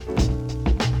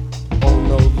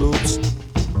loops.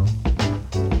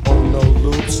 Oh no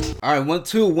loops. All right, 1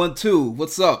 2 1 2.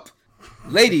 What's up,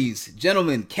 ladies,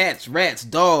 gentlemen, cats, rats,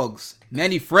 dogs,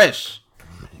 Manny Fresh?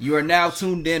 You are now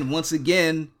tuned in once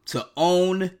again to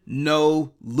Own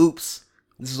No Loops.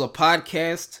 This is a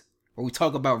podcast where we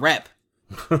talk about rap.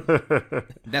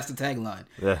 That's the tagline.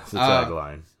 That's the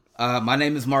tagline. My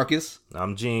name is Marcus.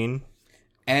 I'm Gene.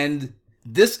 And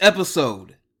this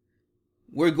episode,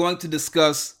 we're going to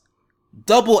discuss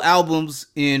double albums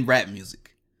in rap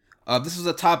music. This is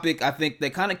a topic I think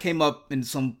that kind of came up in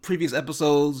some previous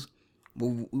episodes.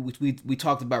 We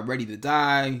talked about Ready to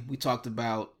Die. We talked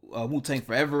about Wu-Tang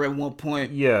Forever at one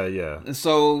point. Yeah. And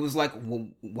so it was like, well,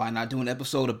 why not do an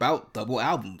episode about double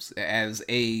albums as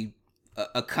a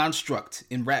construct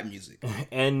in rap music?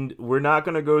 And we're not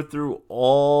going to go through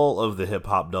all of the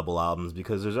hip-hop double albums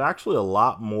because there's actually a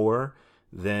lot more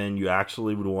than you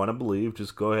actually would want to believe.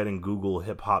 Just go ahead and Google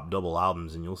hip-hop double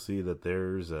albums and you'll see that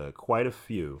there's quite a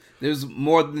few. There's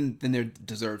more than there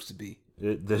deserves to be.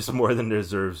 There's more than there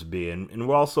deserves to be. And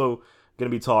we're also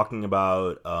going to be talking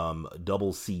about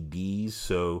double CDs.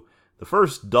 So the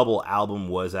first double album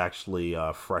was actually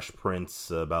Fresh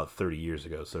Prince about 30 years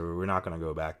ago. So we're not going to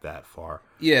go back that far.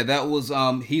 Yeah, that was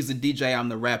He's the DJ, I'm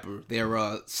the Rapper.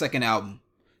 Their second album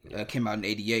came out in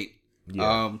 88.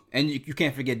 Yeah. And you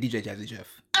can't forget DJ Jazzy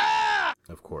Jeff.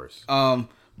 Of course.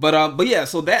 But yeah,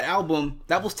 so that album,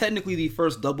 that was technically the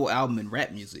first double album in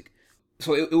rap music.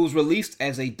 So it was released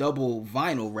as a double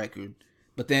vinyl record,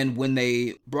 but then when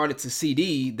they brought it to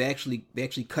CD, they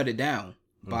actually cut it down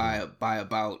by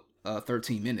about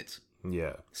 13 minutes.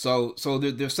 Yeah. So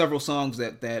there's several songs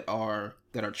that are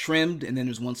trimmed, and then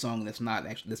there's one song that's not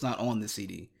on the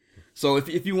CD. So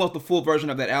if you want the full version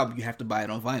of that album, you have to buy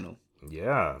it on vinyl.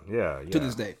 Yeah. To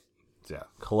this day. Yeah,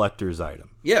 collector's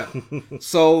item. Yeah.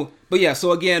 So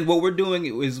again, what we're doing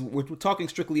is we're talking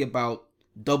strictly about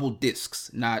double discs,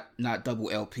 not double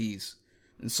LPs.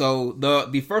 And so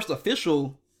the first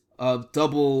official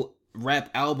double rap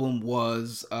album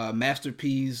was Master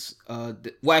P's. Well,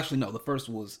 actually, no. The first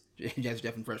was Jazzy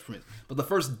Jeff and Fresh Prince. But the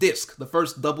first disc, the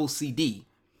first double CD,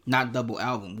 not double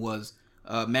album, was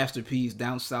Master P's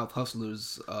Down South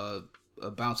Hustlers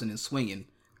Bouncing and Swinging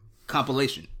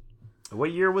compilation.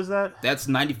 What year was that? That's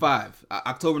 95,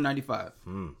 October 95.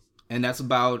 And that's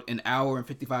about an hour and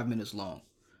 55 minutes long.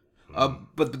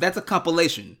 But that's a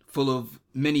compilation full of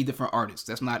many different artists.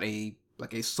 That's not a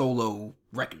solo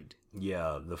record.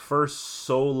 Yeah, the first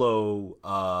solo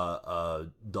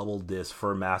double disc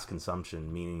for mass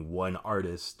consumption, meaning one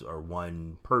artist or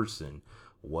one person,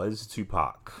 was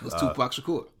Tupac. Tupac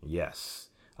Shakur. Yes.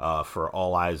 For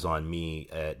All Eyez on Me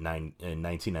in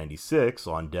 1996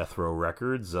 on Death Row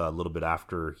Records, a little bit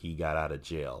after he got out of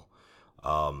jail.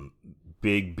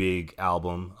 Big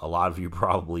album. A lot of you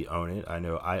probably own it. I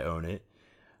know I own it.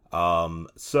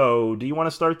 So do you want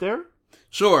to start there?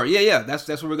 Sure. Yeah. That's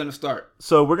where we're going to start.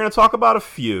 So we're going to talk about a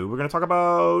few. We're going to talk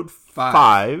about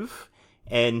five.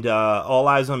 And All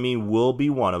Eyez on Me will be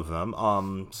one of them.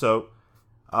 So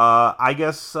I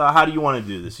guess, how do you want to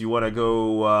do this? You want to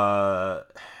go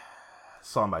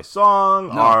song by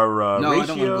song? No, or no,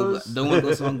 ratios? I don't want to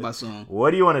go song by song.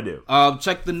 What do you want to do?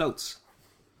 Check the notes.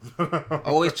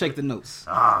 Always check the notes.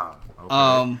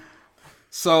 Okay.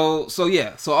 So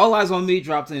All Eyez on Me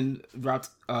dropped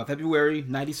February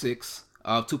 96.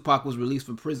 Tupac was released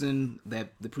from prison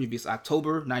the previous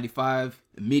October 95.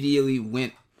 Immediately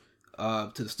went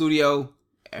to the studio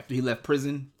after he left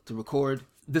prison to record.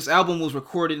 This album was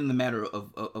recorded in the matter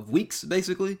of weeks,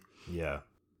 basically. Yeah.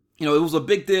 It was a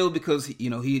big deal because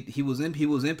he was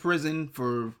in prison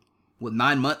for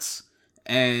 9 months,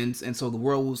 and so the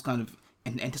world was kind of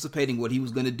anticipating what he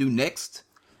was going to do next,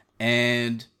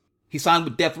 and he signed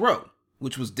with Death Row,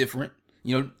 which was different.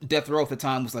 Death Row at the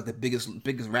time was like the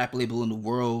biggest rap label in the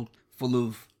world, full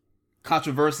of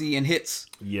controversy and hits.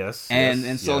 Yes.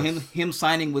 So him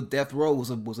signing with Death Row was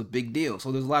a big deal.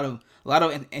 So there's a lot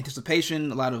of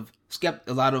anticipation, a lot of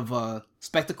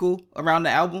spectacle around the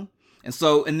album.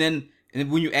 And then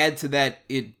when you add to that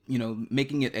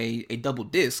making it a double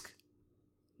disc,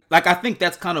 like I think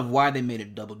that's kind of why they made it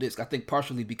a double disc. I think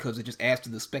partially because it just adds to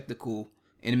the spectacle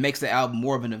and it makes the album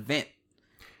more of an event.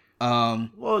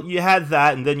 Well, you had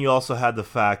that, and then you also had the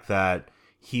fact that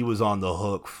he was on the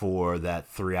hook for that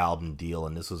 3-album deal,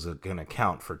 and this was going to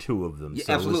count for 2 of them. Yeah,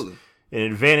 so absolutely. It was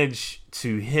an advantage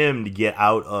to him to get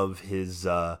out of his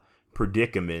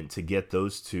predicament, to get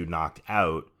those 2 knocked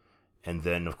out. And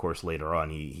then, of course, later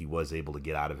on, he was able to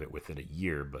get out of it within a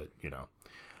year. But,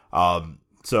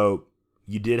 so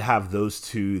you did have those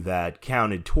 2 that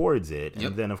counted towards it.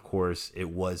 And then, of course, it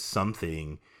was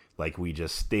something like we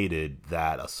just stated,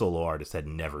 that a solo artist had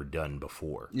never done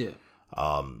before. Yeah.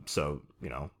 So, you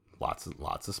know, lots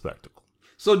of spectacle.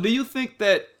 So do you think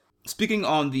that, speaking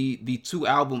on the 2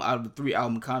 album out of the 3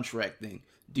 album contract thing,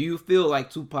 do you feel like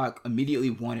Tupac immediately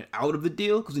wanted out of the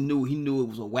deal because he knew it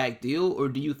was a whack deal? Or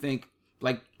do you think,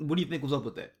 like, what do you think was up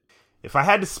with that? If I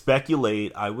had to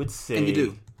speculate, I would say... And you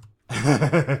do.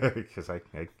 Because I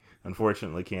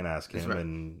unfortunately can't ask him, right.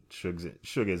 And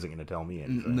Suge isn't going to tell me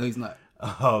anything. No, he's not.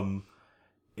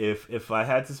 If I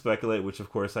had to speculate, which of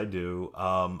course I do,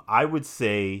 I would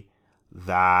say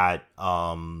that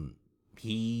Suge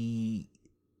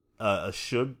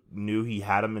knew he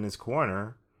had him in his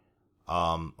corner,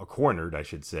 or cornered, I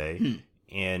should say,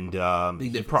 and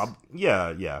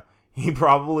he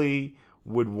probably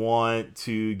would want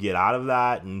to get out of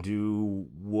that and do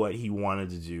what he wanted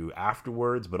to do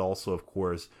afterwards, but also, of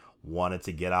course, wanted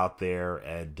to get out there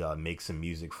and make some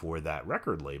music for that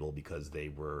record label because they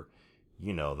were,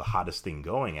 you know, the hottest thing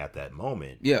going at that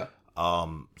moment. Yeah.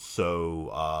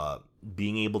 So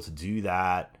being able to do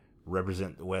that,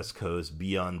 represent the West Coast,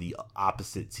 be on the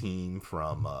opposite team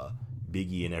from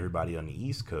Biggie and everybody on the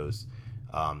East Coast,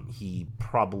 he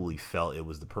probably felt it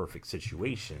was the perfect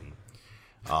situation.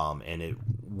 And it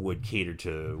would cater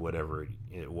to whatever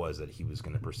it was that he was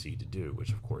going to proceed to do,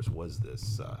 which of course was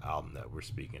this album that we're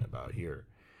speaking about here.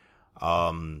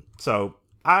 So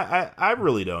I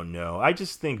really don't know. I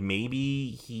just think maybe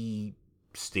he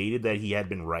stated that he had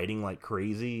been writing like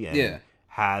crazy and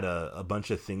had a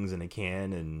bunch of things in a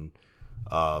can, and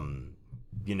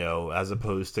you know, as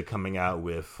opposed to coming out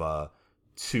with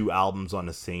 2 albums on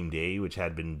the same day, which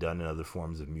had been done in other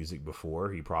forms of music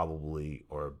before, he probably,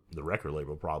 or the record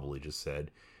label probably just said,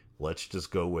 let's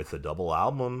just go with a double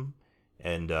album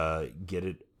and get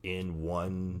it in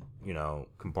one, you know,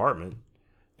 compartment,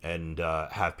 and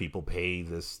have people pay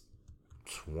this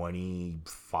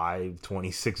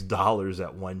 $26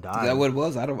 at one time. Is that what it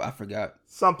was? I forgot.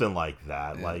 Something like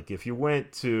that. Yeah. Like if you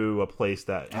went to a place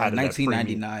that had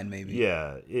 $19.99 maybe.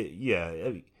 Yeah.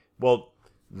 Well,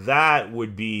 that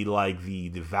would be like the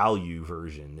value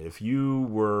version. If you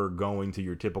were going to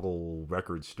your typical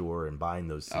record store and buying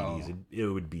those CDs, it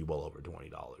would be well over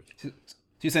 $20. So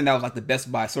you're saying that was like the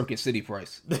Best Buy Circuit City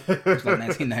price? It was like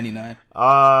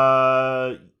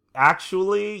 $19.99.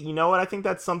 Actually, you know what? I think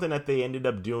that's something that they ended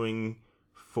up doing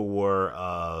for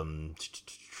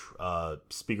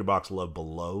Speakerboxxx Love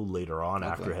Below later on,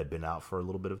 after it had been out for a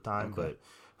little bit of time, but.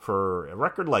 For a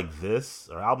record like this,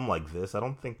 or album like this, I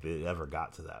don't think it ever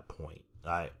got to that point.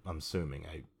 I'm assuming.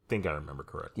 I think I remember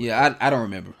correctly. Yeah, I don't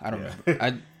remember.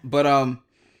 But I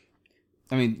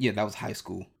mean, yeah, that was high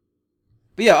school.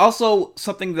 But yeah, also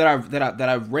something that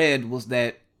I read was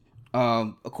that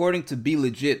according to Be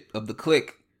Legit of The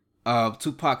Click,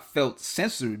 Tupac felt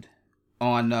censored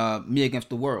on Me Against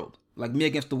the World. Like Me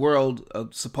Against the World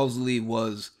supposedly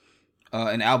was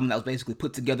an album that was basically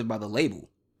put together by the label.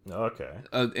 Okay.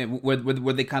 And where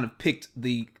they kind of picked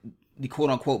the quote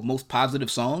unquote most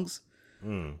positive songs,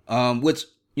 which,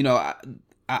 you know,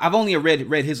 I've only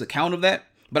read his account of that,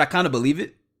 but I kind of believe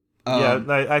it.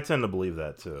 I tend to believe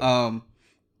that too.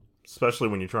 Especially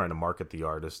when you're trying to market the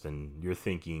artist and you're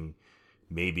thinking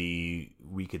maybe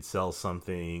we could sell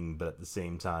something, but at the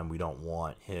same time we don't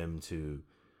want him to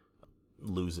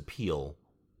lose appeal,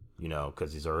 you know,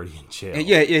 because he's already in jail. And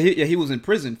he was in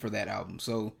prison for that album,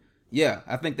 so. Yeah,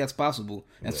 I think that's possible.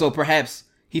 And so perhaps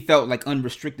he felt like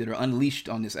unrestricted or unleashed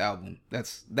on this album.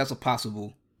 That's a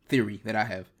possible theory that I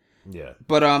have. Yeah.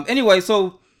 But anyway,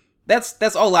 so that's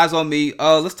All Eyez on Me.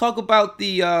 Let's talk about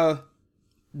the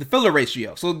filler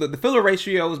ratio. So the filler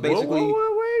ratio is basically...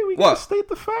 Wait. We gotta state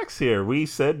the facts here. We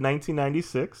said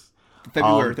 1996.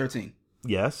 February 13th.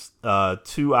 Yes.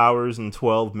 2 hours and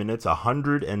 12 minutes,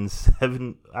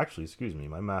 107... Actually, excuse me,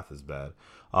 my math is bad.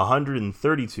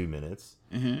 132 minutes.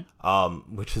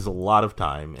 Mm-hmm. Which is a lot of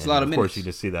time. It's a lot of minutes. Of course, you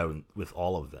just see that with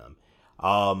all of them.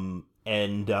 I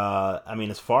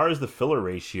mean, as far as the filler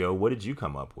ratio, what did you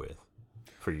come up with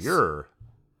for your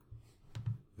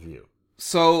view?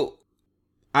 So,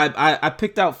 I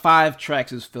picked out 5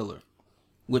 tracks as filler,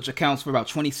 which accounts for about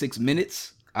 26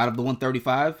 minutes out of the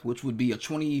 135, which would be a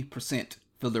 20%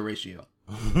 filler ratio.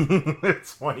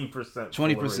 20%.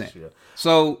 20%. Ratio.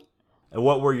 So. And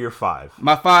what were your 5?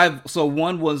 My 5, so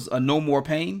one was a No More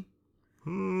Pain,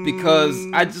 because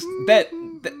I just that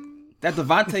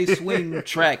Devontae Swing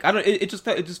track, it just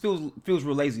feels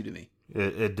real lazy to me.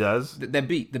 It does? The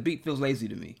beat feels lazy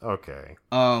to me. Okay.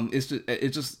 It's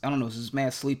just I don't know, it's just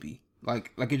mad sleepy.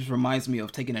 Like it just reminds me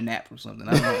of taking a nap or something.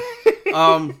 I don't know.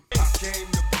 I came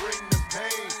to bring the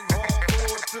pain,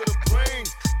 hardcore to the brain.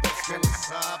 That's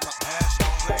inside my passion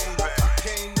flame. I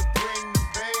came to bring the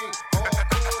pain,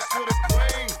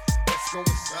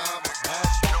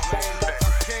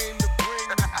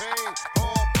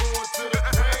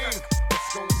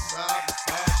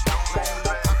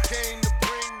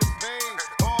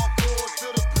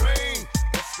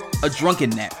 a drunken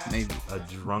nap, maybe. A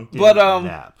drunken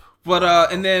nap. But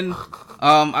and then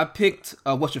I picked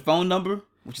What's Your Phone Number,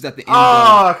 which is at the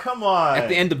end. Come on! At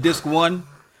the end of disc 1,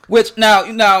 which now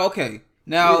okay.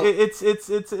 Now it's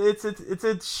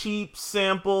a cheap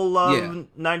sample of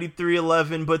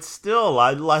 9311, but still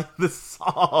I like the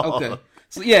song. Okay,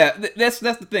 so yeah, that's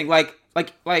the thing. Like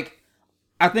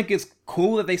I think it's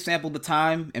cool that they sampled the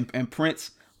time and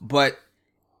Prince, but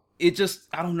it just,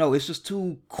 I don't know, it's just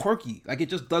too quirky. Like, it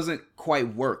just doesn't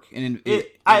quite work. And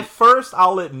at first,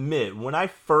 I'll admit, when I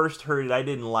first heard it, I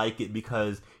didn't like it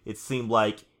because it seemed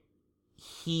like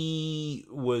he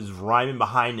was rhyming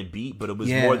behind the beat, but it was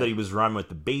more that he was rhyming with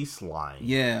the bass line.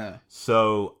 Yeah.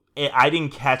 So, I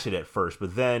didn't catch it at first,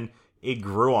 but then it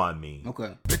grew on me.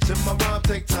 Okay. Bitch, in my rhyme,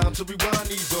 take time to rewind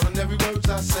these on every words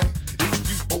I say. If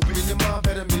you open your mind,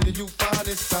 better mean you find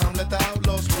it's time, let the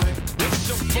outlaws play. What's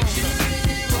your phone number?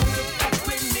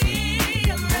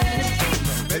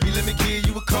 Baby, let me give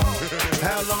you a call.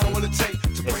 How long will it take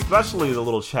to break? Especially the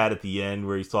little chat at the end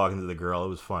where he's talking to the girl. It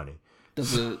was funny.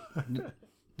 Does a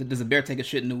bear take a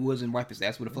shit in the woods and wipe his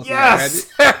ass with a fluffy rabbit?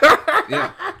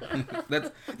 Yeah.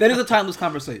 that is a timeless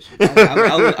conversation.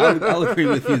 I'll agree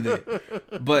with you there.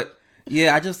 But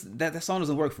yeah, I just that song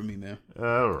doesn't work for me, man.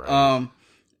 All right.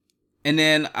 And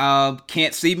then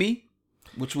Can't See Me,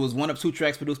 which was one of 2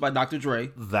 tracks produced by Dr.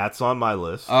 Dre. That's on my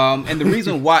list. And the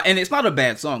reason why, and it's not a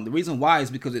bad song. The reason why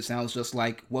is because it sounds just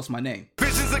like What's My Name.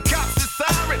 Visions of cops and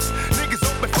sirens.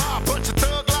 Niggas open fire, bunch of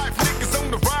thug life niggas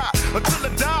on the ride. Until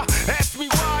I die, ask me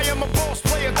why I'm a boss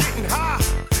player getting high.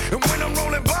 And when I'm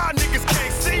rolling by, niggas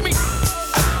can't see me.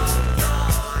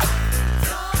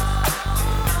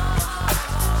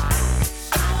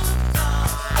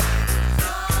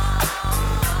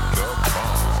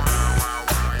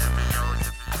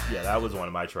 Yeah, that was one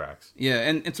of my tracks. Yeah,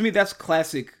 and to me that's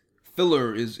classic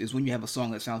filler is when you have a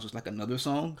song that sounds just like another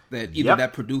song that either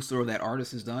that producer or that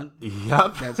artist has done.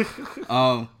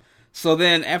 Yep. So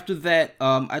then after that,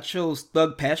 I chose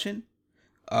Thug Passion.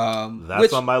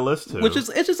 That's on my list too. Which is,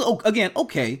 it's just, again,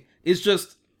 okay. It's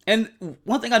just, and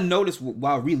one thing I noticed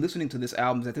while re-listening to this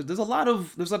album is that there's a lot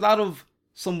of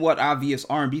somewhat obvious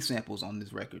R&B samples on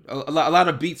this record. A lot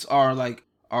of beats are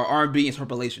R&B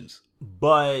interpolations.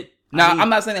 But now, I'm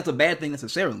not saying that's a bad thing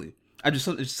necessarily. It's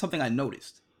just something I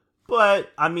noticed.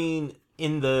 But I mean,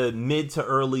 in the mid to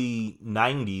early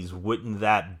 90s, wouldn't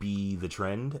that be the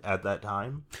trend at that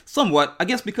time? Somewhat. I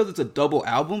guess because it's a double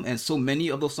album and so many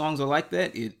of those songs are like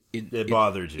that, it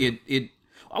bothers you.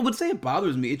 I would say it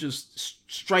bothers me. It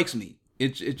just strikes me.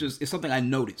 It's something I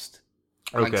noticed.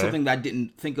 Like something that I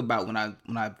didn't think about when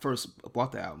I first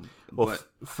bought the album. Well,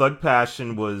 Thug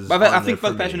Passion was. But I think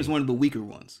Thug Passion is one of the weaker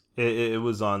ones. It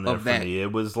was on there for me.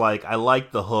 It was like, I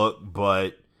liked the hook,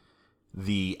 but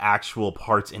the actual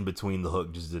parts in between the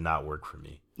hook just did not work for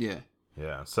me. Yeah.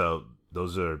 Yeah. So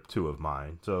those are 2 of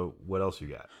mine. So what else you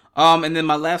got? And then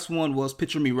my last one was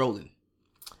Picture Me Rolling,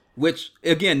 which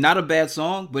again, not a bad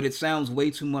song, but it sounds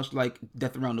way too much like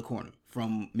Death Around the Corner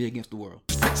from Me Against the World.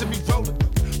 Picture me rolling,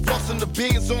 flossing the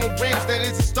beans on rims that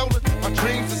isn't stolen. My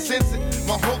dreams are sensing,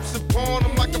 my hopes are born.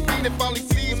 I'm like a fiend that finally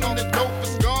sees when the dope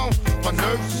is gone. My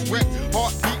nerves are wrecked,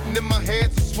 heart beating in my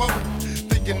head is swollen.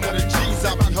 Thinking of the G's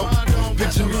I be hoping.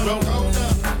 Picture me rolling.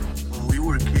 When we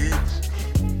were kids,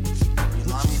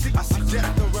 I see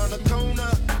death around the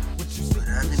corner. but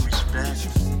having respect,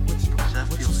 because that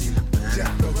feels even better.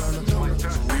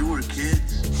 When we were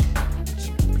kids,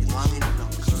 belonging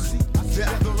felt good,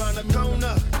 Death around the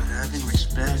corner. but having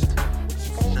respect.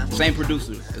 Same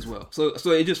producer as well. So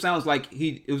it just sounds like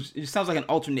it sounds like an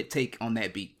alternate take on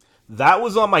that beat. That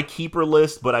was on my keeper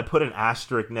list, but I put an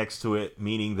asterisk next to it,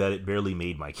 meaning that it barely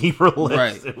made my keeper list.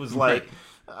 Right. It was like,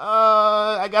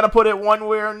 I gotta put it one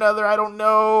way or another, I don't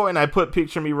know. And I put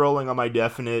Picture Me Rolling on my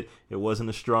definite. It wasn't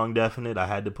a strong definite. I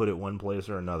had to put it one place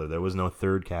or another. There was no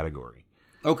third category.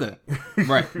 Okay.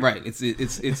 Right. It's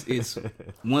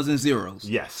ones and zeros.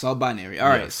 Yes. It's all binary. All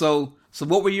right. So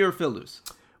what were your fillers?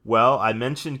 Well, I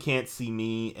mentioned Can't See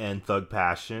Me and Thug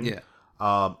Passion. Yeah.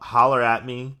 Holler at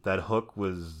Me, that hook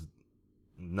was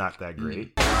not that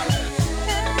great. Gotta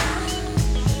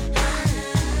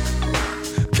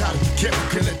be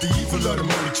careful, can't let the evil of the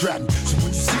money trap me. So when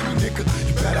you see me, nigga,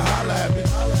 you better holler at me.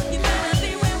 You better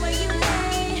beware where you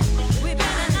lay. We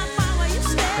better not fall where you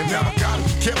stay. And now I gotta be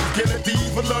careful, can't let the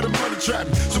evil of the money trap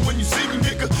me. So when you see me,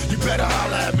 nigga, you better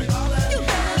holler at me. You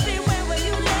better beware where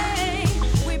you lay.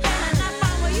 We better not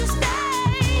fall where you stay.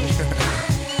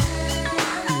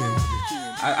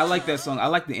 I like that song. I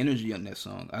like the energy on that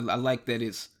song. I like that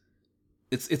it's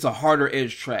a harder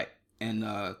edge track, and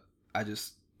I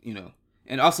just,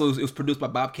 and also it was produced by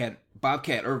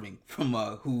Bobcat Irving from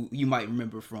who you might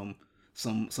remember from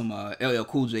some LL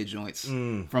Cool J joints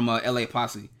from LA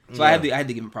Posse. So I had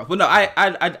to give him props. But no, I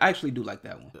actually do like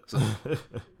that one. So.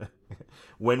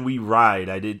 When We Ride,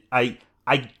 I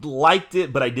liked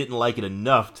it, but I didn't like it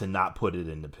enough to not put it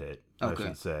in the pit. Okay. I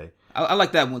should say. I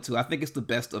like that one too. I think it's the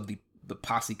best of the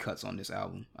Posse cuts on this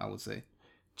album, I would say.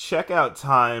 Checkout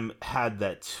Time had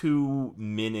that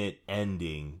 2-minute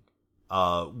ending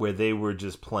where they were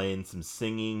just playing some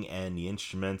singing and the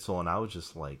instrumental, and I was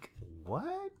just like,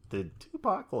 what? Did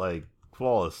Tupac like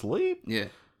fall asleep? Yeah.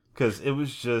 Because it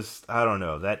was just, I don't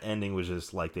know, that ending was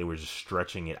just like they were just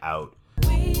stretching it out.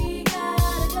 We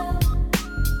gotta go.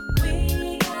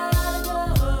 We gotta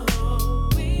go.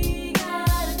 We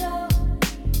gotta go.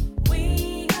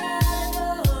 We gotta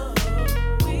go.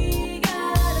 We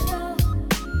gotta go.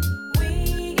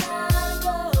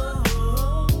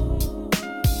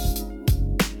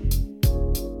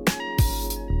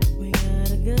 We gotta go. We gotta go. We gotta go. We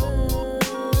gotta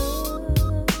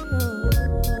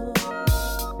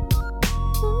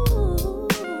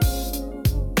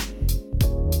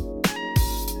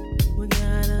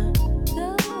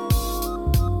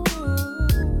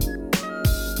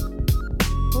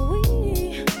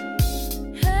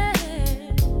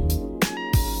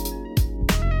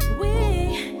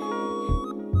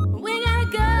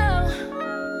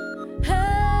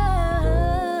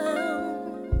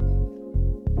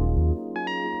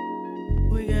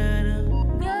We gotta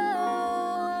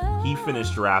go. He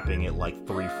finished rapping at like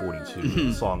 3:42.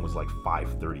 The song was like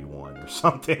 5:31 or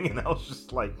something, and I was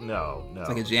just like, no. It's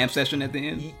like a jam session at the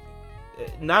end.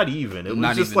 Not even. It was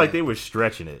Not just even like that. they were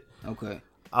stretching it. Okay.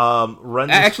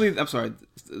 Actually, I'm sorry.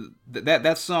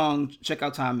 That song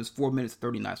Checkout Time is 4 minutes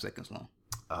 39 seconds long.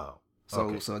 oh, So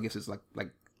okay. so I guess it's like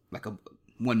a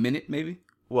 1 minute maybe.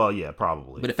 Well, yeah,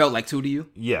 probably. But it felt like 2 to you.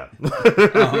 Yeah.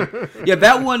 Yeah,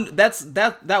 that one.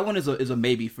 That one is a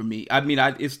maybe for me. I mean,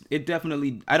 it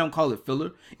definitely. I don't call it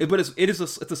filler, but it's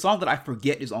a song that I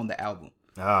forget is on the album.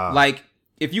 Like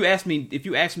if you ask me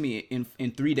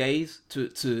in 3 days to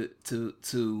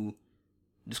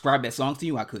describe that song to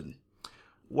you, I couldn't.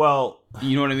 Well,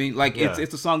 You know what I mean? Like Yeah.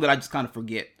 it's a song that I just kind of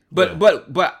forget. But Yeah.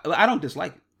 but I don't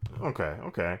dislike it.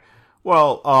 okay.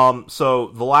 Well, so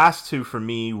the last two for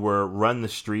me were Run the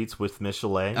Streets with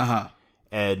Michelet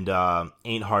and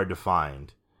Ain't Hard to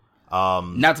Find.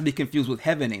 Not to be confused with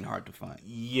Heaven Ain't Hard to Find.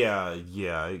 Yeah,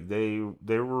 they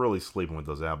were really sleeping with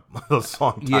those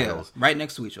song titles. Yeah, right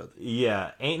next to each other.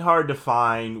 Yeah, Ain't Hard to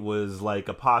Find was like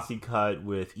a posse cut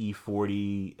with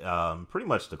E40, pretty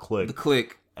much the Click. The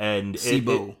Click. And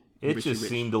Sibo, it Richie just Rich.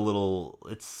 seemed a little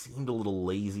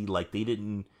lazy. Like they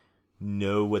didn't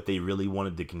know what they really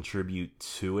wanted to contribute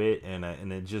to it, and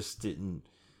it just didn't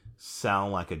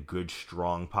sound like a good,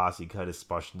 strong posse cut,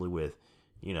 especially with,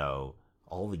 you know,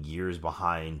 all the years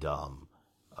behind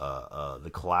the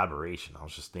collaboration. I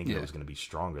was just thinking it was going to be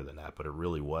stronger than that, but it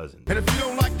really wasn't. And if you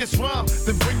don't like this rhyme,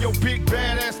 then bring your big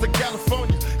bad ass to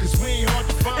California, cause we ain't hard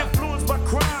to find. Influenced by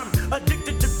crime,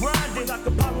 addicted to grinding. I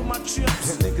can borrow my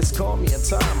chips. Niggas call me a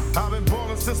time. I've been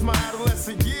balling since my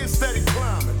adolescent years, steady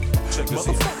climbing. Check this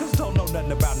out. Motherfuckers don't know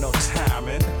nothing about no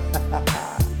timing.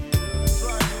 That's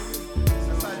right, nigga.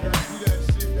 Since I got to do that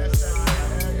shit, that's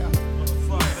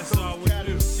all we do.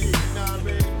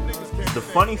 The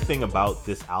funny thing about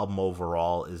this album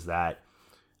overall is that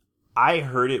I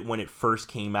heard it when it first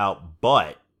came out,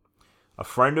 but a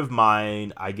friend of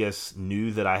mine, I guess,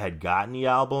 knew that I had gotten the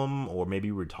album, or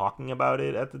maybe we were talking about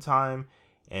it at the time,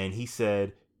 and he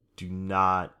said, do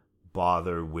not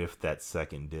bother with that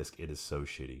second disc. It is so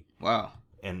shitty. Wow.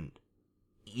 And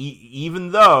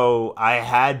even though I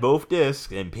had both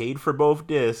discs and paid for both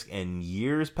discs and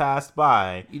years passed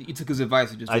by, You took his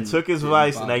advice. I took his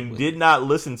advice and I did not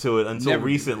listen to it until Never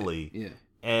did recently. that. Yeah.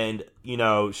 And, you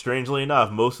know, strangely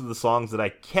enough, most of the songs that I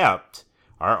kept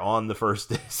are on the first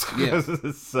disc. Yeah.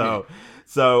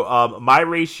 So my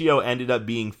ratio ended up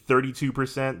being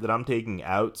 32% that I'm taking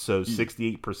out. So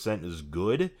 68% is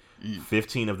good.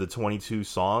 15 of the 22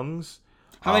 songs.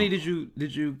 How many did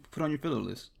you put on your filler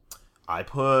list? I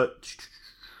put,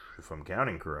 if I'm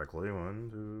counting correctly, 1,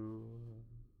 2,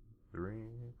 3,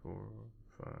 4,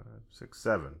 5, 6,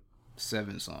 7.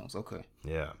 7 songs. Okay.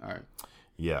 Yeah. All right.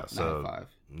 Yeah. So 5.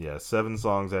 yeah, 7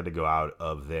 songs had to go out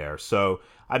of there. So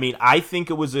I mean, I think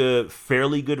it was a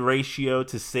fairly good ratio.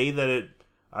 To say that it,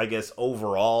 I guess,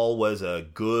 overall was a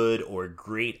good or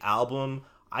great album,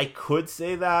 I could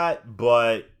say that,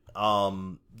 but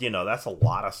you know, that's a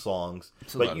lot of songs.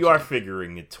 But you are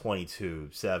figuring at 22,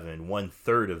 7,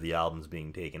 1/3 of the album's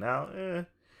being taken out.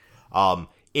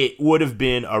 It would have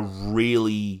been a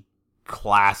really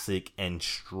classic and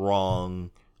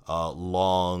strong,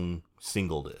 long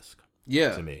single disc.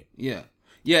 Yeah. To me. Yeah.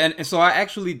 Yeah, and so I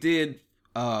actually did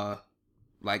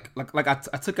like I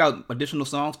took out additional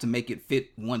songs to make it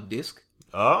fit one disc.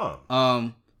 Oh.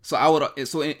 So I would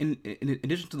in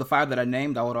addition to the 5 that I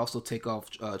named, I would also take off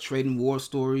Trading War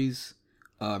Stories,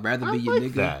 Rather Be Your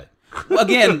Nigga. That. Well,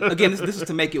 again, this is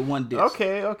to make it one disc.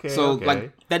 Okay. So okay.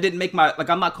 like that didn't make my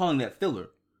I'm not calling that filler.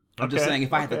 I'm just Okay, saying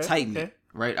if I had to tighten it,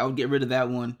 right, I would get rid of that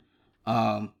one.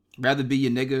 Rather Be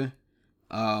Your Nigga,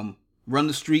 Run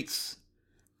the Streets,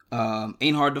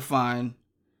 Ain't Hard to Find,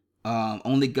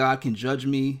 Only God Can Judge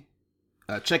Me,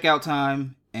 Checkout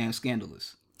Time, and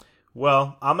Scandalous.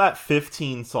 Well, I'm at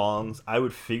 15 songs. I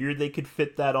would figure they could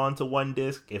fit that onto one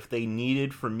disc if they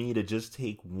needed for me to just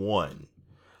take one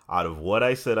out of what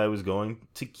I said I was going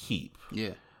to keep.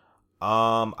 Yeah.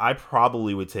 I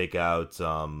probably would take out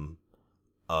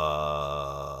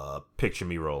Picture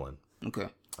Me Rolling. Okay.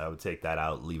 I would take that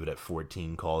out, leave it at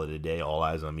 14, call it a day. All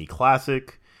Eyes on Me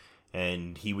classic.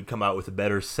 And he would come out with a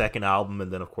better second album,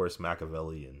 and then, of course,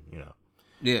 Machiavelli, and,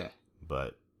 Yeah.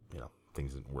 But,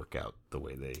 things didn't work out the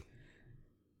way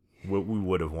what we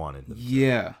would have wanted them to.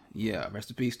 Yeah. Rest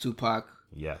in peace, Tupac.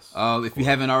 Yes. If you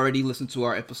haven't already listened to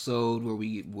our episode where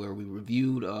we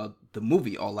reviewed the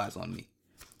movie All Eyes on Me.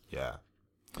 Yeah.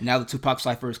 And now the Tupac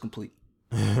cipher is complete.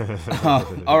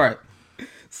 All right.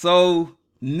 So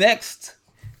next,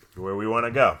 Where we want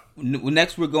to go.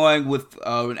 next we're going with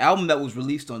an album that was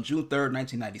released on June 3rd,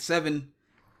 1997.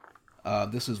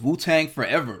 This is Wu-Tang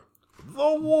Forever.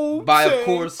 The Wu-Tang By, of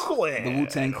course, Clan. the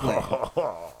Wu-Tang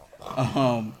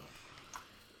Clan.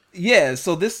 Yeah,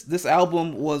 so this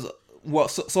album was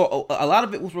so a lot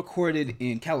of it was recorded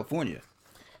in California,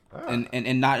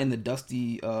 and not in the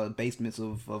dusty basements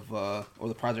of or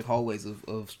the project hallways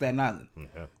of Staten Island.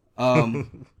 Yeah.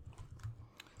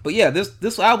 But yeah,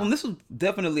 this album, this was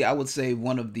definitely, I would say,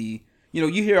 one of the,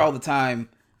 you hear all the time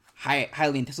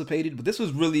highly anticipated, but this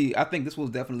was really, I think this was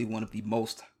definitely one of the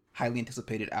most highly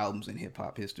anticipated albums in hip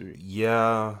hop history.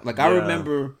 Yeah. Like yeah. I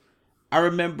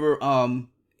remember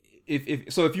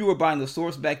if you were buying the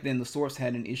Source back then, the Source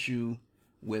had an issue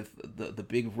with the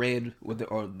big red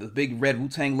the big red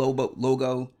Wu-Tang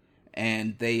logo,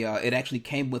 and they it actually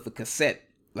came with a cassette,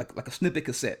 like a snippet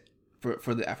cassette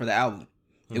for the album.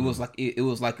 Mm-hmm. It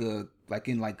was like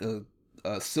a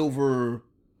silver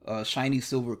shiny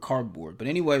silver cardboard. But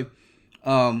anyway,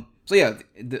 so yeah,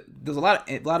 there's a lot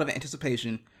of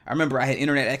anticipation. I remember I had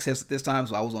internet access at this time,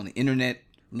 so I was on the internet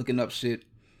looking up shit.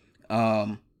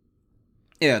 Yeah,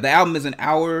 the album is an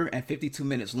hour and 52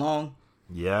 minutes long.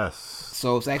 Yes.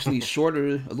 So it's actually a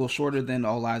little shorter than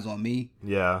All Eyes on Me.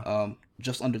 Yeah.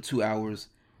 Just under 2 hours.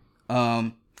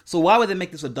 So why would they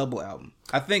make this a double album?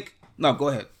 No, go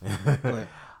ahead. Go ahead.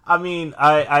 I mean,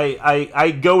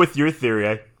 I go with your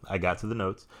theory. I got to the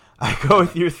notes. I go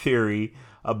with your theory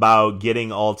about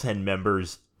getting all 10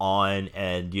 members on,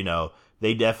 and,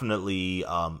 they definitely,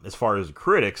 as far as the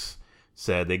critics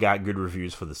said, they got good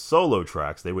reviews for the solo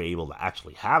tracks. They were able to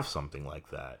actually have something like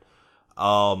that.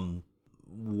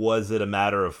 Was it a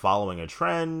matter of following a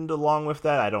trend along with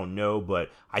that? I don't know,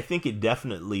 but I think it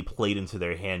definitely played into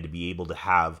their hand to be able to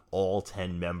have all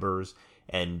 10 members.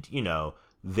 And,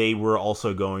 they were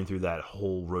also going through that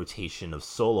whole rotation of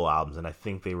solo albums, and I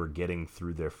think they were getting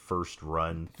through their first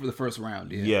run. For the first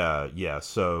round, yeah. Yeah.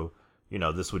 So,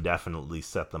 this would definitely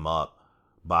set them up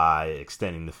by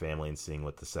extending the family and seeing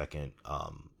what the second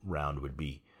round would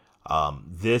be.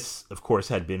 This, of course,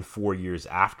 had been 4 years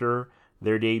after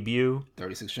their debut.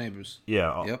 36 Chambers.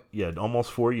 Yeah. Yep. Yeah,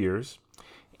 almost 4 years.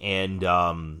 And,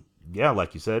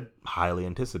 like you said, highly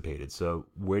anticipated. So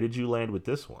where did you land with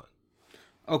this one?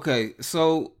 Okay,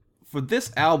 so for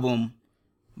this album,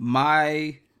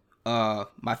 my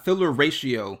filler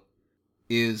ratio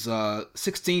is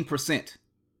 16%.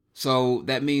 So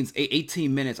that means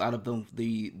 18 minutes out of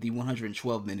the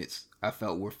 112 minutes I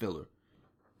felt were filler,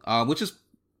 which is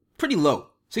pretty low.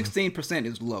 16%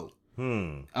 is low.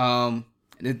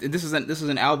 This is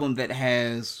an album that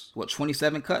has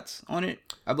 27 cuts on it,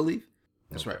 I believe.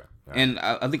 That's right. And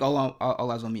I think All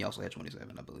Eyes on Me also had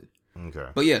 27, I believe. Okay.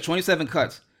 But yeah, 27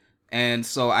 cuts. And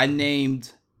so I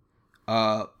named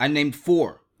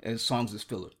 4 as songs as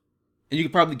filler. And you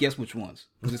can probably guess which ones.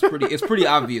 'Cause it's pretty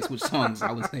obvious which songs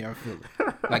I would say are filler.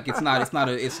 Like it's not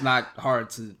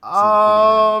hard to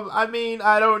I mean,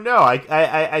 I don't know.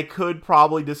 I could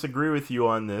probably disagree with you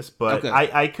on this, but Okay.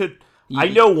 I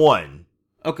know one.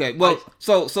 Okay, well,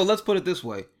 so let's put it this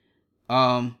way.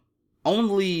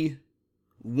 Only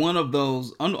one of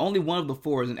the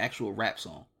 4 is an actual rap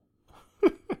song.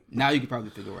 Now you can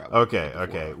probably figure out.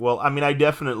 Okay. Well, I mean, I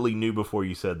definitely knew before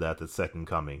you said that Second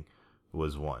Coming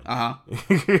was one.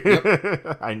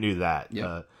 Yep. I knew that.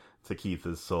 Yep. to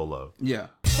Keith's solo. Yeah.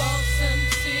 False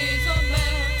MCs are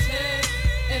melting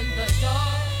in the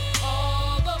dark.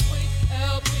 All the weak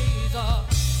LPs are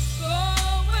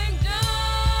going down.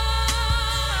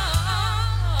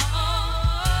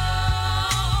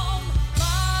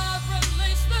 Live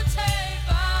release the tape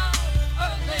out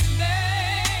early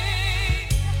May.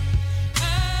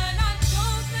 And I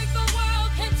don't think the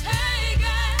world can take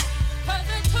it, 'cause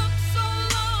it took so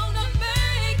long to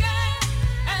make it.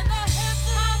 And the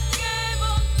hip-hop game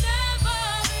will never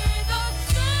be the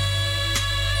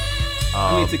same. I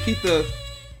mean, Takitha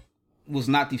was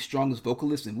not the strongest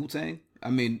vocalist in Wu-Tang. I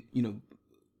mean, you know,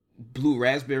 Blue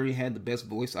Raspberry had the best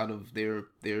voice out of their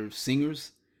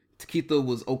singers. Takitha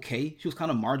was okay. She was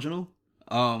kind of marginal.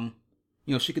 You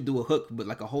know, she could do a hook, but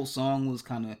like a whole song was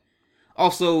kind of.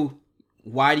 Also,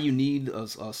 why do you need a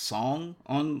song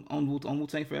on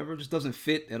Wu-Tang Forever? It just doesn't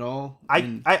fit at all.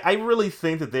 I really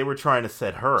think that they were trying to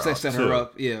set her up. Set too. her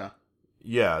up, yeah.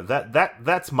 Yeah,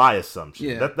 that's my assumption.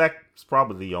 Yeah. That's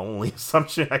probably the only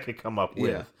assumption I could come up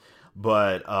with. Yeah.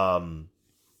 But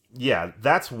yeah,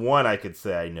 that's one I could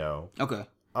say I know. Okay.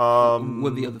 What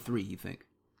are the other three, you think?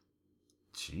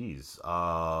 Jeez.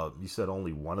 You said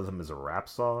only one of them is a rap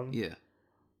song? Yeah.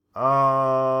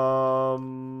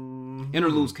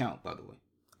 Interludes count, by the way.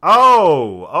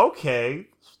 Oh, okay.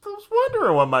 I was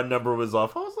wondering why my number was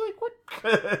off. I was like, what?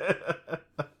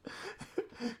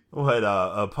 What,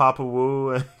 Papa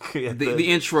Wu? the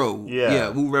intro. Yeah,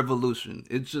 Wu Revolution.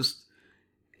 It's just,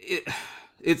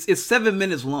 it's 7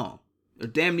 minutes long. Or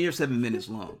damn near 7 minutes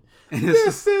long. And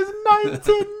this is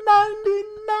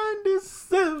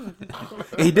 1997.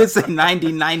 He did say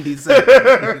 1997.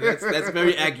 That's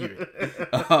very accurate.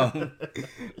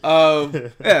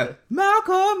 Yeah,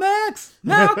 Malcolm X.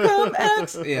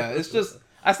 Yeah, it's just,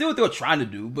 I see what they were trying to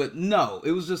do, but no,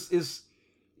 it was just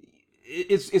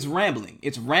it's rambling.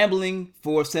 It's rambling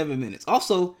for 7 minutes.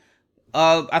 Also,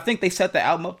 I think they set the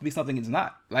album up to be something it's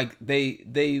not. Like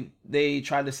they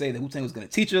tried to say that Wu-Tang was going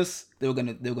to teach us. They were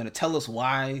gonna tell us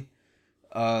why.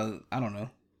 I don't know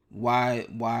why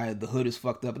the hood is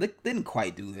fucked up. But they didn't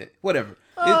quite do that. Whatever.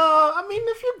 I mean,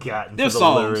 if you got into there's the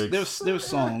songs, lyrics, there's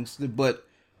songs, but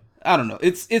I don't know.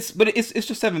 It's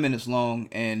just 7 minutes long,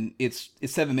 and it's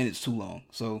 7 minutes too long.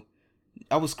 So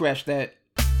I would scratch that.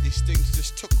 These things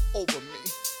just took over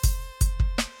me.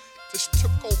 Just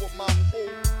took over my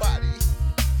whole body.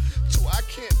 So I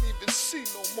can't even see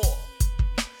no more.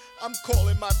 I'm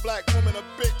calling my black woman a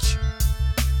bitch.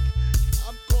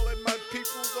 I'm calling my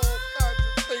peoples all kinds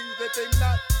of things that they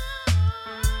not.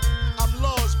 I'm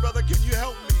lost, brother. Can you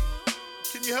help me?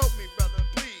 Can you help me, brother?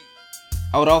 Please.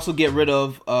 I would also get rid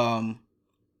of the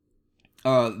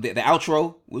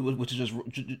outro, which is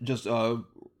just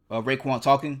Raekwon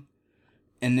talking.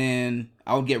 And then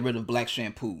I would get rid of Black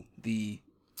Shampoo.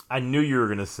 I knew you were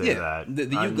gonna say that. The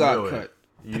You Got cut.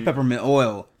 Peppermint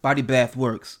oil, body bath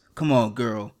works. Come on,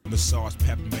 girl. Massage,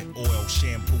 peppermint oil,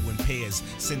 shampoo and pears,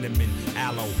 cinnamon,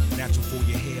 aloe, natural for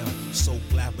your hair. Soap,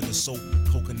 lavender soap,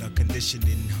 coconut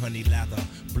conditioning, honey lather,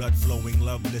 blood flowing,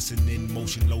 love listening,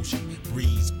 motion lotion,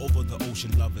 breeze over the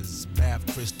ocean lovers, bath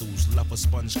crystals, lover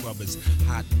sponge scrubbers,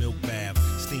 hot milk bath,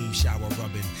 steam shower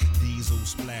rubbing, diesel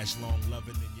splash, long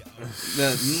loving in your.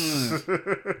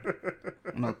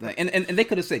 No thing. And they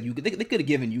could have said they could have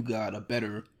given You God a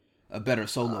better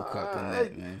solo cut than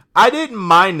that, man. I didn't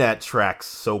mind that track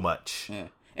so much. Yeah.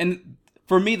 And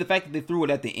for me, the fact that they threw it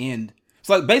at the end, it's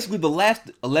like basically the last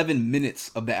 11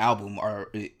 minutes of the album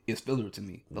is filler to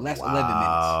me. The last 11 minutes.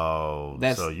 Oh,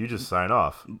 so you just sign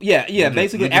off. Yeah,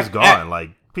 basically. You're just gone, like,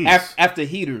 peace. After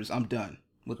Heaters, I'm done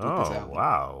with this album.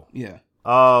 Wow. Yeah.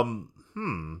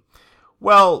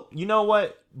 Well, you know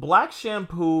what? Black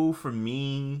Shampoo, for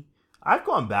me, I've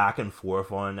gone back and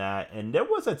forth on that, and there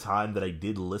was a time that I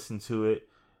did listen to it.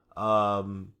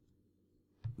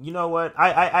 You know what?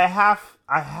 I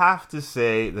have to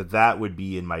say that would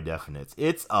be in my definites.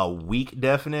 It's a weak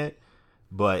definite,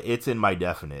 but it's in my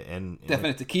definite. And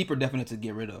definite to keep or definite to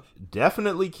get rid of?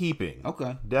 Definitely keeping.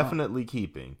 Okay. Definitely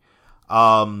keeping.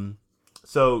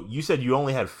 So you said you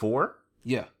only had 4?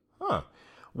 Yeah. Huh.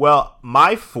 Well,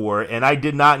 my 4, and I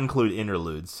did not include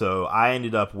interludes, so I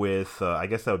ended up with, I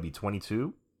guess that would be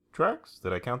 22 tracks.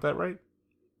 Did I count that right?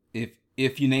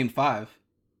 If you named 5.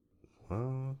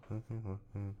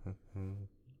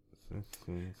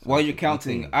 While you're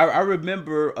counting, I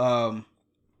remember, I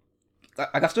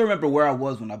still remember where I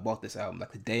was when I bought this album,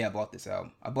 like the day I bought this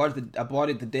album. I bought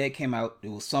it the day it came out. It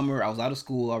was summer. I was out of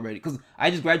school already, because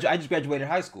I just graduated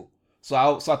high school. So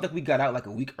I think we got out like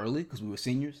a week early because we were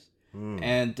seniors.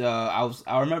 And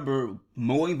I remember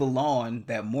mowing the lawn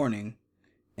that morning,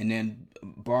 and then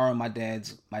borrowing my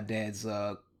dad's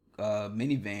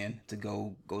minivan to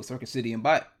go to Circuit City and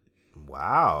buy it.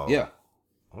 Wow. Yeah.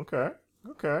 Okay.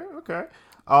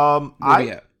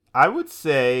 I would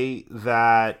say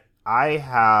that I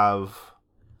have.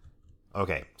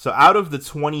 Okay, so out of the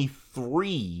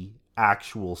 23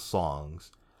 actual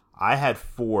songs, I had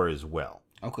 4 as well.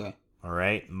 Okay. All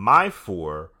right, my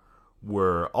 4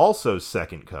 were also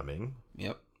Second Coming.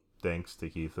 Yep. Thanks to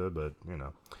Keitha, but you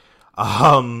know,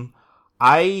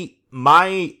 I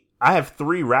have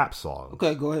 3 rap songs.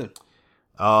 Okay, go ahead.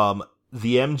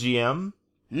 The MGM.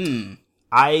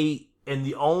 And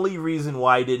the only reason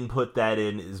why I didn't put that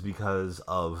in is because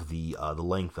of the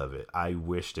length of it. I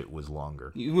wished it was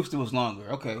longer. You wished it was longer.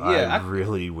 Okay, yeah. I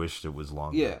really wished it was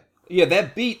longer. Yeah.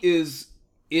 That beat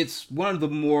it's one of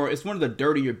the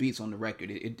dirtier beats on the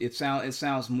record. It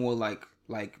sounds more like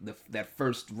that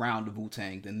first round of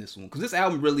Wu-Tang than this one, because this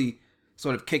album really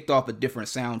sort of kicked off a different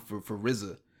sound for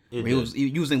RZA. He was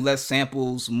using less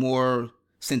samples, more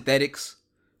synthetics.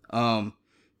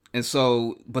 And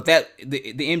so, but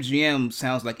the MGM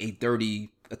sounds like a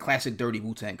classic dirty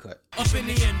Wu-Tang cut. Up in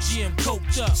the MGM,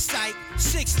 coked up. Sight,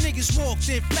 6 niggas walked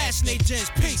in, flashing they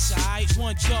gents. Peace, alright.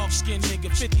 1 dark skinned nigga,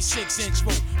 56-inch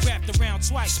rope, wrapped around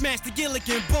twice. Smashed the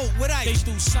Gilligan boat with ice. They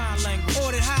threw sign language.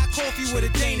 Ordered hot coffee with a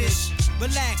Danish.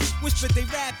 Relax, whispered they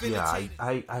rapping. Yeah,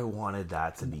 I wanted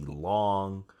that to be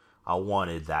long. I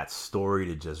wanted that story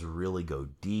to just really go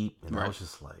deep. And I was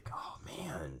just like, oh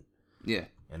man. Yeah.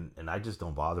 And I just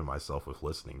don't bother myself with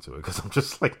listening to it because I'm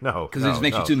just like, no. Because it just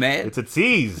makes you too mad? It's a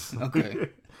tease. Okay.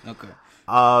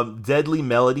 Deadly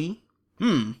Melody.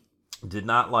 Did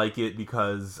not like it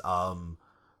because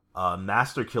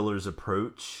Master Killer's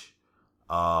approach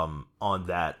on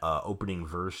that opening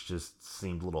verse just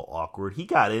seemed a little awkward. He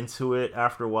got into it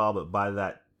after a while, but by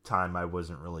that time I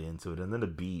wasn't really into it. And then the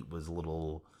beat was a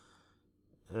little...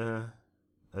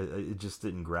 it just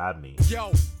didn't grab me.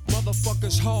 Yo,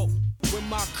 motherfuckers halt with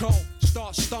my coat.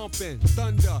 Start stomping,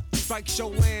 thunder strikes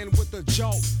your land with a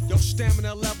jolt. Your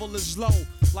stamina level is low,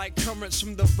 like currents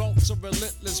from the vaults of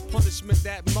relentless punishment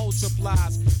that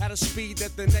multiplies at a speed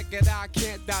that the naked eye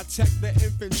can't detect the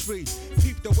infantry.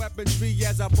 Peep the weaponry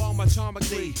as I bomb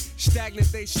atomically. Stagnant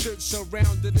they stood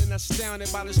surrounded and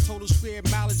astounded by this total square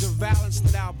mileage of violence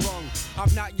that I brung.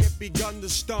 I've not yet begun to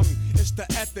stung. It's the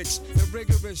ethics and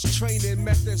rigorous training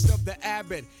methods of the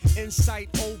abbot. Insight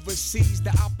oversees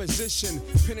the opposition,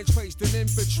 penetrates then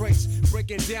infiltrates,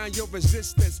 breaking down your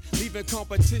resistance, leaving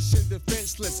competition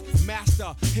defenseless.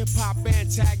 Master, hip-hop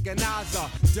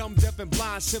antagonizer, dumb, deaf, and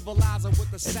blind civilizer with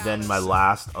the silence. And then my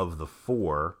last of the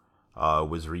 4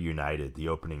 was Reunited, the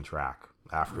opening track.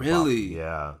 After really?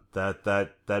 Yeah,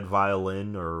 that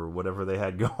violin or whatever they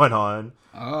had going on.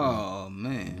 Oh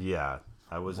man. Yeah,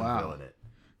 I wasn't feeling it.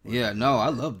 Yeah, no, I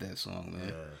love that song,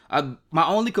 man. Yeah. My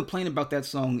only complaint about that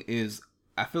song is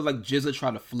I feel like GZA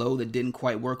tried a flow that didn't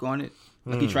quite work on it.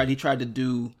 Like he tried to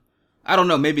do, I don't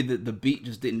know, maybe the beat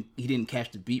just he didn't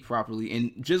catch the beat properly.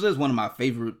 And GZA is one of my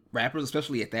favorite rappers,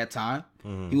 especially at that time.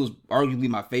 He was arguably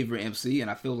my favorite MC, and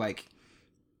I feel like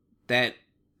that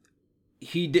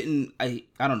he didn't, I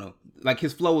don't know, like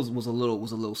his flow was a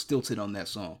little stilted on that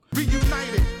song.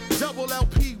 Reunited, double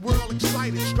LP, world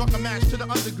excited, struck a match to the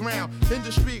underground,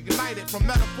 industry ignited from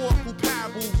metaphorical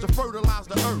parables to fertilize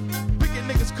the earth. Wicked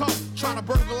niggas come, trying to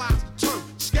burglarize the turf,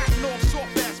 scatting off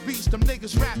soft ass beats, them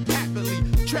niggas rap happily.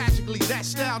 Tragically, that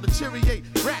style deteriorate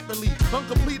rapidly.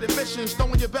 Uncompleted missions,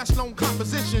 throwing your best known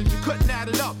compositions, you couldn't add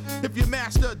it up if you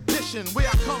master addition. Where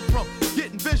I come from,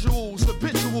 getting visuals,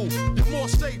 habitual. You're more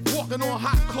safe walking on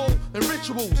hot coal and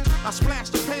rituals. I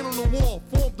splashed the paint on the wall,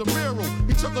 formed a mural.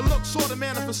 He took a look, saw the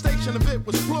manifestation of it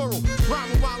was plural.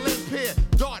 Rhyming while impaired,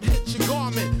 dart hits your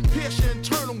garment, pierce your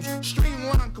internals,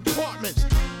 streamline compartments.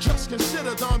 Just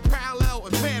consider the unparalleled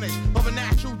advantage of a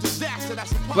natural disaster.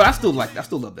 That's the But I still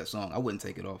love that song. I wouldn't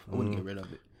take it off. I wouldn't get rid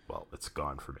of it. Well, it's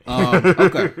gone for me.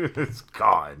 Okay. It's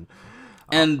gone.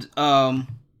 And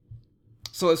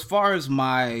so as far as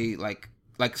my like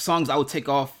songs I would take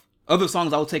off, other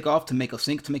songs I would take off to make it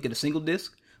a single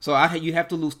disc. So you have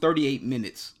to lose 38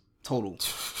 minutes total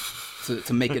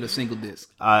to make it a single disc.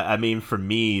 I mean, for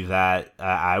me, that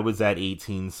I was at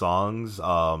 18 songs.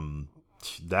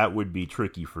 That would be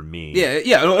tricky for me.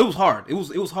 Yeah, it was hard. It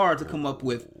was hard to come up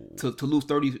with to lose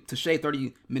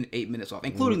 38 minutes off,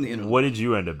 including the interlude. What did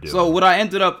you end up doing? So what I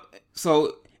ended up,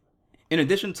 in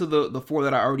addition to the 4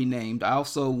 that I already named, I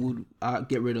also would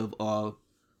get rid of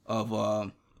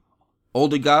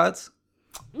Older Gods.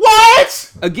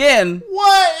 What? Again.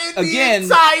 What? The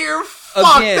entire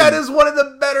fuck. Again, that is one of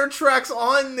the better tracks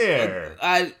on there.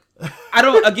 I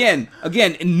don't. Again.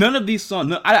 None of these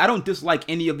songs. I don't dislike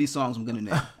any of these songs I'm gonna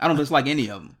name. I don't dislike any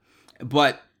of them.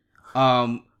 But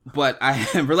but I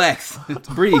relax,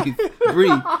 breathe.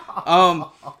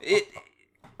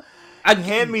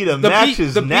 Hand me the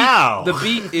matches now. The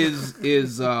beat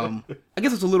is I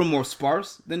guess it's a little more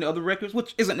sparse than the other records,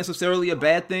 which isn't necessarily a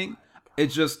bad thing.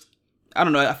 It's just, I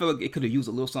don't know, I feel like it could have used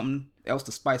a little something else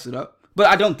to spice it up. But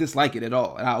I don't dislike it at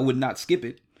all, and I would not skip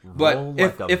it. But Roll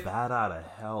like a bat out of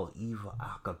hell, evil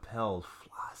acapella,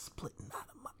 fly splitting out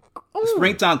of my...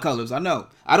 Springtime colors, I know.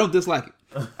 I don't dislike it.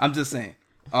 I'm just saying.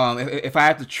 If I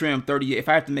have to trim 38, if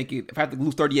I have to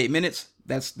lose 38 minutes,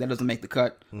 that doesn't make the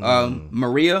cut.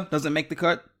 Maria doesn't make the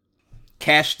cut.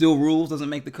 Cash Still Rules doesn't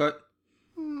make the cut.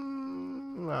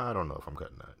 I don't know if I'm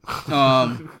cutting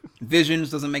that.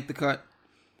 Visions doesn't make the cut.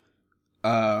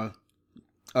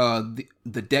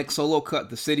 The Deck solo cut,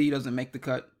 The City doesn't make the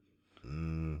cut.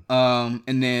 And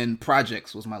then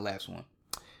Projects was my last one.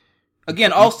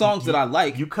 Again, all songs that I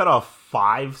like. You cut off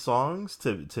 5 songs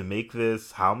to make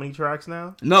this how many tracks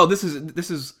now? No, this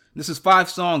is 5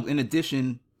 songs in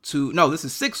addition to this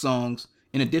is 6 songs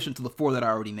in addition to the 4 that I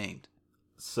already named.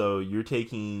 So you're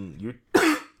taking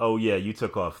oh yeah, you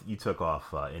took off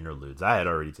interludes. I had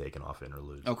already taken off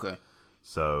interludes. Okay.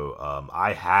 So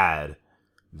I had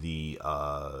the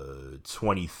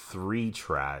 23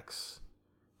 tracks.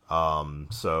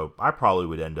 So I probably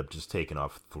would end up just taking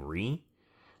off 3.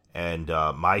 And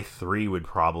my 3 would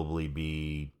probably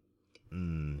be,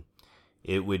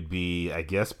 it would be, I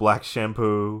guess, Black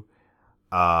Shampoo.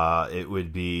 It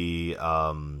would be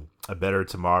A Better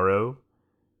Tomorrow.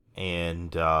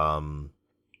 And I'd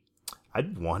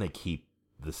want to keep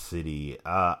The City.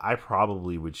 I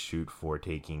probably would shoot for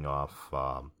taking off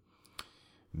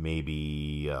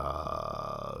maybe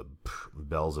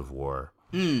Bells of War.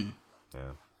 Yeah.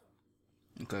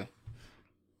 Okay.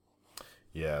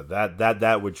 Yeah,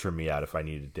 that would trim me out if I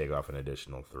needed to take off an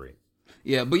additional 3.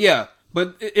 Yeah,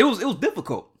 but it was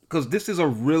difficult because this is a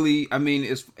really, I mean,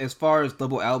 as far as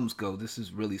double albums go, this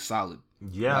is really solid.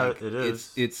 Yeah, like, it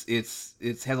is. It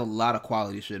has a lot of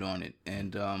quality shit on it,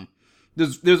 and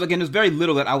there's very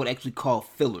little that I would actually call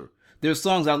filler. There's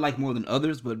songs I like more than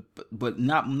others, but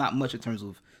not much in terms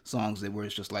of songs where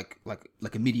it's just like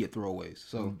immediate throwaways.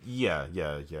 So yeah,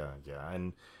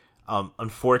 and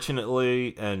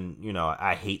unfortunately, and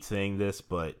I hate saying this,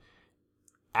 but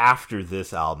after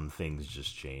this album, things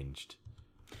just changed.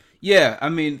 Yeah, I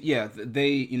mean, yeah,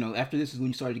 they, after this is when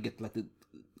you started to get like the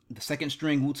second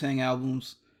string Wu-Tang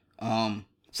albums.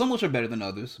 Some which are better than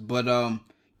others, but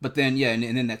then yeah, and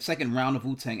then that second round of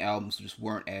Wu-Tang albums just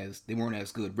weren't as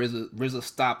good. RZA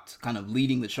stopped kind of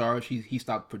leading the charge. He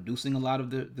stopped producing a lot of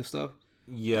the stuff.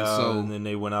 Yeah, and then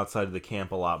they went outside of the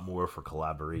camp a lot more for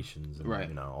collaborations and right.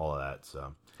 All of that.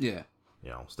 So yeah,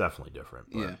 it's definitely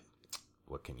different. But yeah,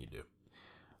 what can you do?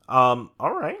 All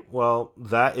right. Well,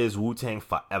 that is Wu-Tang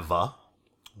Forever.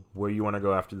 Where you want to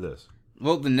go after this?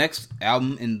 Well, the next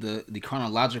album in the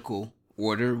chronological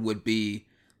order would be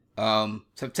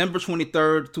September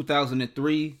 23rd,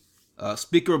 2003,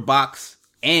 Speakerboxxx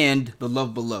and The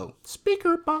Love Below.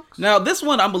 Speakerboxxx. Now, this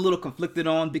one I'm a little conflicted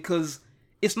on because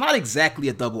it's not exactly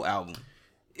a double album.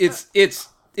 It's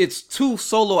 2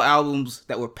 solo albums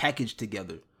that were packaged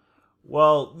together.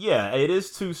 Well, yeah, it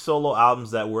is 2 solo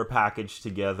albums that were packaged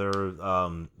together.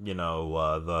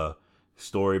 The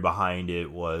story behind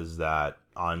it was that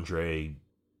Andre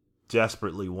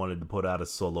desperately wanted to put out a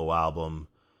solo album,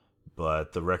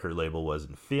 but the record label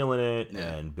wasn't feeling it,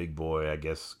 and Big Boy, I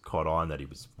guess, caught on that he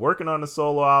was working on a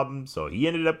solo album, so he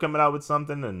ended up coming out with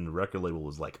something, and the record label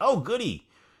was like, oh, goody,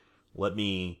 let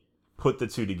me put the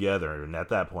 2 together, and at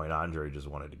that point, Andre just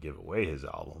wanted to give away his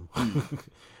album.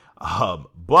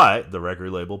 But the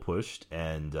record label pushed,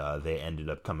 and they ended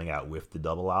up coming out with the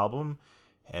double album,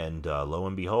 and lo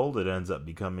and behold, it ends up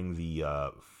becoming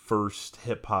the first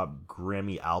hip-hop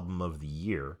Grammy album of the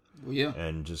year. Yeah.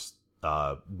 And just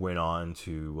went on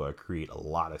to create a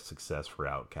lot of success for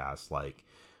OutKast. Like,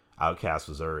 OutKast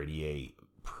was already a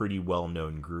pretty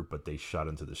well-known group, but they shot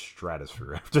into the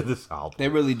stratosphere after this album. They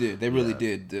really did. They really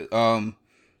did.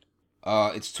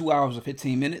 It's 2 hours and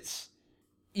 15 minutes.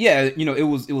 Yeah, it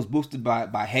was boosted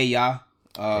by Hey Ya.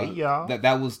 Hey Ya.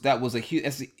 That was a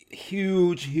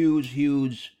huge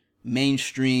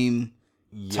mainstream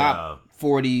top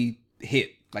 40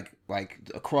 hit, like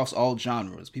across all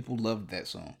genres. People loved that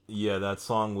song. Yeah, that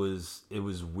song was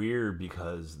weird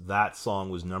because that song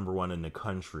was number 1 in the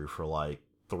country for like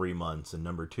 3 months, and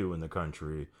number 2 in the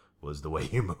country was The Way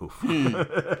You Move.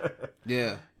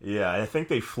 Yeah. Yeah, I think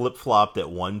they flip-flopped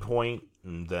at one point,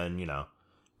 and then,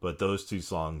 but those 2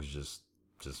 songs just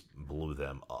blew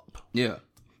them up. Yeah.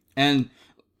 And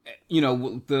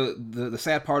the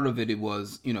sad part of it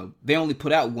was, they only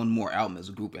put out one more album as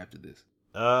a group after this.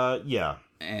 Yeah.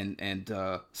 And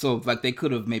so like they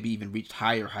could have maybe even reached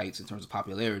higher heights in terms of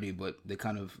popularity, but they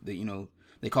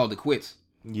called it quits.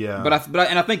 Yeah. But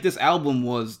I think this album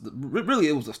was really,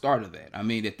 it was the start of that. I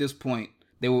mean, at this point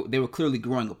they were clearly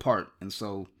growing apart, and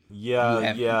so you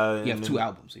have two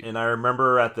albums here. And I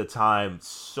remember at the time,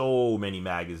 so many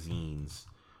magazines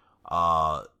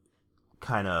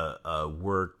kind of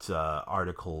worked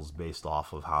articles based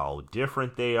off of how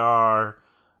different they are,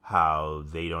 how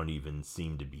they don't even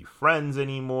seem to be friends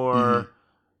anymore,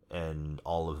 and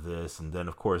all of this. And then,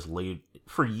 of course,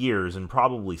 for years, and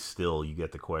probably still, you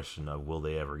get the question of, will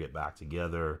they ever get back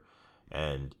together?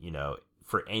 And,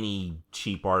 for any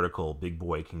cheap article, Big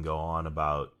Boy can go on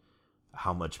about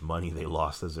how much money they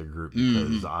lost as a group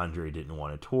because Andre didn't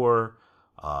want to tour.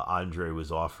 Andre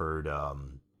was offered a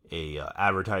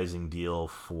advertising deal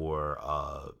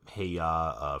for Hey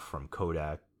Ya from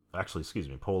Kodak. Actually, excuse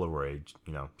me, Polaroid,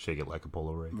 Shake It Like a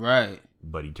Polaroid. Right.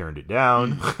 But he turned it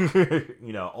down.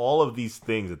 All of these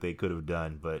things that they could have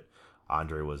done, but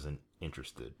Andre wasn't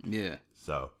interested. Yeah.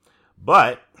 So,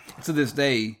 but to this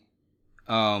day,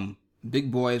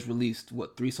 Big Boy has released,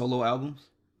 3 solo albums?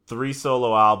 3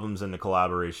 solo albums and the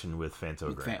collaboration with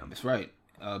Fantogram. That's right.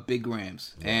 Big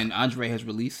Grams. Yeah. And Andre has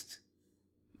released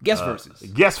guest verses.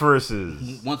 Guest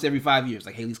verses. Once every 5 years,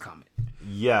 like Haley's Comet.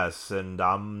 Yes, and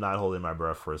I'm not holding my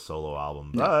breath for a solo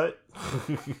album, but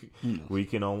we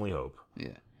can only hope.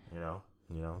 Yeah.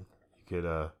 You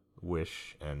could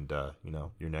wish and,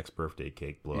 your next birthday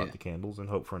cake, blow out the candles and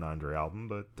hope for an Andre album,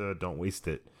 but don't waste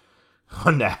it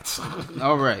on that.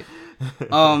 All right.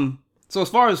 So as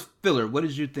far as filler, what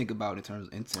did you think about in terms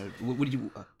what did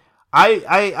you...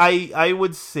 I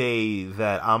would say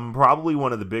that I'm probably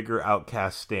one of the bigger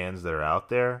OutKast stans that are out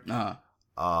there.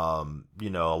 A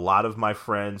lot of my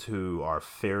friends who are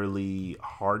fairly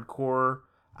hardcore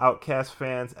OutKast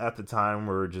fans at the time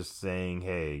were just saying,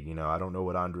 hey, I don't know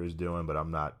what Andre's doing, but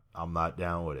I'm not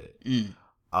down with it.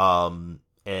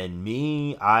 And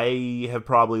me, I have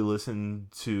probably listened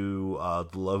to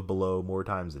the Love Below more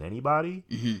times than anybody.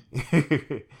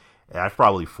 I've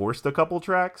probably forced a couple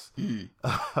tracks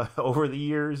over the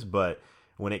years, but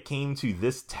when it came to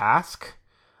this task,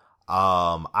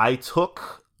 I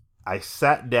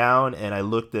sat down and I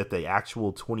looked at the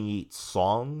actual 28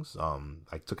 songs.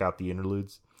 I took out the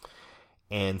interludes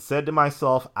and said to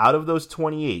myself, out of those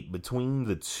 28, between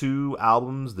the 2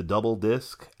 albums, the double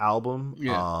disc album,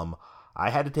 I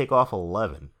had to take off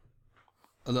 11.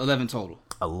 11 total.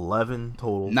 11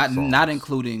 total. Not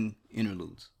including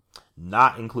interludes.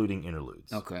 Not including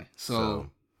interludes. Okay, so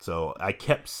I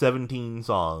kept 17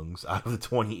 songs out of the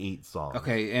 28 songs.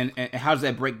 Okay, and how does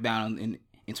that break down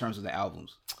in terms of the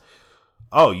albums?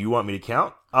 Oh, you want me to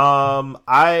count?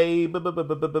 I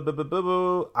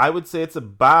would say it's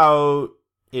about,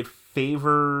 it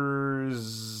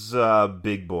favors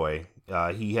Big Boy.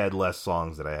 He had less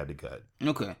songs that I had to cut.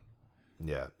 Okay.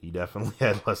 Yeah, he definitely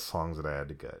had less songs that I had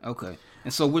to cut. Okay.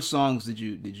 And so which songs did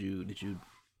you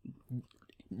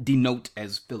denote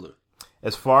as filler?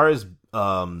 As far as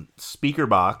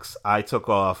Speakerboxxx, I took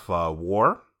off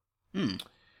War.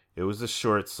 It was a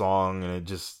short song, and it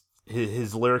just,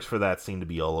 his lyrics for that seemed to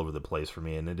be all over the place for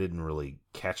me, and it didn't really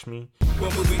catch me. When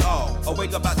will we all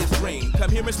awake up out this dream? Come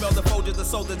here and smell the folds of the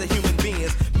soul of the human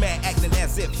beings. Man acting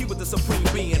as if he was the supreme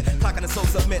being. Clocking the soul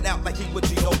submit out like he would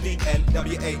G-O-D and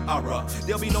W-A-R-A.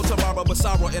 There'll be no tomorrow, but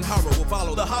sorrow and horror will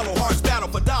follow. The hollow hearts battle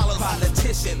for dollars.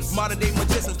 Politicians, modern day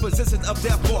magicians, positions of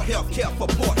death for health care, for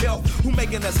poor health. Who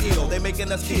making us ill? They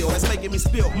making us kill. It's making me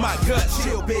spill my gut.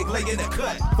 Chill big, lay in the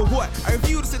cut. For what? I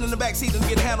refuse to sit in the back seat and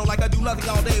get handled like I do nothing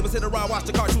all day but sit around, watch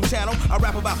the cartoon channel. I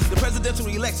rap about the presidential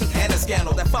election and the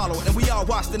scandal that followed, and we all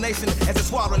watched the nation as it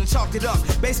swallowed and chalked it up.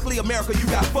 Basically, America, you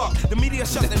got fucked. The media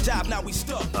shut their job, now we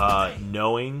stuck.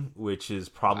 Knowing, which is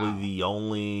probably the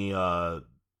only,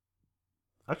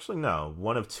 actually no,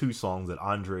 one of 2 songs that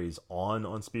Andre's on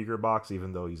Speakerboxxx,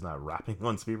 even though he's not rapping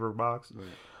on Speakerboxxx.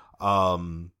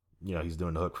 Right. He's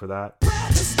doing the hook for that.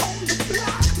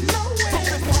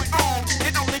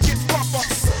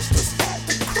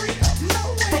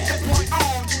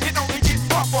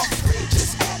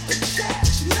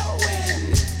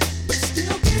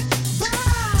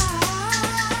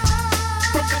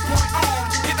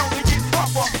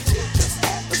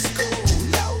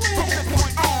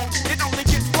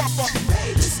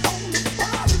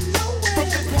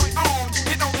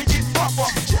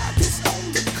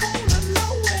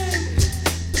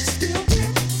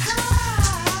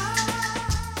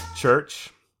 Church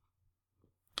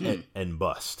and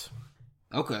Bust.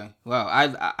 Okay, wow.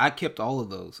 I kept all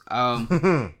of those.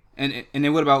 And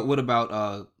then what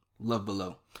about Love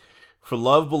Below? For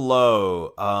Love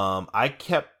Below, I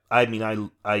I mean,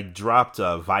 I dropped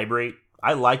Vibrate.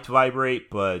 I liked Vibrate,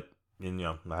 but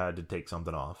I had to take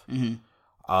something off.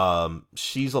 Mm-hmm.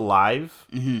 She's Alive.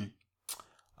 Mm-hmm.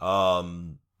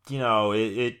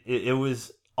 It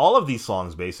was, all of these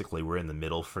songs basically were in the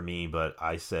middle for me, but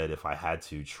I said if I had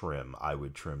to trim, I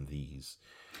would trim these.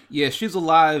 Yeah, She's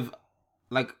Alive.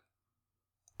 Like,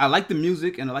 I like the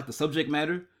music and I like the subject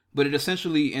matter, but it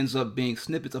essentially ends up being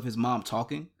snippets of his mom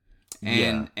talking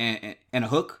and a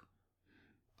hook.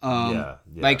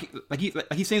 Like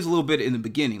he sings a little bit in the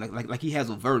beginning, like he has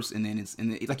a verse, and then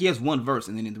like he has one verse,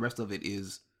 and then the rest of it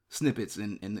is snippets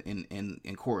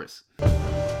in chorus.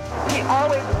 He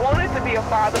always wanted to be a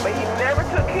father, but he never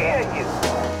took care of you.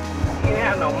 He didn't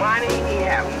have no money. He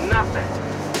had nothing.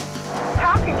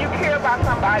 How can you care about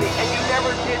somebody and you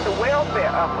never did the welfare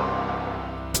of them?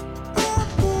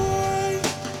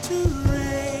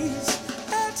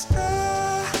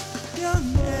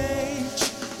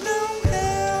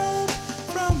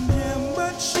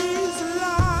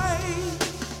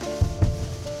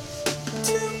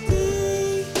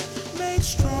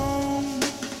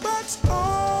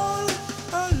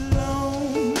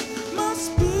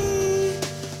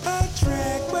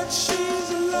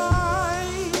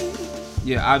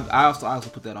 Yeah, I also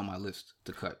put that on my list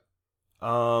to cut.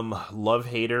 Love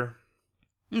Hater.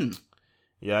 Hmm.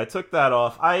 Yeah, I took that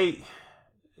off.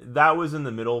 That was in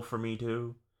the middle for me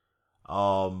too.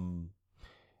 And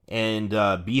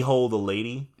Behold the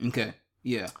Lady. Okay.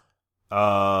 Yeah.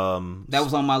 That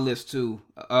was on my list too.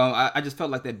 I just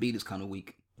felt like that beat is kind of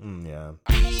weak. Yeah.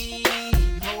 Maybe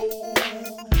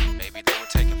they were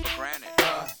taken for granted.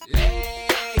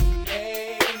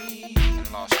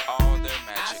 And lost all their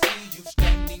magic. I see you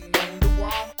standing on the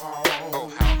wall.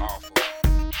 Oh, how awful.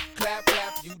 Clap,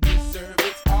 clap, you deserve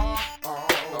it all.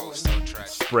 Oh, so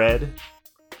tragic. Spread.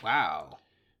 Wow.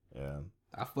 Yeah.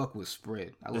 I fuck with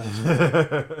Spread. I love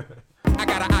Spread. I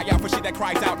got an eye out for shit that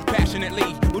cries out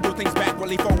passionately. We'll do things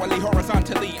backwardly, forwardly,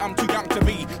 horizontally. I'm too young to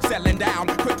be settling down.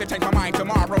 Quick to change my mind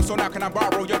tomorrow. So now can I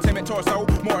borrow your timid torso?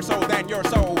 More so than your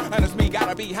soul. And it's me,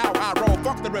 gotta be how I roll.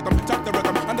 Fuck the rhythm, tuck the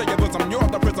rhythm under your bosom. You're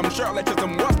the prism, Shirley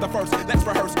Chisholm. What's the first? Let's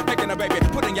rehearse. Making a baby,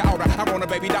 putting your outer. I want a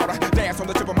baby daughter. Dance on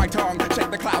the tip of my tongue. Shake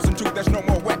the clouds and truth. There's no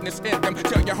more wetness in them.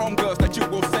 Tell your homegirls that you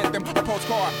will send them a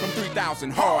postcard from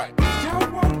 3,000 hard.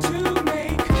 Don't want to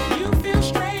make you feel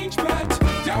strange, but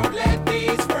don't let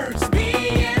these words be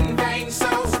in vain. So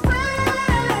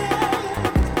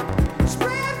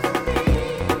spread for me.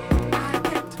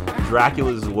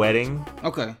 Dracula's Wedding.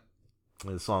 Okay.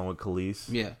 The song with Khalees.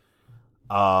 Yeah.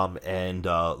 And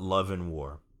Love and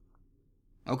War.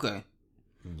 Okay.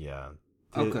 Yeah.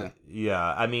 Okay.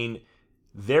 Yeah, I mean,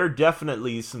 there are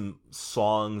definitely some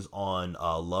songs on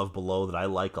Love Below that I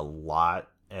like a lot.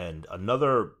 And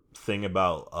another thing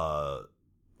about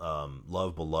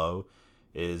Love Below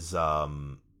is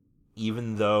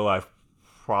even though I've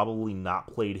probably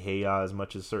not played Hey Ya as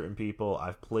much as certain people,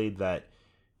 I've played that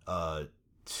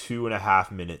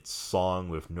 2.5 minute song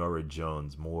with Norah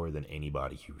Jones more than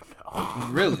anybody you know.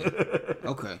 Really?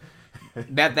 Okay.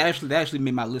 That actually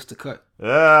made my list to cut.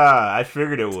 Yeah, I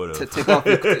figured it would have. To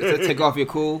take off your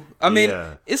cool. I mean,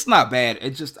 It's not bad. It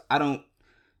just I don't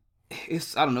know.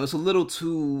 It's a little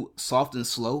too soft and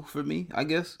slow for me, I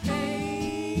guess.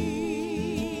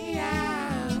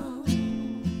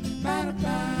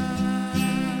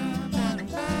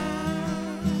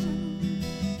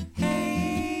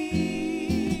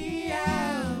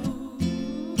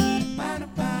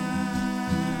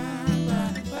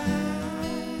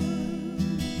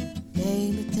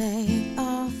 Baby, take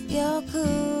off your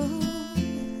cool.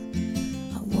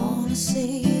 I wanna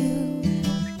see you.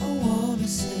 I wanna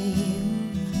see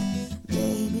you.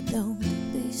 Baby, don't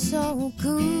be so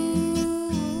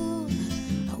cool.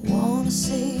 I wanna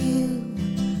see you.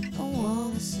 I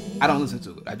wanna see you. I don't listen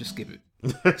to it. I just skip it.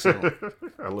 So,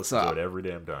 I listen to it every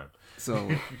damn time. So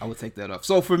I would take that off.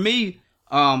 So for me,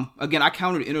 again, I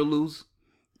counted interludes.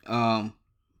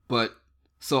 But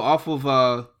so off of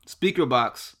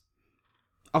Speakerboxxx,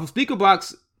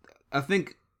 I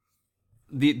think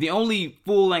the only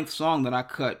full length song that I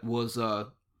cut was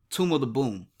Tomb of the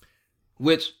Boom,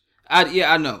 which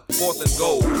I know. Fourth and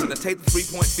goal. Should I take the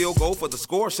 3-point field goal for the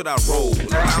score? Should I roll?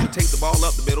 I'm take the ball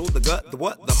up the middle, the gut, the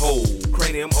what, the hole.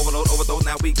 Cranium overload, overthrow.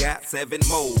 Now we got 7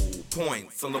 more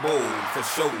points on the board for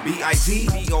show. B.I.G.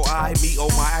 B.O.I. Me, oh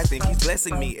my, I think he's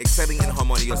blessing me. Excelling in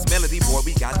harmonious melody, boy,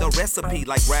 we got the recipe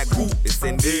like ragu. It's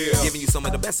in there. Giving you some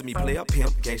of the best of me, player,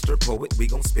 pimp, gangster, poet. We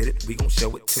gon' spit it, we gon'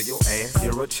 show it to your ass.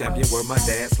 You're a champion, were my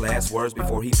dad's last words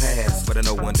before he passed. But I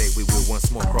know one day we will once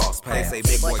more cross paths. They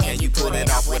say, big boy, can you pull it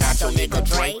off without your nigga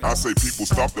Dre? I say, people,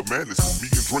 stop the madness.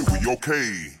 It's me and Dre, we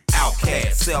okay.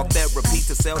 OutKast. Cell therapy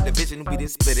to cell division, we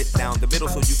just split it down the middle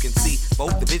so you can see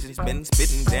both divisions been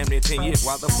spitting damn near 10 years.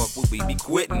 Why the fuck would we be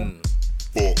quitting?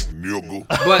 Fuck, nigga.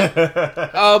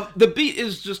 But the beat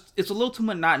is just, it's a little too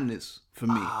monotonous for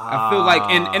me. I feel like,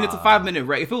 and it's a 5-minute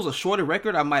record. If it was a shorter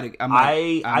record, I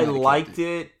liked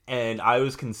it, and I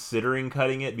was considering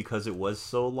cutting it because it was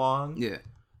so long. Yeah.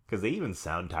 Because they even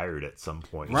sound tired at some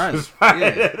point. Right. Just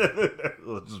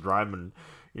driving,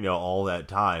 all that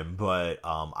time. But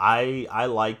I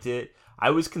liked it.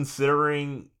 I was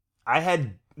considering,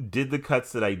 did the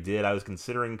cuts that I did. I was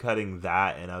considering cutting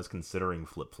that, and I was considering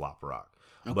Flip Flop Rock.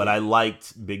 Okay. But I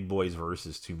liked Big Boy's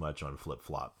verses too much on Flip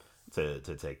Flop to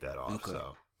take that off. Okay.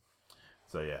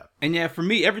 So yeah. And yeah, for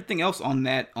me, everything else on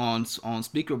that on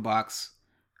Speakerboxxx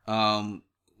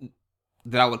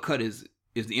that I would cut is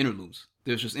the interludes.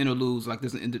 There's just interludes, like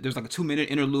there's like a 2-minute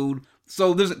interlude.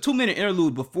 So there's a 2-minute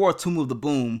interlude before Tomb of the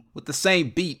Boom with the same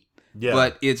beat,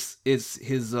 but it's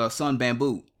his son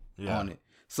Bamboo on it.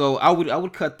 So I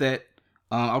would cut that.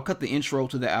 I'll cut the intro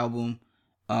to the album.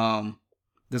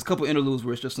 There's a couple interludes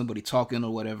where it's just somebody talking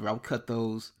or whatever. I would cut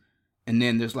those, and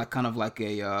then there's like kind of like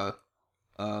the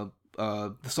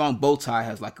song Bow Tie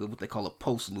has like what they call a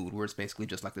postlude, where it's basically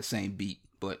just like the same beat,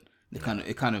 but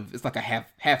it's like a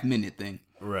half minute thing.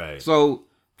 Right. So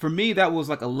for me, that was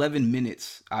like 11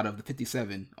 minutes out of the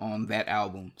 57 on that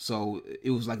album. So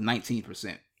it was like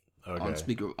 19% on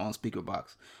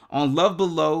Speakerboxxx. On Love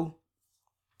Below,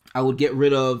 I would get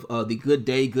rid of the Good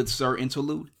Day, Good Sir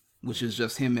interlude, which is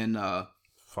just him and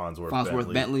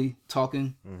Farnsworth Bentley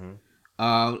talking.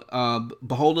 Mm-hmm.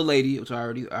 Behold a Lady, which I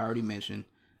already mentioned.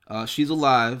 She's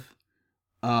Alive.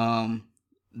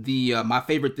 The My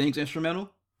Favorite Things instrumental,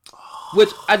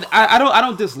 which I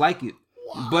don't dislike it.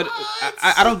 But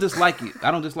I don't dislike it.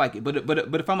 I don't dislike it. But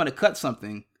if I'm gonna cut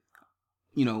something,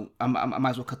 I might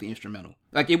as well cut the instrumental.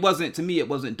 Like it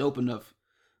wasn't dope enough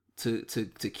to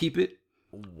keep it.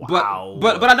 Wow.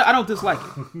 But I don't dislike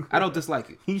it. I don't dislike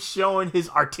it. He's showing his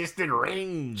artistic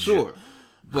range. Sure.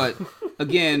 But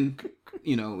again,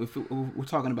 if we're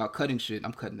talking about cutting shit,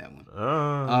 I'm cutting that one.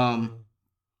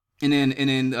 And then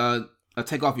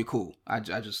Take Off Your Cool.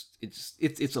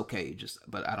 It's okay.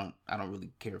 But I don't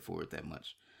really care for it that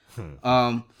much.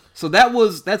 So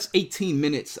that's 18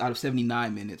 minutes out of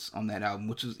 79 minutes on that album,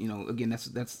 which is, again,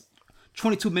 that's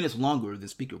 22 minutes longer than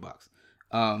Speakerboxxx.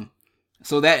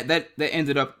 So that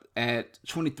ended up at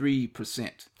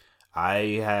 23%. I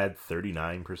had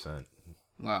 39%.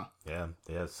 Wow. Yeah,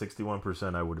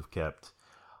 61% I would have kept.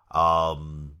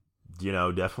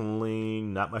 Definitely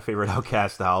not my favorite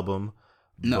OutKast album.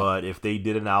 No. But if they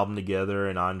did an album together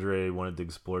and Andre wanted to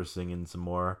explore singing some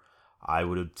more, I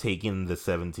would have taken the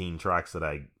 17 tracks that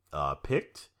I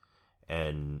picked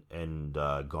and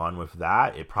gone with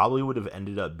that. It probably would have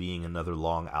ended up being another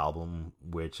long album,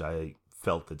 which I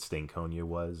felt that Stankonia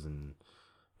was, and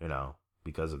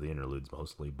because of the interludes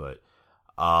mostly. But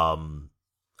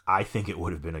I think it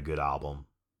would have been a good album.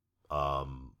 I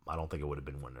don't think it would have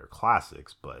been one of their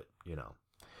classics, but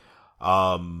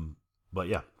But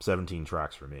yeah, 17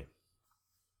 tracks for me.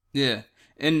 Yeah,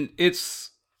 and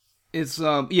it's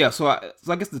So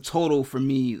I guess the total for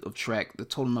me the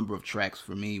total number of tracks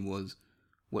for me was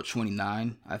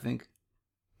 29, I think.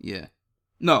 Yeah,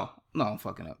 no, I'm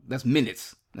fucking up. That's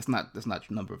minutes. That's not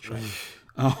number of tracks.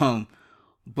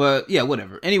 But yeah,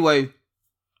 whatever. Anyway,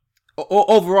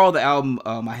 overall the album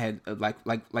I had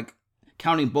like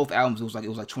counting both albums, it was like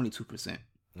 22%.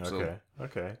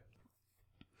 Okay.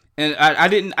 And I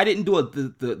didn't do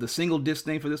the single disc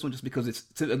thing for this one just because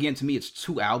to me it's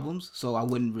 2 albums, so I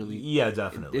wouldn't really. Yeah,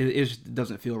 definitely. It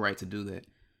doesn't feel right to do that.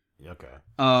 Okay.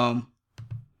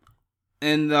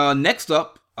 And next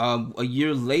up, a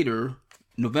year later,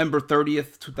 November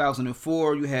 30th,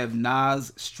 2004, you have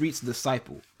Nas Street's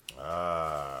Disciple.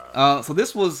 So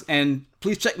this was, and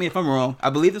please check me if I'm wrong, I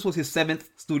believe this was his 7th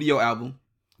studio album,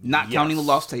 not counting the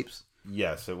lost tapes.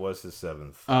 Yes, it was his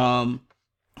 7th.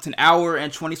 It's an hour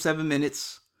and 27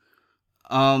 minutes,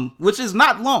 which is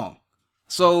not long.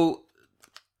 So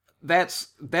that's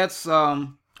I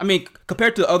mean,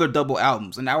 compared to other double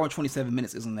albums, an hour and 27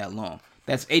 minutes isn't that long.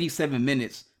 That's 87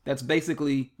 minutes. That's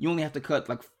basically, you only have to cut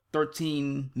like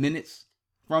 13 minutes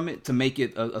from it to make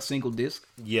it a single disc.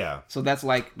 Yeah. So that's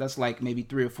like maybe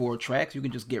 3 or 4 tracks you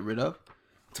can just get rid of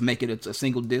to make it a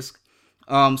single disc.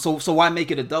 So why make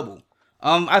it a double?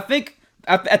 I think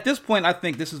at this point, I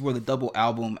think this is where the double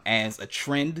album as a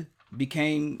trend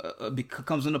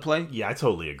comes into play. Yeah, I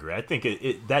totally agree. I think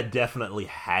that definitely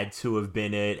had to have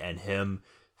been it, and him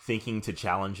thinking to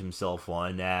challenge himself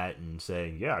on that and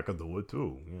saying, yeah, I could do it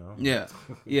too. Yeah.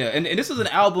 And this is an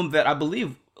album that I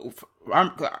believe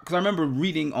because I remember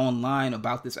reading online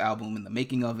about this album and the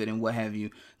making of it and what have you.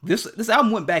 This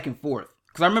album went back and forth.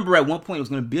 Because I remember at one point it was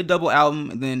going to be a double album,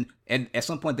 and then at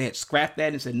some point they had scrapped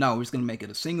that and said, no, we're just going to make it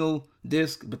a single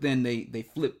disc. But then they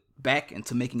flipped back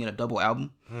into making it a double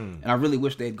album. And I really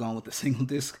wish they had gone with the single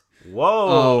disc.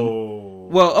 Whoa.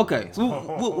 Well, okay.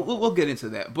 So we'll get into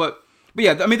that. But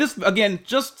yeah, I mean, this, again,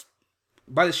 just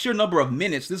by the sheer number of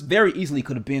minutes, this very easily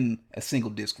could have been a single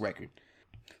disc record.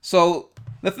 So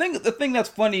the thing that's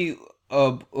funny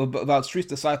about Street's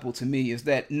Disciple to me is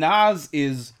that Nas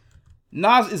is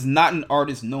not an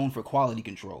artist known for quality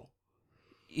control.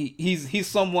 He's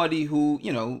somebody who,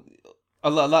 you know,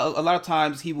 a lot of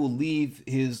times he will leave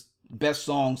his best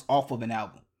songs off of an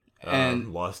album.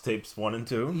 And Lost Tapes 1 and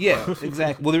 2. Yeah,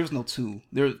 exactly. Well, there's no 2.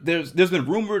 There's been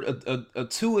rumored a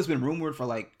 2 has been rumored for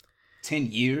like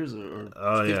 10 years or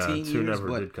 15 years. 2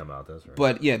 never did come out. That's right.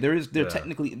 But yeah, not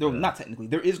technically.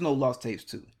 There is no Lost Tapes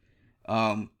 2.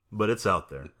 But it's out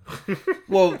there.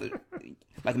 Well,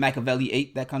 like Machiavelli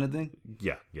 8, that kind of thing.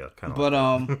 Yeah, kind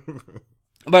of.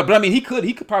 But but I mean, he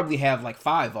could probably have like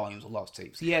 5 volumes of Lost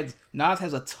Tapes. Nas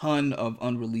has a ton of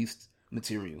unreleased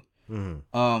material.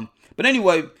 Mm-hmm. But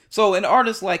anyway, so an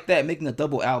artist like that making a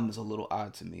double album is a little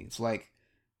odd to me. It's like,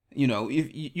 you know, if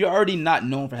you're already not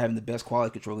known for having the best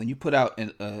quality control, and you put out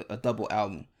a double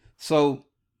album. So,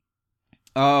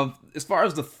 as far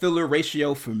as the filler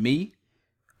ratio for me,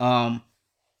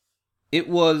 it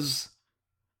was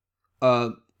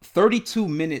 32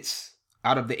 minutes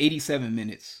out of the 87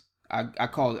 minutes. I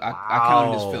counted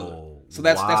as filler. So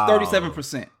that's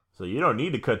 37%. So you don't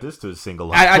need to cut this to a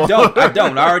single album. I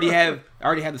don't. I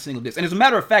already have the single disc. And as a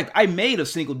matter of fact, I made a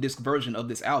single disc version of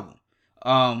this album.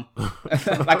 Like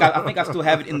I think I still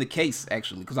have it in the case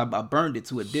actually, because I burned it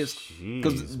to a disc.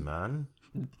 Jeez, man.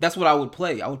 That's what I would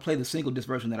play. I would play the single disc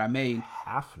version that I made.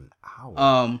 Half an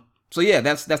hour. So yeah,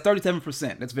 that's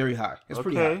 37%. That's very high. It's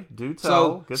pretty high. Okay, do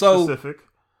tell. Get specific.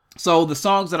 So the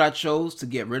songs that I chose to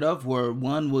get rid of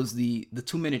one was the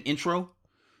 2-minute intro.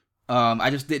 I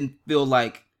just didn't feel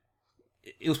like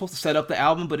it was supposed to set up the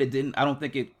album, but it didn't. I don't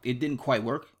think it didn't quite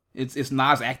work. It's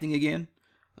Nas acting again,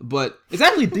 but it's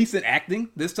actually decent acting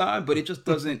this time. But it just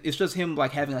doesn't. It's just him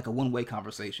like having like a one-way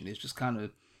conversation. It's just kind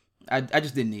of. I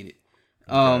just didn't need it.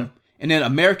 And then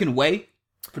American Way,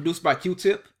 produced by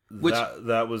Q-Tip. Which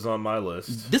that was on my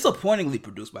list. Disappointingly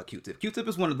produced by Q-Tip. Q-Tip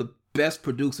is one of the best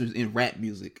producers in rap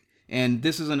music, and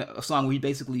this is a song where he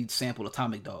basically sampled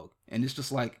Atomic Dog, and it's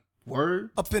just like, word?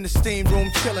 Up in the steam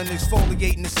room, chilling,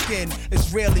 exfoliating the skin.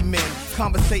 It's rarely men,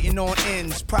 conversating on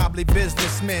ends. Probably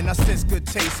businessmen. I sense good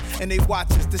taste, and they watch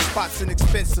us. This spot's an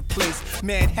expensive place.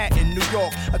 Manhattan, New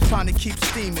York, are trying to keep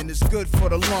steaming. It's good for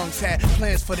the lungs. Had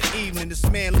plans for the evening. This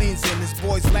man leans in, his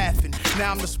boy's laughing.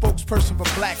 Now I'm the spokesperson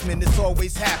for black men. This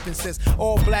always happens. Says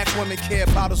all black women care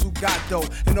about us who got dough,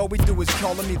 and all we do is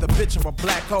call them either bitch or a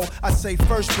black hoe. I say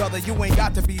first, brother, you ain't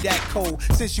got to be that cold.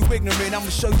 Since you ignorant, I'ma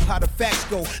show you how the facts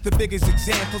go. The biggest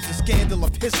example's the scandal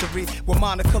of history with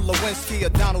Monica Lewinsky or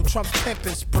Donald Trump's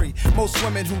pimping spree. Most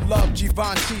women who love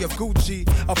Givenchy or Gucci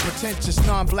are pretentious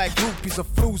non-black groupies or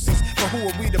floozies. But who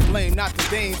are we to blame? Not the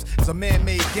dames. It's a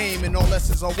man-made game, and all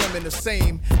lessons are women the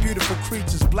same. Beautiful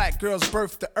creatures, black girls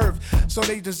birthed to earth, so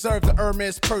they deserve the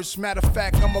Hermes purse. Matter of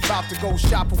fact, I'm about to go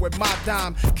shopping with my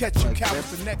dime. Catch you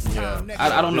cowards the next time.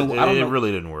 I don't know. It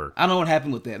really didn't work. I don't know what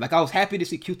happened with that. Like, I was happy to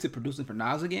see Q-Tip producing for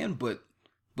Nas again, but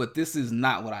this is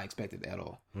not what I expected at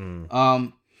all.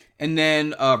 And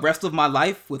then Rest of My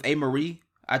Life with A. Marie,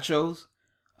 I chose.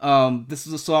 This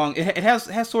is a song. It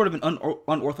has sort of an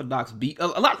unorthodox beat. A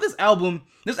lot of this album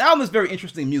is very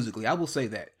interesting musically. I will say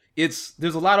that.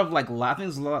 There's a lot of like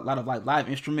there's a lot of like live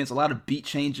instruments, a lot of beat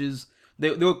changes.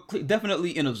 They were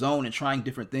definitely in a zone and trying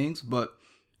different things,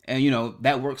 and you know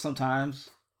that works sometimes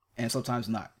and sometimes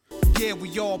not. Yeah,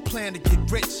 we all plan to get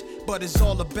rich, but it's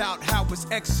all about how it's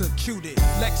executed.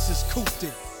 Lexus cooped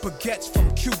it. Baguettes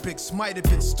from Cubics might have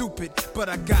been stupid, but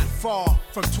I got far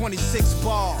from 26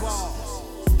 bars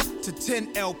to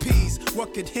 10 LPs.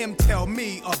 What could him tell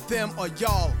me, or them, or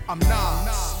y'all? I'm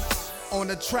Nas. On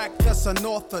a track that's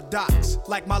unorthodox,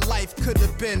 like my life could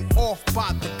have been off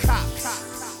by the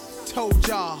cops. Told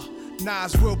y'all,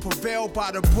 Nas will prevail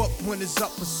by the book when it's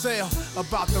up for sale.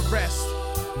 About the rest.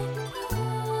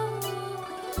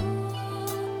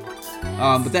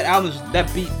 But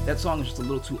that song is just a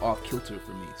little too off kilter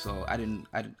for me, so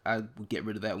I would get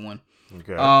rid of that one.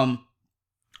 Okay.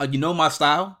 You Know My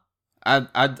Style,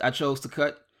 I chose to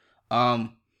cut.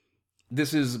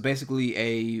 This is basically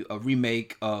a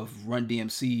remake of Run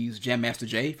DMC's Jam Master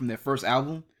Jay from their first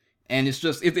album, and it's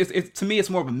just it's to me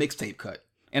it's more of a mixtape cut,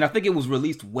 and I think it was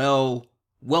released well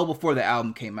before the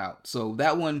album came out, so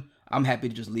that one I'm happy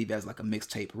to just leave it as like a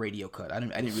mixtape radio cut. I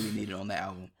didn't really need it on the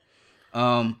album.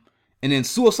 And then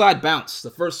Suicide Bounce, the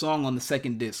first song on the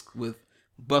second disc with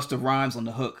Busta Rhymes on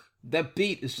the hook. That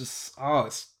beat is just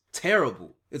it's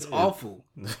terrible. It's awful.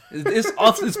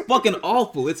 It's fucking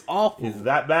awful. It's awful. Is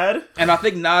that bad? And I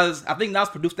think Nas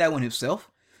produced that one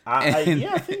himself. I think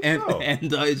so.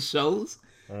 And it shows.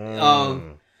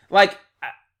 Like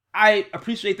I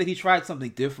appreciate that he tried something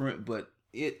different, but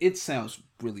it sounds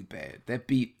really bad. That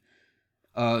beat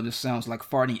just sounds like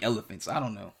farting elephants. I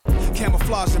don't know.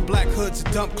 Camouflage in black hoods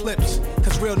and dump clips,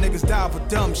 cause real niggas die for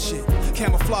dumb shit.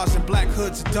 Camouflage in black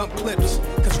hoods and dump clips,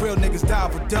 cause real niggas die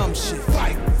for dumb shit.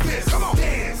 Fight, fist, come on,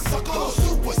 dance, sucker,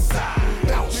 suicide,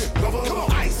 bounce, come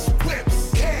on, ice,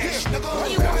 whips, cash,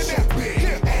 nigga, you want that big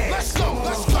ass. Let's go,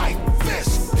 let's fight,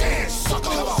 fist, dance, sucker,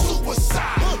 come on,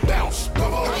 suicide, bounce,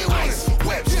 come on, ice,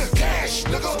 whips, cash,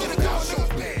 nigga, get it down,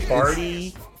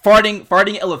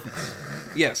 farting elephants.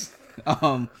 Yes.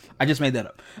 I just made that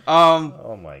up.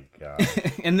 Oh my god.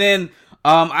 And then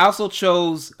I also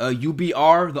chose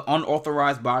UBR, the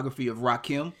unauthorized biography of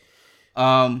Rakim.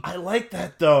 I like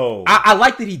that though. I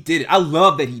like that he did it. I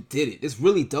love that he did it. It's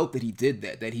really dope that he did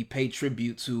that. That he paid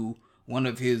tribute to one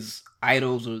of his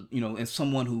idols, or and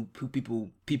someone who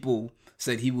people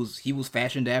said he was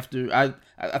fashioned after.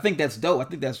 I think that's dope. I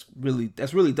think that's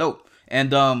really dope.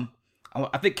 And I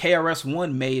think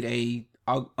KRS-One made a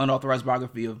unauthorized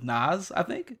biography of Nas. I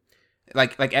think.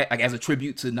 Like as a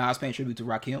tribute to Nas, paying tribute to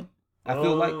Rakim. I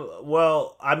feel like.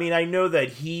 Well, I mean, I know that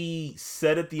he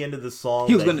said at the end of the song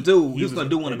he was going to do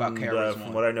one about KRS.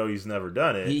 From what I know, he's never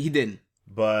done it. He didn't.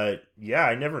 But yeah,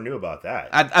 I never knew about that.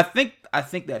 I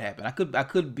think that happened. I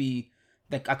could be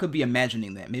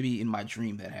imagining that. Maybe in my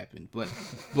dream that happened.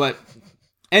 But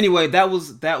anyway, that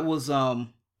was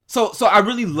so I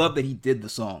really love that he did the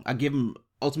song. I give him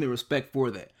ultimate respect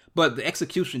for that. But the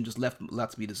execution just left a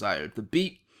lot to be desired. The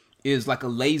beat is like a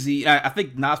lazy. I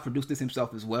think Nas produced this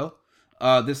himself as well.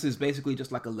 This is basically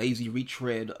just like a lazy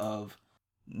retread of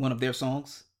one of their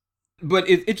songs. But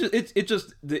it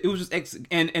was just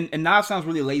and Nas sounds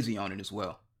really lazy on it as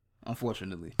well.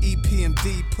 Unfortunately,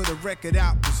 EPMD put a record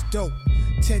out, was dope.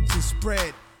 Tension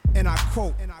spread, and I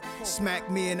quote, "Smack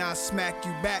me and I smack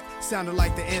you back." Sounded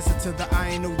like the answer to the "I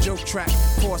Ain't No Joke" track.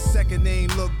 For a second, they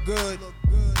ain't look good.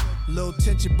 Little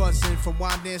tension buzzing from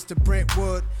Wyandanch to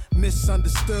Brentwood.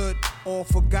 Misunderstood, all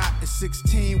forgot at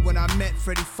 16 when I met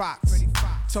Freddie Fox.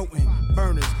 Toting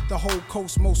burners, the whole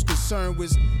coast most concerned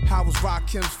was how was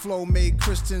Rakim's flow made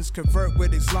Christians convert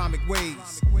with Islamic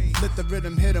ways. Let the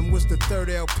rhythm hit him was the third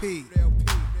LP,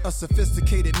 a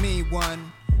sophisticated mean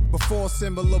one. Before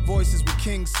similar voices with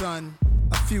King's son,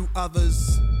 a few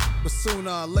others, but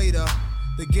sooner or later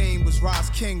the game was Ra's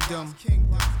Kingdom.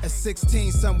 At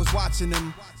 16, son was watching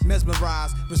him,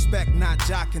 mesmerized, respect not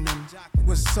jocking him.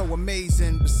 Was so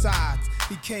amazing. Besides,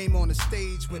 he came on the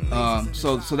stage with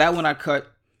so that one I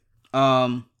cut.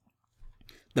 The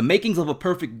Makings of a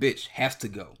Perfect Bitch has to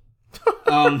go.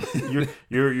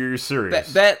 You're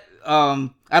serious. That I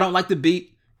don't like the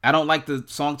beat. I don't like the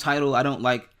song title. I don't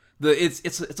like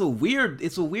it's a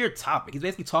weird topic. He's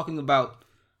basically talking about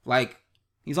like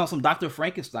he's on some Dr.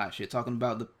 Frankenstein shit, talking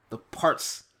about the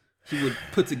parts he would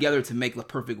put together to make the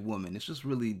perfect woman. It's just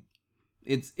really,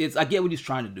 it's I get what he's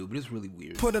trying to do, but it's really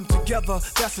weird. Put them together,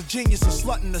 that's a genius of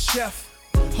slutting the chef.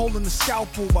 Holding the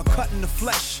scalpel while cutting the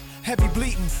flesh. Heavy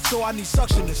bleeding, so I need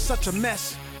suction, it's such a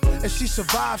mess. If she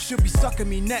survives, she'll be sucking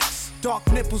me next.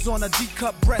 Dark nipples on a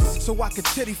D-cup breast, so I could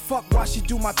titty fuck while she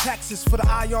do my taxes for the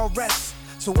IRS.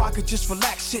 So I could just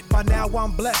relax shit, by now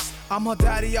I'm blessed. I'm her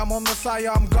daddy, I'm her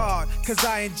messiah, I'm God. Cause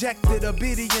I injected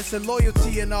obedience and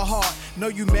loyalty in her heart. Know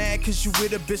you mad cause you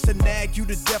with a bitch that nag you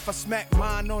to death. I smack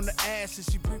mine on the ass and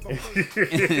she breathe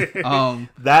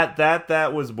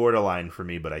That was borderline for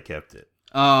me, but I kept it.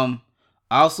 I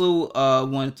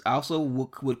also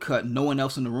would cut No One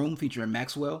Else in the Room featuring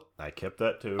Maxwell. I kept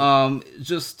that too.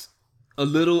 Just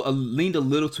leaned a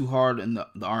little too hard in the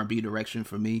R&B direction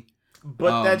for me.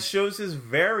 But that shows his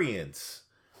variance.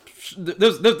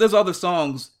 There's other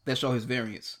songs that show his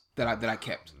variance that I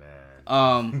kept.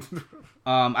 Man.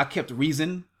 I kept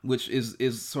Reason, which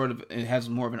is sort of, it has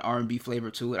more of an R&B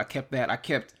flavor to it. I kept that. I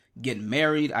kept Getting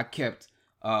Married. I kept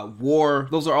War.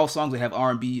 Those are all songs that have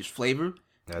R&B flavor.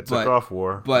 I took off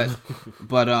War. But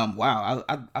wow,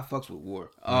 I fucks with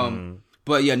War.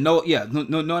 But no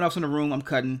one else in the room. I'm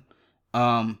cutting.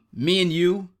 Me and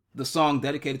You, the song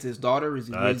dedicated to his daughter.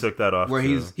 I took that off. Where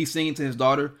he's singing to his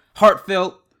daughter,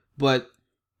 heartfelt, but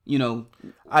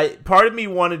part of me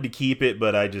wanted to keep it,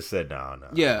 but I just said no.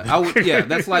 Yeah, I would. Yeah,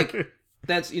 that's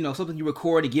something you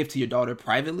record and give to your daughter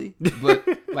privately, but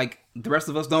like the rest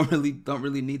of us don't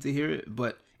really need to hear it.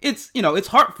 But it's it's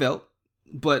heartfelt,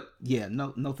 but yeah,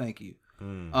 no thank you.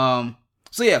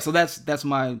 So that's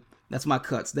my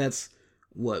cuts. That's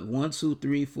what 1, 2,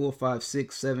 3, 4, 5,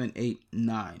 6, 7, 8,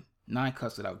 9. 9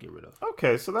 cuts that I'll get rid of.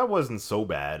 Okay, so that wasn't so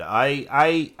bad.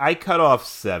 I cut off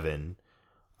 7.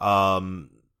 So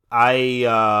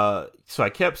I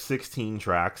kept 16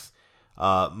 tracks.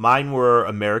 Mine were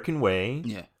American Way.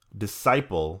 Yeah.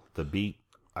 Disciple, the beat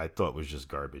I thought was just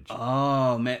garbage.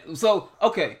 Oh man. So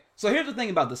here's the thing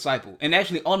about Disciple. And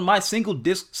actually on my single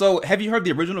disc, so have you heard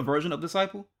the original version of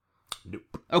Disciple? Nope.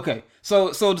 Okay.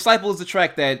 So Disciple is the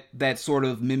track that sort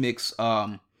of mimics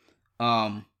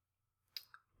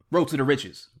Road to the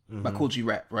Riches by Kool G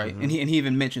Rap, right? And he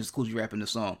even mentions Kool G Rap in the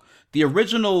song. The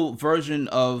original version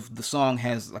of the song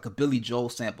has like a Billy Joel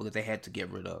sample that they had to get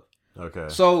rid of. Okay.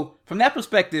 So from that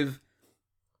perspective,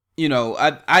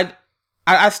 I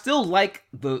still like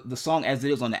the song as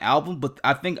it is on the album, but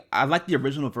I think I like the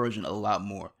original version a lot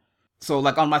more. So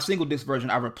like on my single disc version,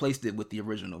 I replaced it with the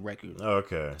original record.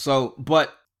 Okay. So,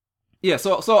 but yeah,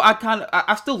 so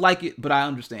I still like it, but I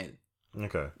understand it.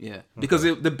 Okay. Yeah, because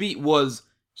the beat was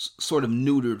sort of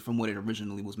neutered from what it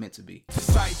originally was meant to be.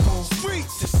 Disciple,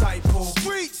 streets, disciple,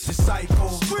 streets, disciple,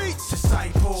 streets,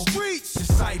 disciple, streets,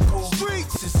 disciple,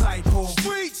 streets, disciple,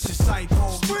 streets, disciple,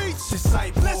 streets,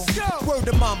 disciple. Let's go. Word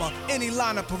to mama, any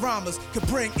line of parameters could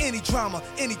bring any drama,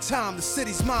 anytime. The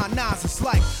city's mine, Nas is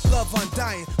like love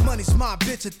undying. Money's my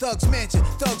bitch, a thug's mansion,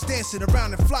 thugs dancing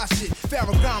around and fly shit.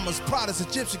 Ferragamas, Pradas,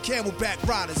 Egyptian camelback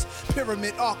riders,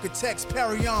 pyramid architects,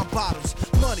 Perrier bottles,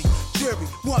 money. Jury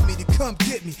want me to come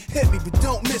get me, hit me, but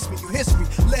don't miss me. Your history,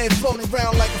 lead floating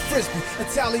around like a frisbee.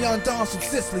 Italian dance from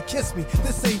Sicily, kiss me.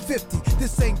 This ain't 50,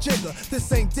 this ain't Jigga,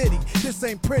 this ain't Diddy, this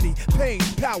ain't pretty. Pain,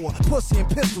 power, pussy and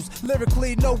pistols.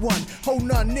 Lyrically, no one, hold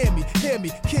none near me. Hear me,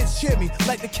 kids cheer me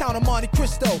like the Count of Monte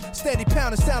Cristo. Steady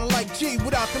pounding, sounding like G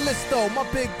without the list though. My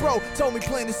big bro told me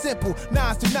plain and simple.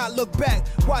 Nas, do not look back.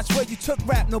 Watch where you took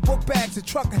rap, no book bags and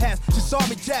trucker hats. Just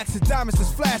Army Jacks and diamonds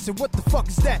is flashing. What the fuck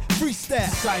is that? Freestyle.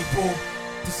 Disciple.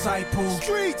 Disciple,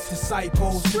 streets,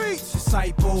 disciple, streets,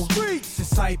 disciple, streets,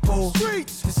 disciple,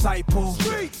 streets, disciple,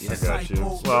 streets. I got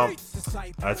you. Well,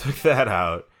 I took that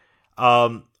out.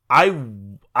 I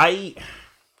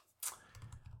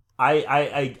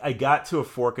got to a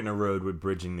fork in the road with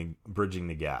bridging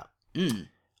the gap.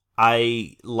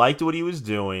 I liked what he was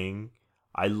doing.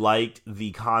 I liked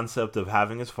the concept of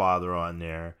having his father on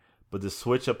there, but the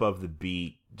switch up of the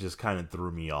beat just kind of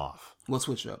threw me off. What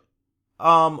switch up?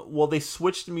 Well, they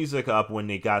switched the music up when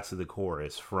they got to the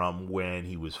chorus from when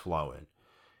he was flowing,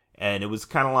 and it was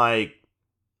kind of like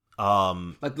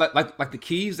the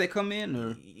keys that come in,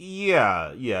 or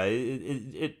yeah.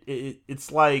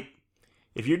 It's like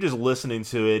if you're just listening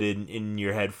to it in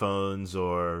your headphones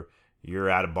or you're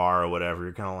at a bar or whatever,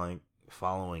 you're kind of like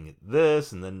following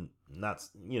this, and then that's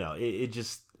it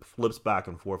just flips back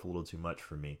and forth a little too much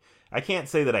for me. I can't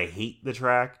say that I hate the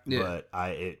track, but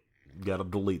it gotta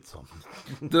delete something.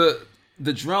 The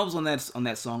drums on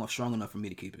that song are strong enough for me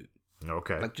to keep it.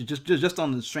 Okay. Like just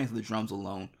on the strength of the drums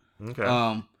alone.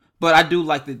 Okay. But I do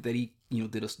like that he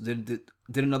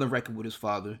did another record with his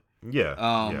father.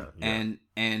 Yeah. And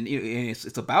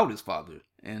it's about his father.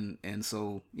 And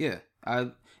so yeah.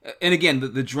 And again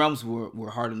the drums were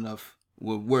hard enough,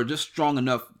 were just strong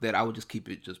enough that I would just keep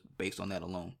it just based on that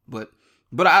alone. But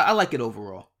I like it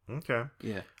overall. Okay.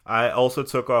 Yeah. I also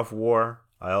took off War.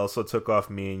 I also took off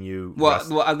Me and You.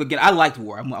 Well, again, I liked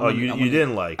War. You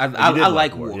didn't like? I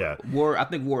like War. Yeah. War. I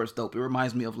think War is dope. It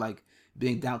reminds me of like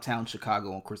being downtown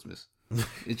Chicago on Christmas.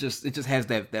 It just has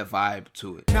that vibe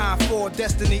to it. 9-4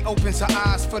 destiny opens her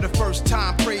eyes for the first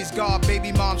time. Praise God,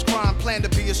 baby mom's crime. Plan to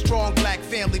be a strong black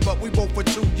family, but we both were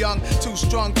too young, too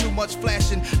strong, too much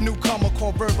flashing. Newcomer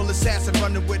called verbal assassin,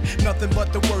 running with nothing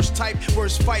but the worst type.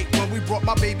 Worst fight when we brought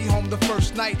my baby home the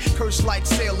first night. Cursed like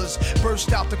sailors,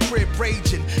 burst out the crib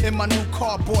raging. In my new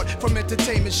car bought from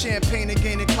entertainment, champagne and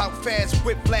gaining clout fast.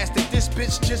 Whip blasted, this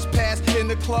bitch just passed in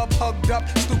the club, hugged up.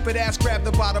 Stupid ass grabbed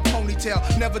her by the ponytail.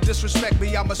 Never disrespect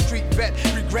me, I'm a street vet.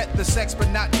 Regret the sex, but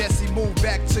not Desi. Move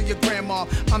back to your grandma.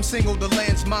 I'm single, the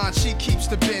land's mine. She keeps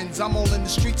the bins. I'm all in the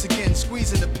streets again,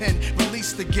 squeezing the pen,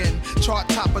 released again. Chart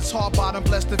toppers, hard bottom,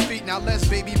 bless the feet. Now less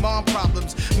baby mom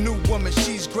problems. New woman,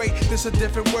 she's great. This a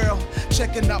different world.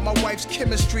 Checking out my wife's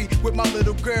chemistry with my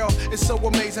little girl. It's so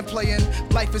amazing playing.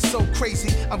 Life is so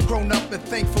crazy. I'm grown up and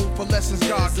thankful for lessons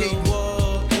God gave me.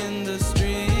 War in the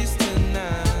streets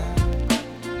tonight,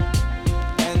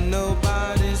 and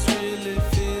nobody's really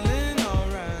feeling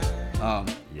alright.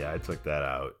 Yeah, I took that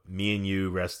out. Me and You,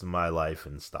 Rest of My Life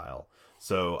in Style.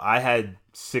 So I had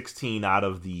 16 out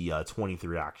of the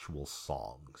 23 actual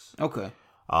songs. Okay.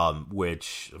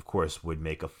 which of course would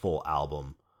make a full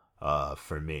album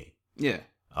for me. Yeah.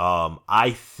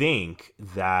 I think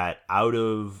that out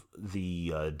of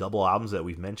the double albums that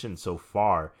we've mentioned so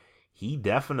far, he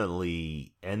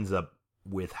definitely ends up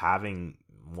with having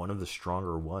one of the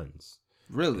stronger ones.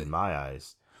 Really? In my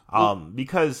eyes.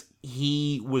 Because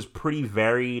he was pretty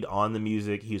varied on the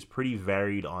music. He was pretty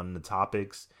varied on the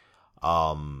topics.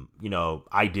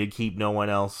 I did keep No One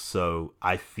Else, so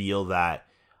I feel that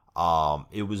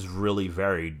it was really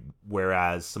varied.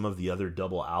 Whereas some of the other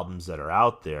double albums that are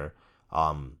out there,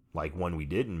 like one we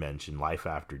didn't mention, Life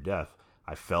After Death,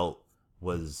 I felt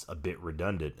was a bit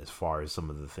redundant as far as some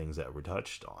of the things that were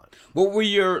touched on. What were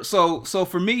your so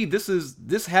for me? This has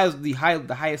the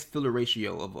highest filler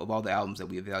ratio of all the albums that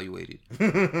we evaluated.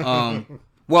 It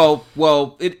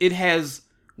has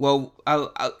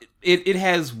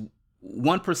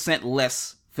 1%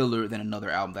 less filler than another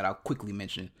album that I'll quickly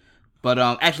mention. But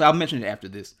actually, I'll mention it after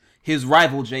this. His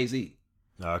rival Jay-Z.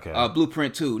 Okay.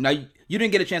 Blueprint 2. Now you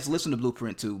didn't get a chance to listen to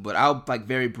Blueprint 2, but I'll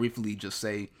very briefly just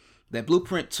say that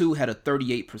Blueprint 2 had a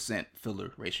 38%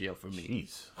 filler ratio for me.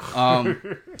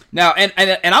 Jeez. Now, and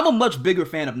I'm a much bigger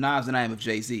fan of Nas than I am of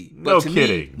Jay-Z. But no to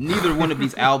kidding. me, neither one of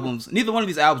these albums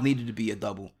needed to be a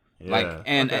double. Yeah,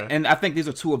 and I think these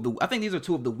are two of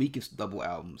the weakest double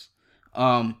albums.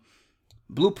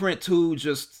 Blueprint 2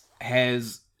 just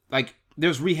has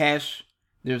there's Rehash,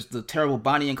 there's the terrible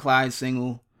Bonnie and Clyde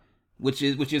single, which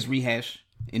is Rehash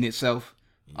in itself.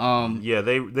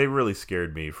 They really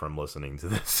scared me from listening to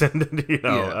this, and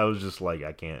I was just like,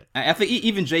 I can't. I think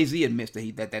even Jay-Z admits that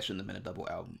shouldn't have been a double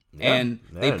album, Yeah, and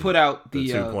they put out the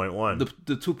 2.1,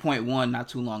 the 2.1 not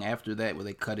too long after that, where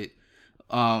they cut it.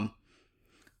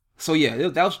 So yeah,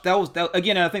 that was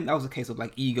again. I think that was a case of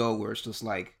ego, where it's just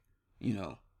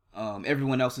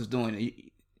everyone else is doing it.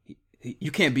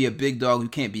 You can't be a big dog, you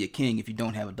can't be a king if you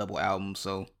don't have a double album.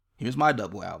 So here's my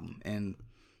double album, and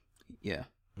yeah.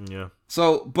 Yeah.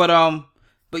 So, I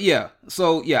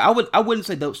wouldn't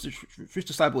say Street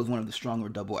Disciple is one of the stronger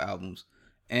double albums,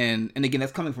 and again,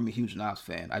 that's coming from a huge Nas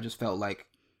fan. I just felt like,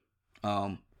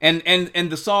 and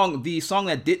the song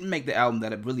that didn't make the album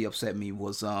that really upset me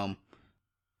was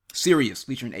Serious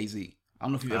featuring AZ. I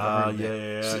don't know if you've ever heard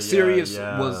that. Serious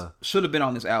should have been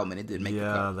on this album, and it didn't make the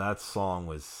cut. Yeah, that song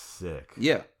was sick.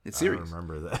 Yeah, it's serious. I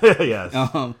remember that. Yes.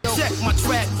 Check my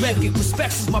track record.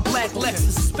 Respect is my black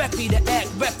Lexus. Expect me to act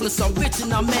reckless. I'm rich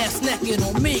and I'm ass naked.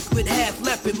 On mink with half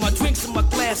leopard. My drinks in my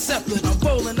glass separate. I'm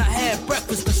rolling, I had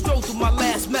breakfast. I stroll through my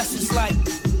last message like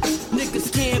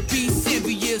niggas can't be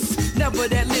serious. Never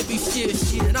that Libby shit.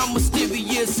 I'm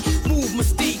mysterious. Move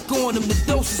mystique on them. The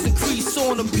doses increase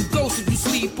on them. You ghost if you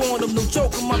sleep on them. No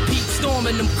joke on my peak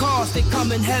storming them cars. They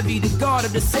coming heavy. The guard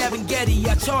of the Serengeti.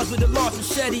 I charge with a large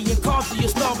machete and carve through your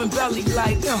starving belly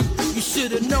like, you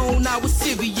should've known I was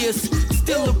serious.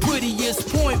 Still the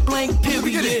prettiest, point blank,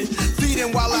 period.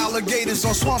 Feeding wild alligators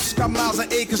on swamps, got miles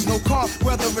and acres, no calm.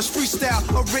 Whether it's freestyle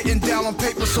or written down on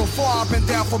paper. So far I've been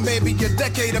down for maybe a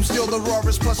decade. I'm still the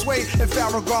rawest plus weight and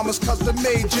Farrah garments, custom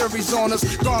made juries on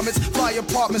us. Garments, fly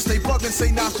apartments, they bugging,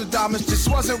 say Nostradamus. Just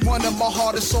wasn't one of my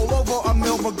hardest, all over a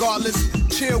mill regardless.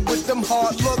 Chill with them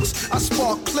hard looks. I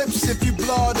spark clips if you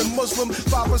blood a Muslim,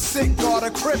 5 or 6, guard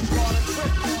a crip.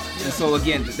 And so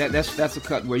again, that's a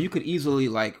cut where you could easily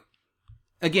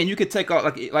you could take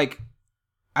off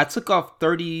I took off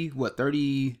 30.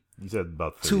 You said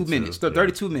about 2 minutes,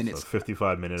 32 minutes. So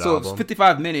 55-minute so album. So it's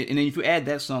 55 minutes, and then if you add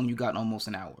that song, you got almost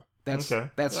an hour. That's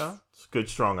it's a good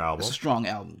strong album. It's a strong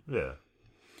album. Yeah.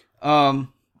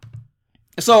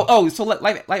 So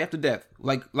like After Death,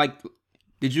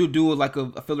 did you do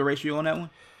a filler ratio on that one?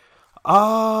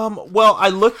 Well, I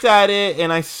looked at it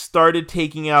and I started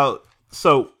taking out.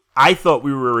 So I thought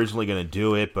we were originally going to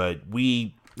do it, but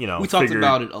we talked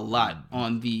about it a lot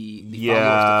on the we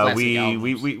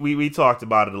talked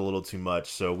about it a little too much,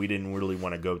 so we didn't really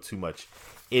want to go too much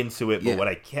into it. But what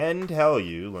I can tell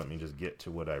you, let me just get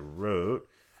to what I wrote.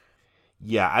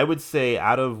 Yeah, I would say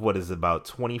out of what is about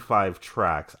 25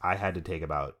 tracks, I had to take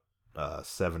about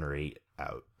 7 or 8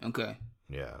 out. Okay.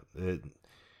 Yeah.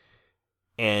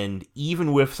 And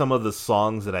even with some of the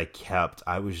songs that I kept,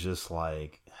 I was just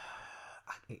like,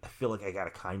 I feel like I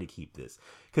gotta kind of keep this.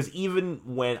 Because even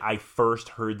when I first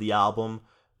heard the album,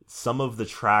 some of the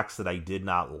tracks that I did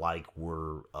not like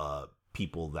were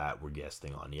people that were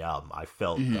guesting on the album. I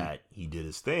felt that he did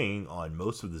his thing on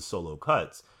most of the solo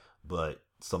cuts, but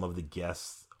some of the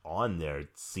guests on there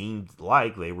seemed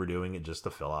like they were doing it just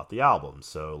to fill out the album.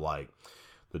 So, like,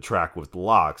 the track with the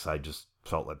Locks, I just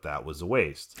felt like that was a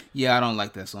waste. Yeah, I don't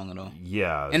like that song at all.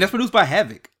 Yeah. And that's produced by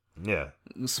Havoc. Yeah.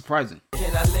 It was surprising.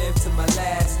 Can I live to my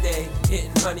last day?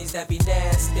 Hitting honeys that be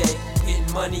nasty.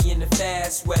 Getting money in the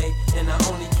fast way. And I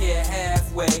only care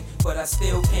halfway. But I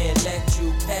still can't let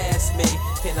you pass me.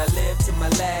 Can I live to my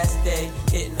last day?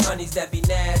 Hitting honeys that be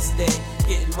nasty.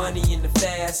 Getting money in the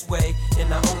fast way.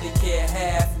 And I only care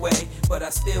halfway. But I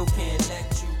still can't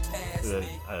let you pass me.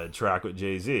 A track with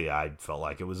Jay-Z, I felt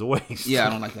like it was a waste. Yeah, I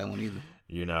don't like that one either.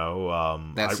 You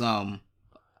know, that's I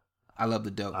Love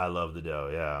the Dough. I Love the Dough,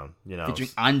 yeah. You know,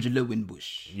 featuring Angela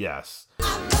Winbush. Yes.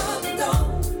 I love the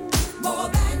dough more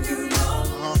than you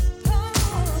know.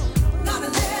 Gotta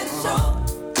let it show.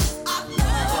 I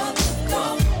love the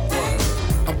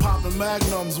dough. I'm popping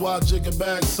magnums while jigging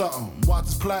bag something.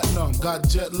 Watch platinum, got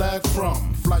jet lag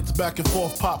from flights back and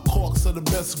forth. Pop corks are the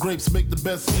best grapes, make the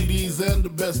best CDs and the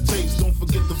best tapes. Don't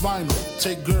forget the vinyl.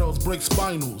 Take girls, break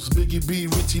spinals. Biggie B,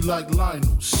 Richie like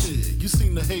Lionel. Shit, you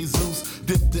seen the Jesus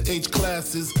dip the H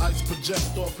classes, ice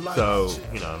project off light. So,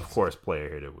 you know, of course, Player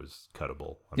Hater was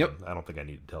cuttable. I mean, I don't think I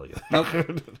need to tell you that.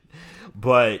 Nope.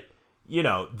 But, you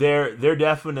know, there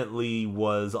definitely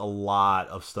was a lot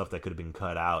of stuff that could have been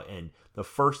cut out. And the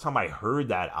first time I heard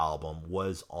that album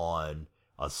was on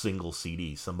a single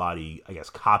CD. Somebody, I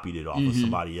guess, copied it off of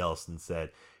somebody else and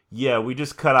said, yeah, we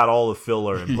just cut out all the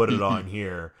filler and put it on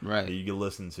here right. that you can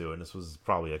listen to. And this was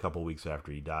probably a couple weeks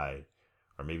after he died.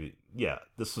 Or maybe, the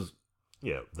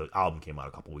album came out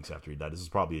a couple weeks after he died. This is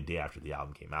probably a day after the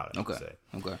album came out, I should say.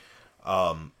 Okay.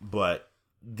 But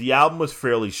the album was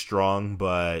fairly strong,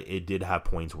 but it did have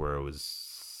points where it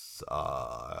was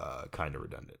kind of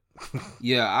redundant.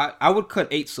 Yeah, I would cut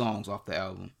 8 songs off the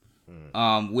album,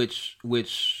 which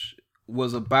was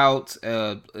about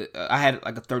I had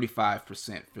like a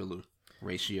 35% filler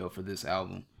ratio for this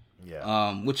album.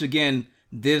 Yeah. Which again,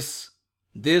 this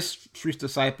Street's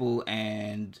Disciple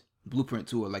and Blueprint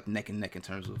 2 are like neck and neck in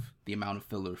terms of the amount of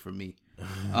filler for me.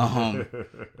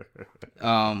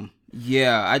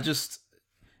 Yeah, I just.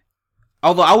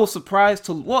 Although I was surprised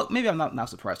to, well, maybe I'm not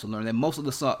surprised to learn that most of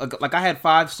the songs, like I had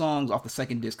 5 songs off the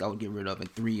second disc I would get rid of,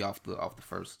 and 3 off the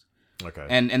first. Okay.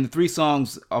 And the 3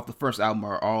 songs off the first album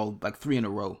are all like 3 in a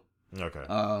row. Okay.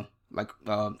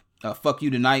 Fuck You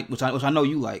Tonight, which I know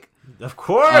you like. Of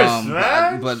course,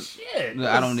 man. But shit,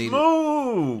 I don't need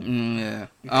smooth. it.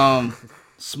 Yeah.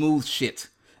 Smooth shit.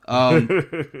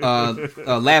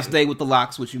 Last Day with the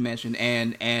Locks, which you mentioned,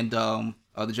 and the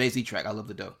Jay-Z track, I Love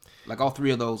the Dough. Like all 3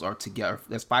 of those are together.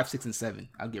 That's 5, 6, and 7.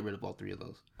 I'll get rid of all 3 of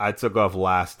those. I took off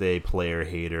Last Day, Player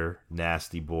Hater,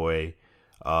 Nasty Boy,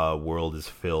 World is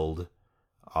Filled.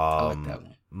 I like that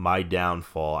one. My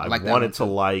Downfall. I wanted to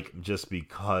like just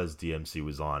because DMC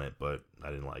was on it, but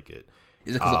I didn't like it.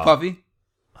 Is it because of Puffy?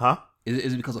 Huh?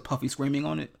 Is it because of Puffy screaming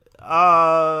on it?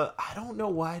 I don't know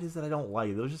why it is that I don't like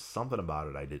it. There was just something about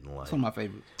it I didn't like. It's one of my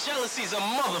favorites. Jealousy's a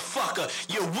motherfucker.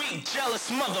 You weak,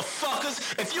 jealous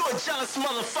motherfuckers. If you a jealous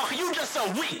motherfucker, you just a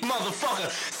weak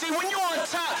motherfucker. See, when you're on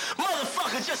top,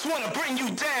 motherfuckers just want to bring you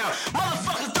down.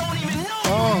 Motherfuckers don't even know you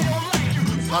don't like you.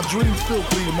 My dreams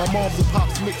filthy. My moms and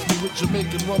pops mixed me with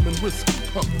Jamaican rum and whiskey.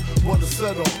 What a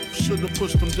set off. Should've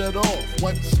pushed them dead off.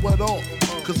 Wipe the sweat off.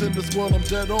 Cause in this world I'm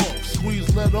dead off.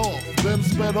 Squeeze let off. Then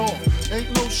sped off.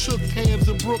 Ain't no shook hands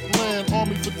in Brooklyn.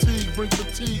 Army fatigue. Bring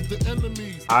fatigue to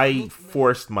enemies. I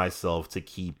forced myself to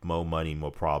keep Mo Money, Mo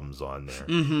Problems on there.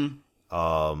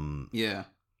 Yeah.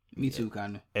 Me too,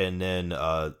 kinda. And then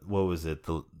what was it?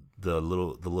 The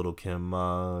Little Kim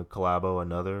collabo,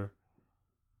 Another?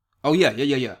 Oh yeah.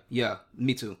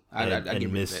 Me too. I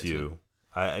and Miss You.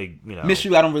 I Miss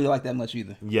You I don't really like that much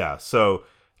either. Yeah, so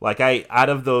like out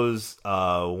of those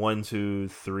 1, 2,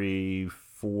 3,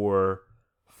 4,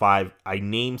 5, I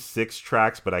named 6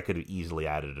 tracks, but I could have easily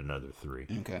added another 3.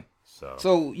 Okay.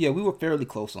 So yeah, we were fairly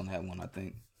close on that one, I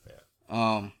think. Yeah.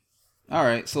 All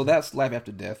right, so that's Life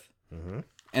After Death. Mm-hmm.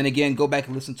 And again, go back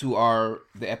and listen to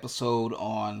the episode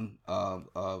on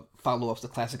follow-ups to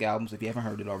classic albums if you haven't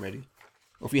heard it already.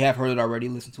 Or if you have heard it already,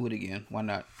 listen to it again. Why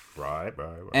not? Right.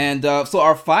 And so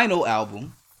our final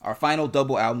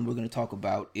double album we're going to talk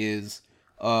about is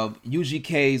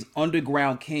UGK's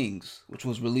Underground Kingz, which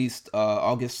was released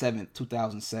August 7th,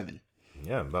 2007.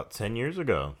 Yeah, about 10 years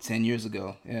ago. 10 years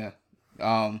ago, yeah.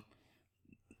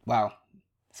 Wow.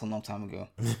 It's a long time ago.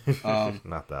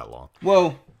 Not that long.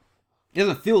 Well, it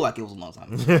doesn't feel like it was a long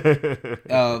time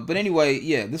ago. But anyway,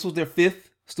 yeah, this was their 5th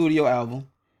studio album.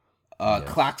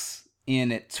 Clocks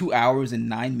in at 2 hours and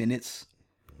 9 minutes.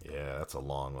 Yeah, that's a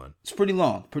long one. It's pretty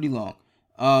long.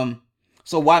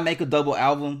 So why make a double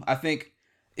album? I think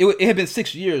it had been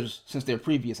 6 years since their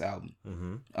previous album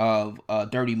of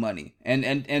Dirty Money,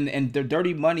 and their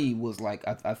Dirty Money was like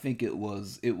I think it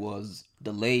was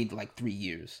delayed like 3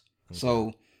 years. Okay.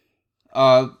 So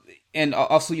And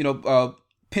also, you know,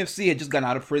 Pimp C had just gotten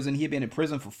out of prison. He had been in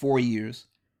prison for 4 years.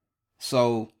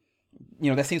 So, you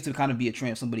know, that seems to kind of be a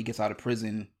trend. Somebody gets out of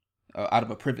prison, out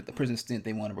of a prison stint,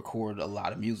 they want to record a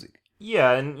lot of music.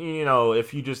 Yeah, and, you know,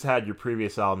 if you just had your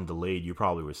previous album delayed, you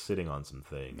probably were sitting on some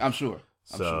things. I'm sure.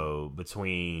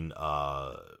 Between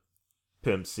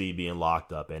Pimp C being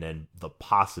locked up and then the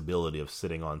possibility of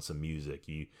sitting on some music,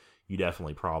 you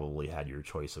definitely probably had your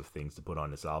choice of things to put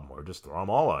on this album, or just throw them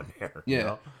all on there.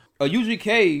 Yeah. You know?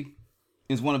 UGK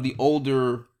is one of the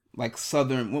older, like,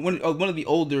 one of the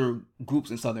older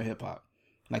groups in Southern hip hop.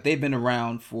 Like, they've been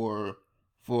around for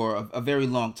a very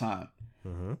long time.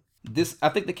 Mm-hmm. I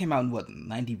think they came out in, what,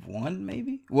 91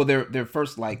 maybe? Well, their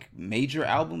first, like, major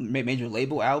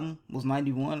label album was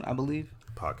 91, I believe.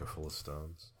 Pocket Full of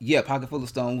Stones. Yeah, Pocket Full of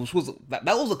Stones, which was that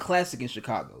was a classic in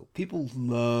Chicago. People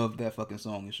loved that fucking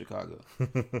song in Chicago.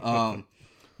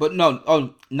 But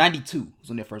no, 92 was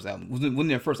when their first album. When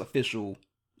their first official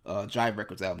Jive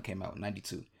Records album came out in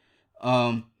 92.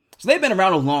 So they've been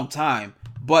around a long time,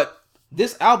 but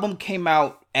this album came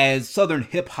out as Southern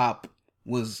hip hop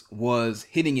was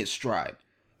hitting its stride.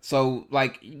 So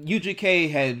like UGK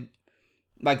had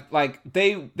like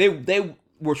they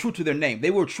were true to their name. They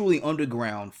were truly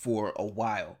underground for a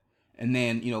while. And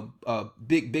then, you know,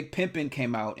 Big Pimpin'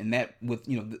 came out, and that with,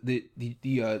 you know, the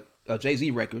Jay-Z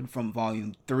record from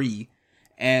Volume 3,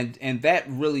 and that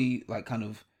really like kind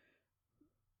of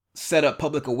set up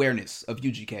public awareness of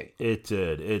UGK. It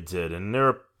did. And there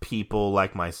are people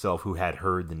like myself who had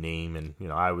heard the name, and, you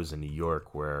know, I was in New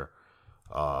York where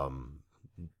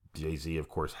Jay-Z, of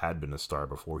course, had been a star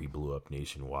before he blew up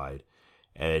nationwide.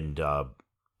 And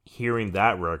hearing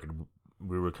that record,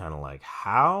 we were kind of like,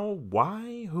 how?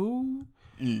 Why? Who?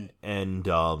 And,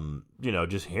 you know,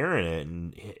 just hearing it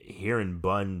and hearing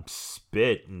Bun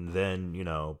spit, and then, you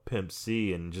know, Pimp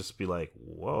C, and just be like,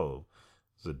 whoa,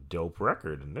 it's a dope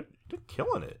record, and they're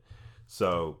killing it.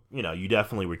 So, you know, you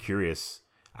definitely were curious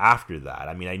after that.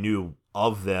 I mean, I knew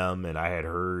of them, and I had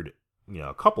heard, you know,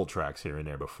 a couple tracks here and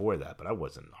there before that, but I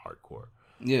wasn't hardcore.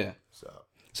 Yeah. So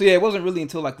yeah, it wasn't really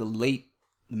until like the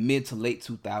mid to late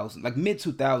 2000s, like mid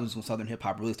 2000s, when Southern hip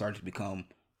hop really started to become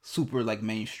super like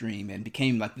mainstream and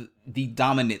became like the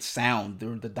dominant sound,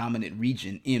 or the dominant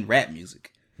region in rap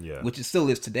music. Yeah. Which it still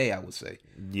is today, I would say.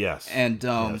 Yes. And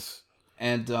yes.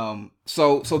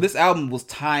 So this album was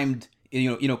timed,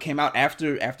 you know, came out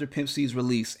after Pimp C's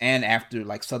release, and after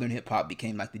like Southern hip hop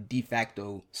became like the de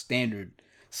facto standard.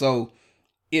 So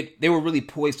they were really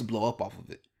poised to blow up off of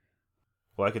it.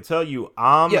 Well, I can tell you,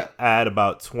 I'm at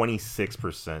about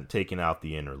 26%, taking out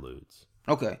the interludes.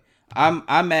 Okay,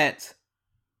 I'm at.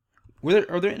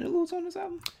 Are there interludes on this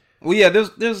album? Well, yeah,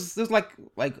 there's like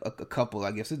a couple,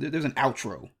 I guess. There's an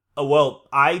outro. Oh, well,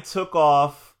 I took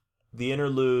off the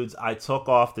interludes. I took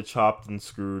off the chopped and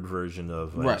screwed version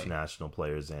of International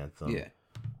Players Anthem. Yeah.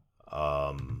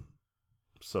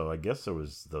 So I guess there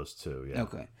was those two. Yeah.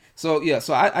 Okay. So yeah,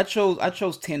 so I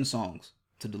chose 10 songs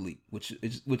to delete, which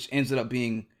ends up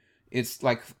being, it's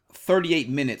like 38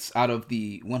 minutes out of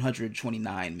the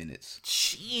 129 minutes.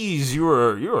 Jeez, you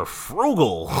were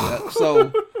frugal.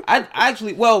 So I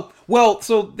actually well,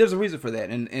 so there's a reason for that,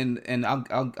 and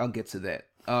I'll get to that.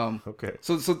 Okay.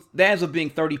 So that ends up being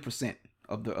 30%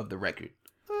 of the record.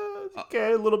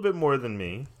 Okay, a little bit more than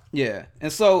me. Yeah,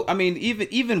 and so I mean,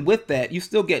 even with that, you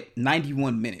still get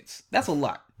 91 minutes. That's a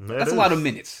lot. That's a lot of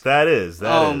minutes. That is.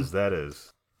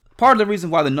 Part of the reason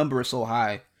why the number is so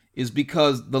high is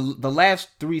because the last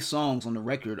 3 songs on the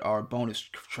record are bonus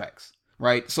tracks,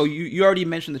 right? So you already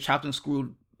mentioned the chopped and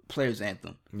screwed Players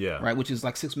Anthem, yeah, right, which is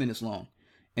like 6 minutes long,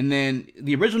 and then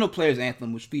the original Players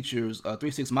Anthem, which features 3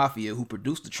 6 Mafia, who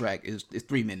produced the track, is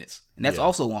 3 minutes, and that's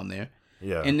also on there.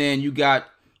 Yeah, and then you got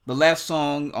the last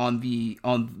song on the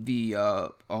album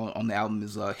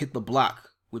is "Hit the Block,"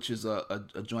 which is a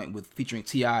joint featuring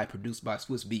T.I., produced by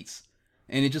Swiss Beats.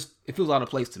 And it feels out of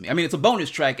place to me. I mean, it's a bonus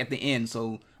track at the end,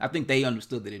 so I think they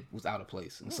understood that it was out of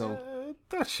place. And so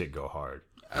that shit go hard.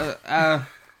 I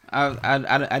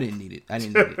didn't need it.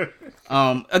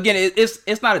 Again,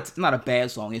 it's not a bad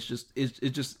song. It just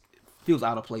feels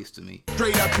out of place to me.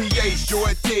 Straight up PA,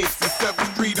 short dicks, and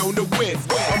 7th Street on the west.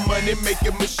 A money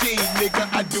making machine, nigga,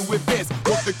 I do it best.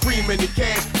 Want the cream and the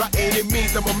cash, by any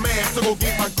means I'm a man. So go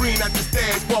get my green out the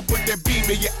stash, while put that beam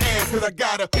in your ass. Cause I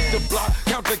gotta hit the block,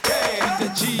 count the cash, hit the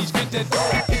cheese, get that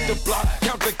dough. Hit the block,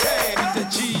 count the cash, hit the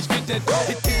cheese, get that dough.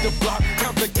 Hit the block,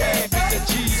 count the cash, hit the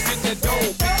cheese, get that dough.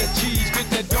 Hit the cheese, get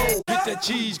that dough. Hit the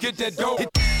cheese, get that dough.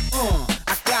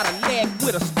 I got a leg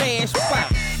with a stash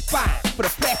spot for the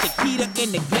plastic heater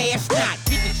in the glass knot.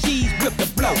 Hit the cheese, whip the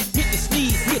blow. Hit the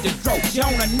sneeze, hit the throat. She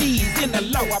on a knees in the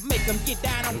low. I make them get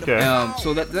down on the floor.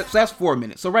 So that's 4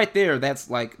 minutes. So right there, that's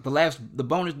like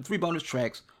the 3 bonus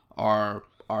tracks are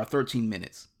 13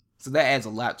 minutes. So that adds a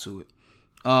lot to it.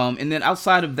 And then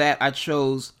outside of that, I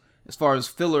chose, as far as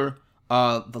filler,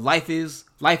 the Life Is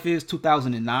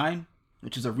 2009,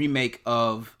 which is a remake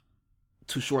of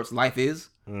Too Short's Life Is,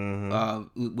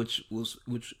 which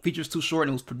features Too Short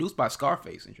and was produced by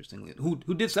Scarface, interestingly, who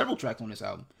did several tracks on this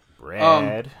album.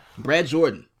 Brad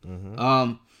Jordan.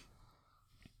 I'm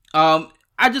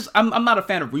not a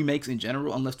fan of remakes in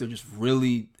general unless they're just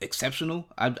really exceptional.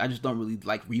 I just don't really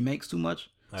like remakes too much.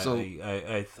 So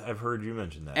I've heard you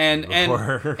mention that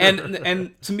before.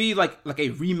 and to me, like a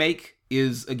remake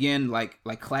is again like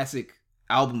classic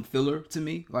album filler to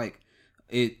me. Like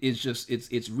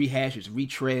it's rehash, it's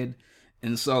retread,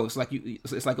 and so it's like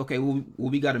okay, well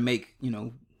we got to make,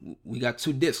 we got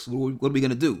 2 discs. What are we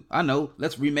gonna do? I know,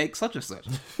 let's remake such and such.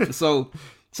 so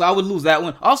I would lose that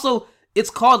one. Also, it's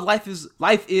called Life Is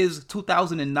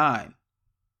 2009.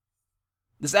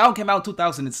 This album came out in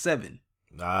 2007.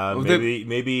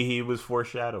 Maybe he was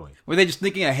foreshadowing. Were they just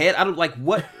thinking ahead? I don't like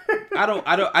what. I don't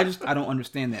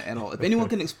understand that at all. If anyone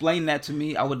can explain that to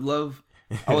me, I would love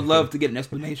to get an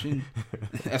explanation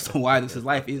as to why this is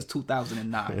Life Is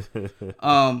 2009.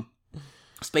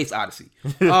 Space Odyssey.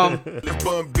 Let's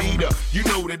bun beat up. You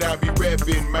know that I be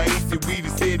rapping, man. See, we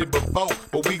done said it before,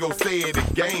 but we gon' say it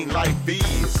again. Life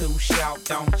is too short,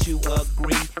 don't you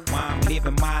agree? While I'm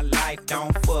living my life,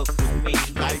 don't fuck with me.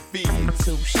 Life is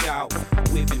too short,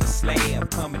 whipping the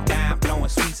slab, coming down, blowing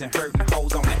sweets and hurting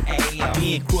hoes on the air.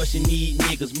 Been crushing these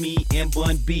niggas, me and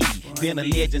Bun B. Been a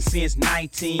legend since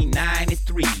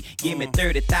 1993. Give me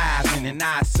 30,000 and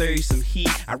I serve some heat.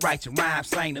 I write your rhymes,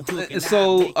 slang the hook. And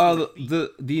so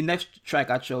the next track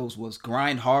I chose was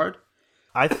Grind Hard.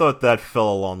 I thought that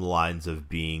fell along the lines of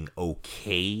being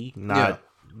okay, not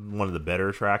one of the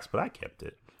better tracks, but I kept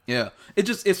it. Yeah,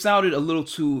 it sounded a little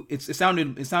too. It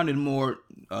sounded more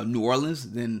New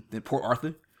Orleans than Port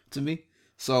Arthur to me.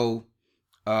 So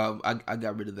I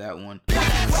got rid of that one.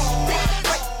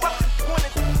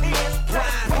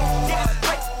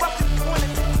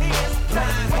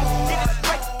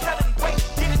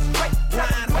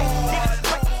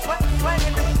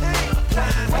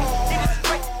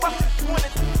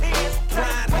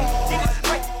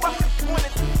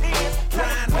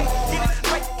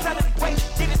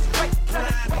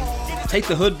 Take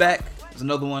the Hood Back is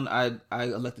another one I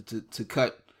elected to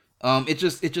cut. It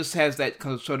just has that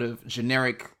kind of sort of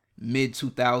generic mid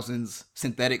 2000s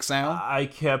synthetic sound. I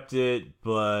kept it,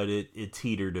 but it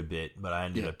teetered a bit, but I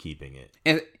ended up keeping it.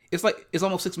 And it's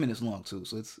almost 6 minutes long too,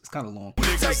 so it's kind of long.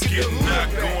 niggas getting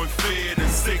knocked, going fed in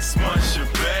 6 months. You're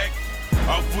back.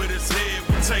 Off with his head,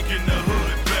 we're taking the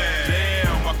hood back.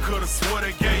 Damn, I could've swore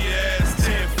they gave your ass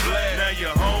 10 flat. Now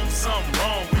you're home, something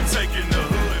wrong. We taking the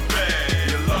hood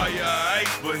back. Your lawyer aight,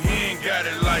 but he ain't got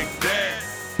it like that.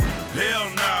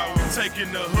 Hell nah, we're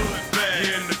taking the hood back.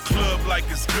 You're in the club like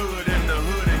it's good in the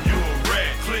hood and you a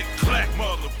rat. Click clack,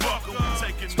 motherfucker. We're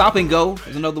taking Stop and Go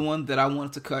is another one that I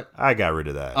wanted to cut. I got rid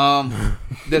of that.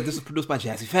 This is produced by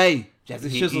Jazzy Faye.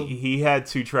 He had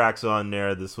 2 tracks on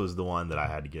there. This was the one that I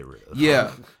had to get rid of.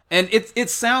 Yeah, and it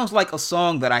sounds like a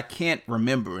song that I can't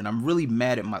remember, and I'm really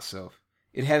mad at myself.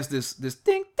 It has this ding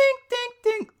ding ding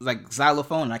ding like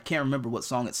xylophone, and I can't remember what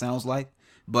song it sounds like.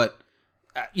 But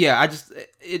yeah,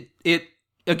 it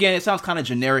again, it sounds kind of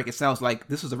generic. It sounds like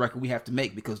this is a record we have to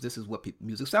make because this is what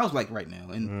music sounds like right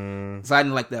now, and so I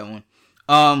didn't like that one.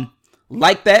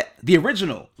 Like That, the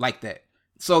original Like That.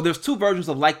 So there's 2 versions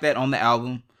of Like That on the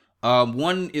album.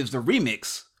 One is the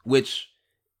remix, which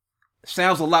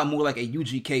sounds a lot more like a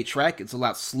UGK track. It's a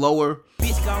lot slower.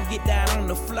 Bitch gon' get down on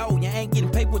the floor. You ain't getting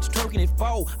paid what you twerking it for.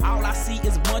 All I see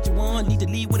is a bunch of ones. Need to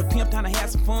leave with a pimp, time to have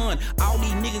some fun. All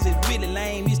these niggas is really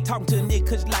lame. You just talking to a nigga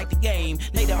cause you like the game.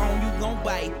 Later on you gon'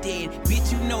 bite that.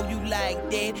 Bitch, you know you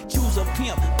like that. Choose a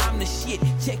pimp, I'm the shit.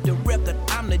 Check the record,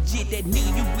 I'm legit. That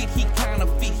nigga you with, he kinda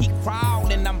fit. He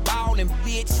crawlin', I'm ballin',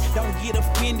 bitch. Don't get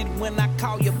offended when I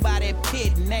call you by that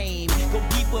pet name. Go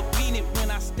deep up in it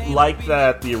when I stand. Like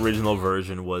That, the original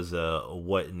version was a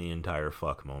what in the entire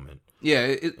fuck moment.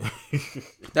 Yeah,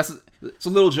 it's a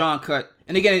Lil Jon cut,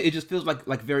 and again, it just feels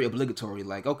like very obligatory.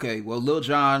 Like, okay, well, Lil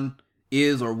Jon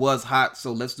is or was hot,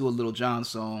 so let's do a Lil Jon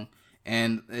song,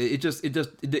 and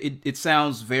it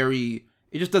sounds very.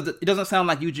 It doesn't sound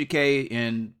like UGK,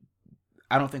 and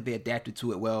I don't think they adapted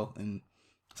to it well, and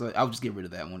so I'll just get rid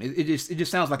of that one. It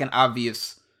just sounds like an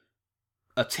obvious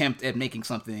attempt at making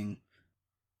something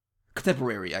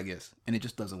contemporary, I guess, and it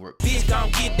just doesn't work. Bitch,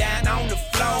 gon' get down on the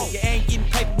floor. You ain't getting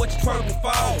paper, what you twerking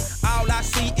for? All I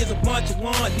see is a bunch of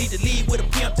ones. Need to leave with a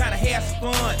pimp, trying to have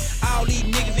some fun. All these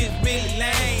niggas is really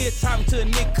lame. Just talking to a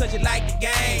nigga cause you like the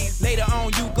game. Later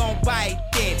on, you gon' bite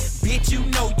that. Bitch, you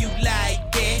know you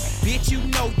like that. Bitch, you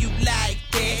know you like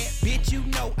that. Bitch, you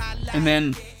know I like that. And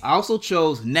then I also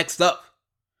chose Next Up.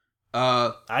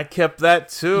 I kept that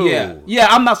too. Yeah,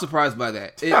 I'm not surprised by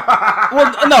that.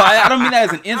 Well, no, I don't mean that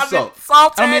as an insult.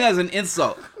 I don't mean that as an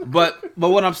insult. But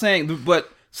what I'm saying,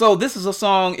 so this is a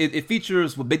song. It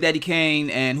features with Big Daddy Kane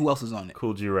and who else is on it?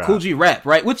 Cool G Rap. Cool G Rap,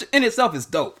 right? Which in itself is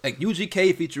dope. Like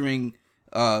UGK featuring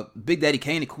Big Daddy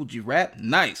Kane and Cool G Rap,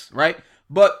 nice, right?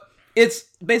 But it's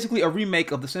basically a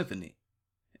remake of the Symphony,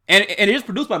 and it is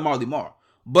produced by Marley Marl.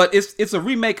 But it's a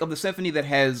remake of the Symphony that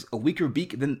has a weaker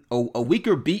beat than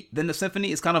the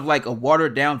Symphony. It's kind of like a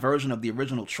watered down version of the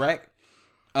original track.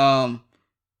 And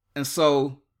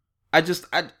so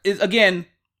again,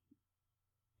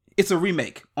 it's a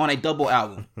remake on a double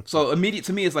album. So to me,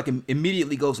 it's like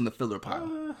immediately goes in the filler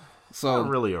pile. So not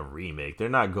really a remake. They're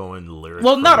not going lyric.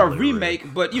 Well, not a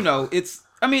remake, but it's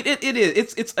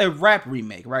a rap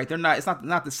remake, right? It's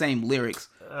not the same lyrics.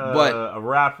 But a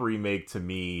rap remake to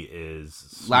me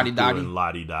is Lottie Dottie,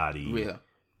 Lottie Dottie, yeah.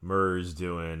 Murs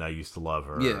doing I Used to Love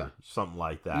Her, yeah, something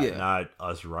like that. Yeah. Not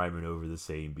us rhyming over the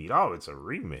same beat. Oh, it's a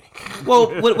remake.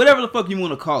 Well, whatever the fuck you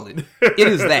want to call it, it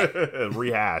is that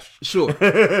rehash. Sure.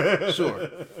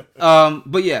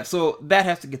 But yeah, so that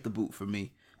has to get the boot for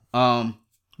me.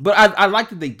 But I like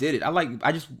that they did it.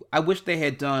 I wish they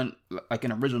had done like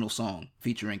an original song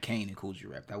featuring Kane and Cool G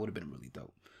Rap. That would have been really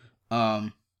dope.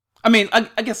 I mean,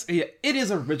 I guess yeah, it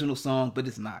is an original song, but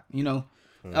it's not, you know.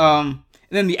 And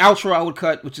then the outro I would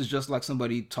cut, which is just like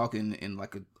somebody talking in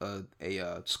like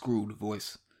a screwed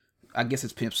voice. I guess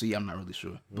it's Pimp C. I'm not really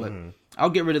sure, but I'll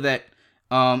get rid of that.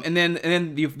 And then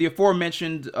the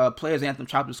aforementioned Players Anthem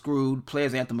Chopped and Screwed,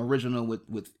 Players Anthem original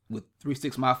with 3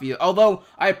 6 Mafia. Although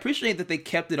I appreciate that they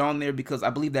kept it on there because I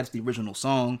believe that's the original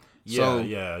song.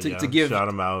 To give shout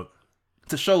them out.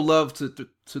 To show love to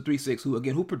 3 6,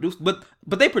 who produced, but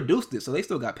they produced it, so they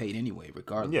still got paid anyway,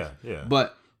 regardless. Yeah.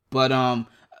 But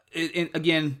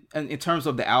in terms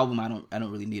of the album, I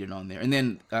don't really need it on there. And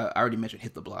then I already mentioned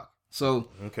Hit the Block, so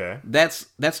okay, that's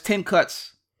 10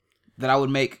 cuts that I would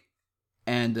make,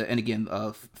 and again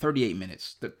 38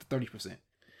 minutes, 30%.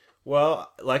 Well,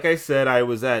 like I said, I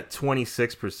was at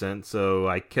 26%, so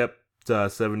I kept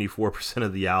 74%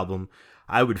 of the album.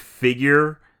 I would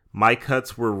figure my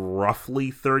cuts were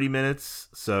roughly 30 minutes,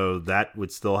 so that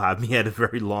would still have me at a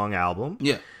very long album.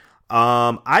 Yeah.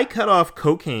 I cut off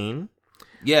Cocaine.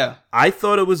 Yeah. I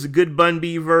thought it was a good Bun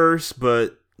B verse,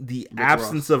 but the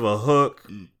absence of a hook,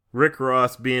 Rick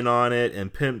Ross being on it,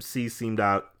 and Pimp C seemed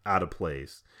out of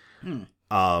place.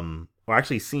 Or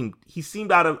actually he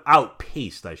seemed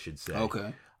outpaced, I should say.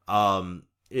 Okay.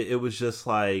 It was just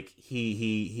like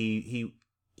he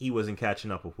wasn't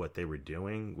catching up with what they were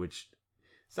doing, which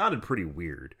sounded pretty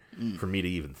weird for me to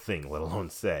even think, let alone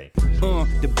say.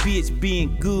 The bitch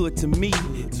being good to me,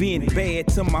 being bad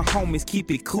to my homies, keep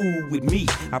it cool with me.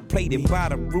 I played it by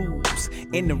the rules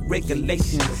and the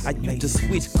regulations. I used to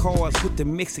switch cars with the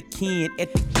Mexican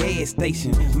at the gas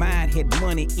station. Mine had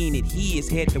money in it, his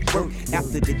had to work.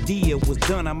 After the deal was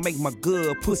done, I make my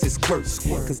good pussy squirt.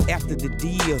 Cause after the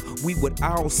deal, we would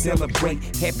all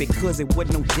celebrate. Happy cause it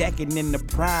wasn't no jacket and the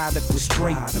product was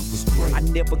straight. I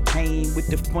never came with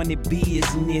the funny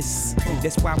business.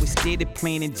 That's why we steady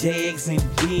playing in Jags and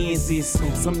Benzes.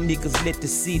 Some niggas let the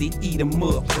city eat them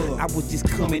up. I was just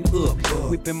coming up,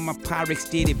 whipping my Pyrex,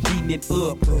 steady beating it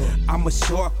up. I'm a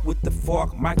shark with the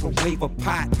fork, microwave a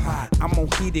pot. I'm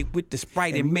gonna hit it with the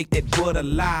Sprite and make that butter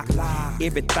lie.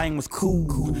 Everything was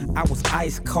cool, I was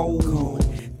ice cold,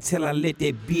 till I let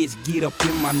that bitch get up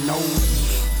in my nose.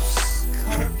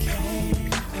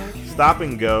 Stop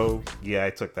and Go, yeah,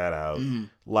 I took that out.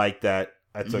 Like that,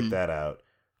 I took that out.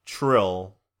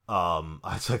 Trill,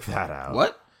 I took that out.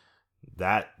 What?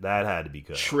 That had to be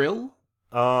cut. Trill?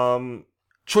 Trill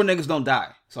Niggas Don't Die.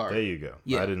 Sorry. There you go.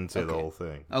 Yeah, I didn't say the whole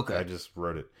thing. Okay. I just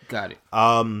wrote it. Got it.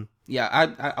 Yeah,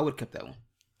 I would have kept that one.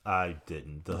 I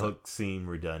didn't. The hook seemed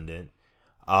redundant.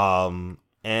 And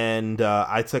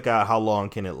I took out How Long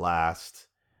Can It Last?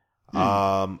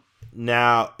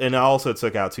 Now, and I also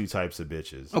took out Two Types of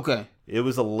Bitches. Okay. It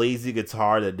was a lazy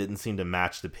guitar that didn't seem to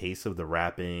match the pace of the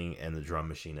rapping and the drum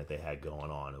machine that they had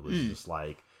going on. It was just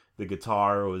like the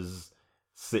guitar was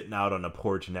sitting out on the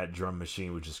porch and that drum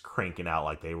machine was just cranking out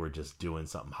like they were just doing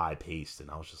something high paced.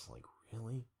 And I was just like,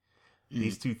 really?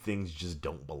 These two things just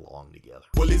don't belong together.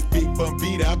 Well, it's big bump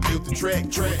beat, I built the track.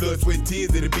 Blood, sweat, tears,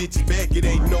 and the bitch is back. It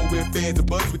ain't nowhere fans or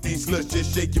buzz with these sluts.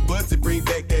 Just shake your butts and bring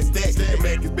back that stack. The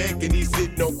Mac is back and he's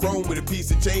sitting on chrome with a piece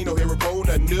of chain on here, a bone,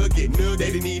 a nugget. They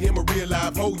didn't need him a real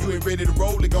live hoe. You ain't ready to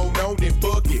roll it, going on, then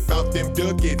fuck it. Off them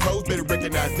duckets, hoes better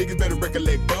recognize, niggas better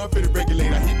recollect. Bump it,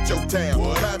 regulate, I hit your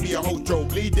town. Find me a hoe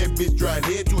stroke, lead that bitch dry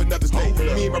head to another state.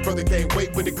 Me and my brother can't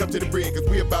wait when it comes to the bread, cause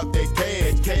we about that cash.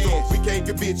 So if we can't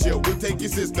convince you, we'll take your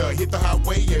sister, hit the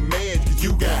highway and man, cause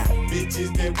you got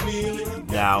bitches that will.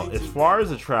 Now, as far as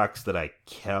the tracks that I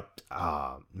kept,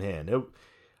 man,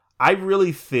 I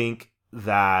really think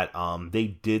that they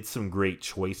did some great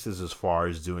choices as far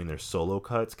as doing their solo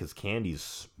cuts, because Candy's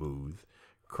smooth.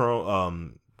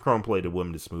 Chrome played a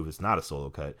Woman to Smooth. It's not a solo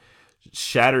cut.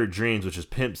 Shattered Dreams, which is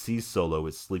Pimp C's solo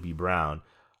with Sleepy Brown.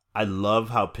 I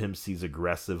love how Pimp C's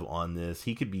aggressive on this.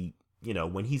 He could be,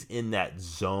 when he's in that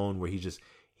zone where he's just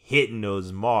hitting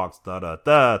those marks,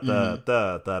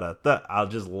 da-da-da-da-da-da-da. I'll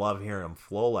just love hearing him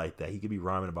flow like that. He could be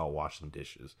rhyming about washing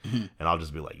dishes. And I'll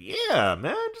just be like, yeah,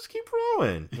 man, just keep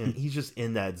flowing. And he's just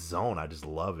in that zone. I just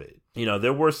love it.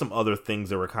 There were some other things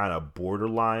that were kind of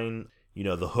borderline.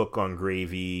 The hook on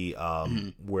Gravy,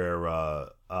 where I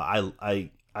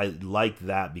liked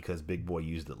that because Big Boy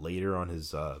used it later on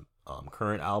his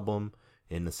current album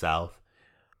In the South.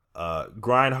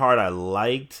 Grind Hard I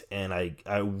liked, and I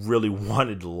really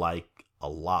wanted to like a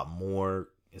lot more,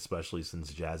 especially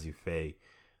since Jazzy Faye,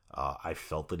 I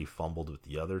felt that he fumbled with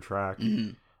the other track.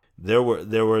 There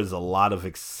was a lot of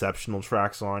exceptional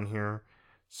tracks on here,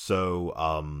 so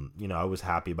I was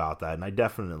happy about that, and I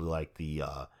definitely like the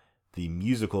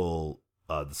musical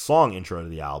the song intro to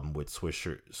the album with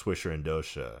Swisher and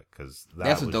Dosha, because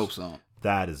that's a dope song.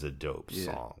 That is a dope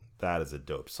song. That is a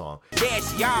dope song.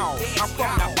 That's y'all. I'm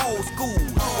from the old school,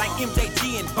 like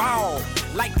MJG and Ball,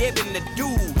 like Devin the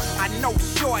Dude. I know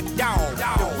Short Dog,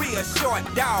 the real Short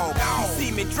Dog. You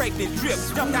see me draped and drip,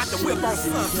 jumped out the whip on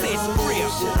Sunset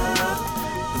Strip.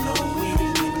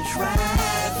 Blowing and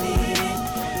driving,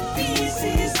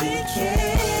 pieces and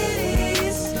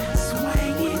caddies,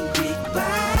 swinging big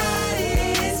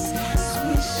bodies,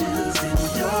 swishers and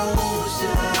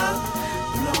Doja,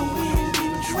 blowing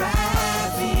and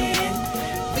driving,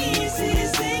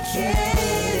 pieces and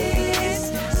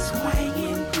caddies,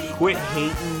 swinging big Quit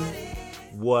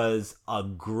Hating was a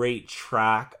great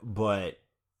track, but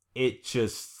it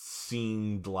just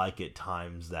seemed like at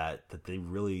times that they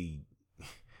really,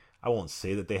 I won't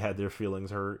say that they had their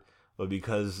feelings hurt, but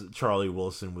because Charlie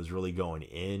Wilson was really going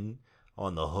in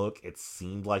on the hook, it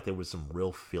seemed like there was some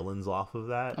real feelings off of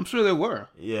that. I'm sure there were.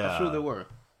 Yeah. I'm sure there were.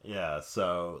 Yeah,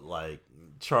 so like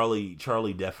Charlie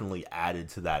definitely added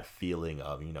to that feeling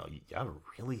of, y'all are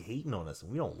really hating on us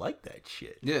and we don't like that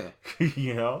shit. Yeah.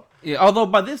 Yeah, although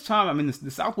by this time, I mean,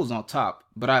 the South was on top,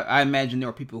 but I imagine there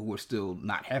were people who were still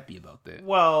not happy about that.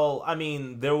 Well, I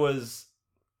mean, there was,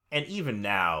 and even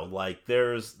now, like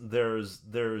there's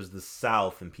the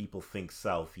South and people think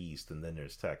Southeast, and then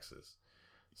there's Texas.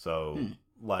 So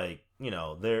like,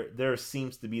 there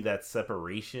seems to be that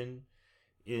separation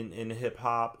in hip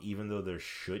hop, even though there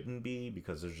shouldn't be,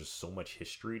 because there's just so much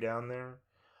history down there.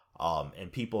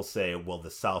 And people say, well, the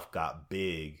South got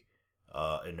big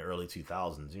in the early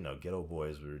 2000s. Ghetto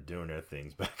Boys were doing their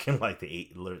things back in like the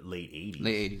late 80s.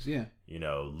 Late 80s, yeah.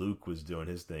 Luke was doing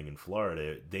his thing in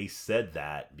Florida. They said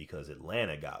that because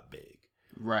Atlanta got big.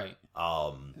 Right.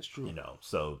 That's true.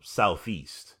 So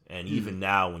Southeast. And even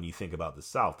now, when you think about the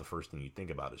South, the first thing you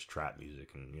think about is trap music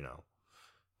and,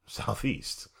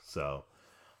 Southeast. So,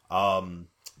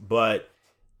 but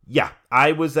yeah,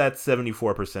 I was at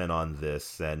 74% on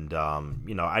this, and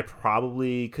I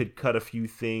probably could cut a few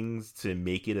things to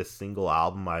make it a single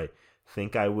album. I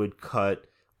think I would cut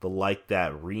the Like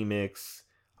That remix.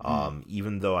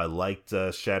 Even though I liked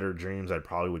Shattered Dreams, I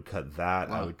probably would cut that.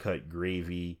 Wow. I would cut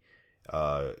Gravy,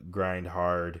 Grind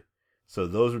Hard. So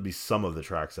those would be some of the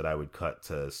tracks that I would cut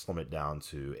to slim it down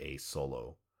to a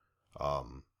solo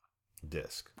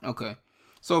disc. Okay.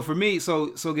 So for me,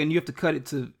 so again, you have to cut it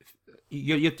to,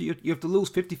 you have to lose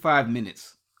 55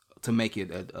 minutes to make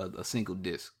it a single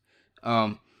disc.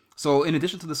 So in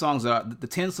addition to the songs the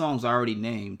 10 songs I already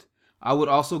named, I would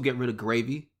also get rid of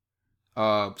Gravy,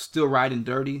 Still Riding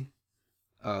Dirty,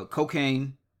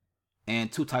 Cocaine,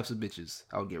 and Two Types of Bitches.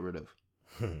 I would get rid of.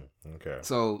 Okay.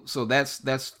 So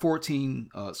that's 14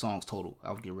 songs total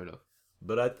I would get rid of.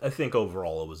 But I think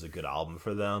overall it was a good album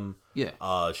for them. Yeah.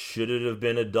 Should it have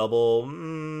been a double?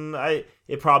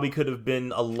 It probably could have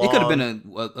been a long. It could have been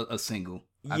a single.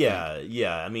 I think.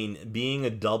 I mean, being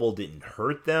a double didn't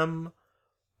hurt them.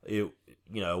 It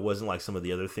it wasn't like some of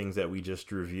the other things that we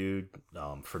just reviewed.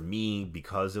 For me,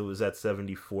 because it was at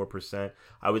 74%,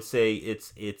 I would say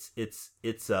it's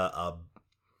a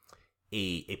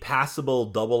passable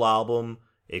double album.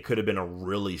 It could have been a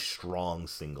really strong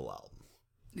single album.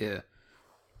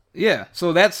 Yeah.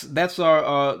 So that's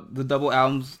our the double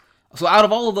albums. So out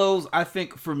of all of those, I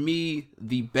think for me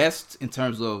the best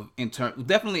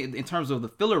definitely in terms of the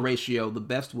filler ratio, the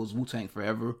best was Wu-Tang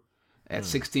Forever at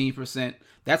 16%.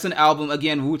 That's an album,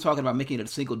 again, we were talking about making it a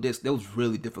single disc. That was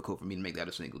really difficult for me to make that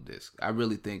a single disc. I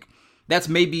really think that's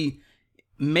maybe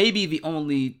the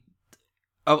only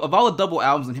of all the double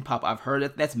albums in hip hop I've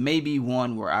heard, that's maybe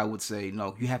one where I would say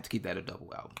no, you have to keep that a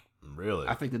double album. Really?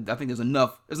 I think there's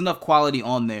enough quality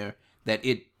on there that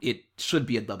it should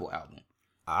be a double album.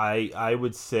 I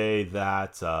would say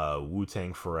that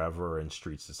Wu-Tang Forever and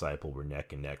Streets Disciple were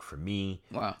neck and neck for me.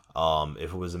 Wow.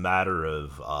 If it was a matter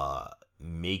of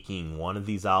making one of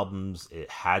these albums, it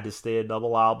had to stay a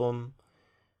double album.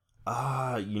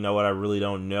 You know what? I really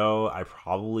don't know. I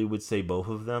probably would say both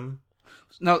of them.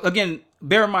 Now, again,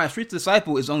 bear in mind, Streets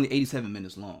Disciple is only 87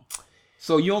 minutes long.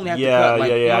 So you only have to cut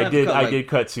I did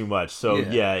cut too much. So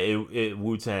it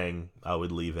Wu-Tang, I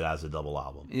would leave it as a double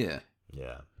album. Yeah.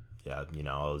 I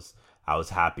was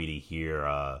happy to hear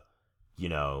a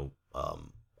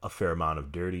fair amount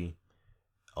of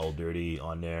Old Dirty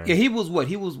on there. Yeah, he was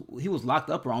locked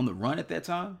up or on the run at that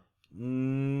time?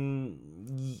 When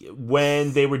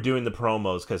they were doing the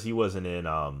promos, because he wasn't in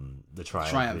the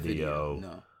Triumph video.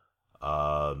 No.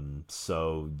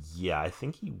 So yeah, I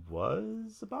think he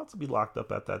was about to be locked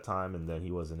up at that time, and then he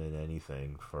wasn't in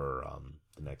anything for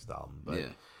the next album.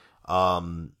 But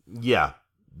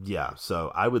yeah,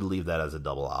 so I would leave that as a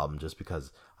double album just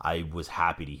because I was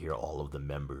happy to hear all of the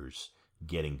members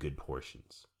getting good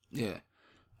portions. Yeah.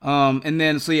 And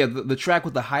then, so yeah, the track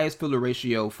with the highest filler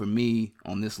ratio for me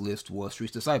on this list was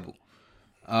Streets Disciple.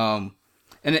 And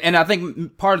I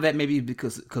think part of that maybe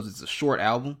because it's a short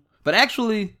album, but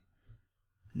actually,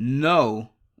 no,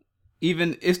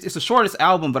 even it's the shortest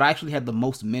album, but I actually had the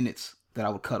most minutes that I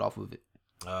would cut off of it.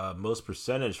 Most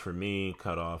percentage for me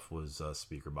cut off was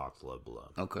Speakerboxxx Love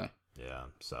Below. Okay. Yeah.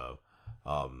 So,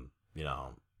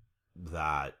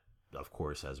 that, of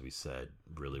course, as we said,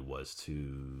 really was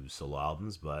 2 solo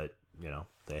albums, but,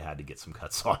 they had to get some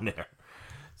cuts on there.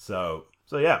 So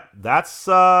yeah, that's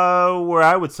where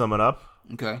I would sum it up.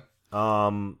 Okay.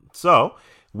 So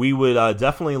we would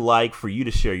definitely like for you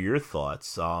to share your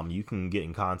thoughts. You can get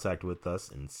in contact with us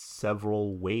in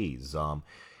several ways.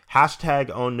 Hashtag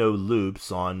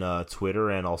 #OwnNoLoops on Twitter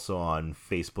and also on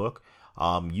Facebook.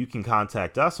 You can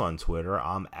contact us on Twitter.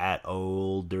 I'm at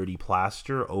Old Dirty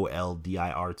Plaster,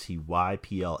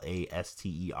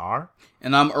 OLDIRTYPLASTER.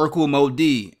 And I'm Urkel Mo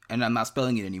D, and I'm not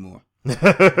spelling it anymore.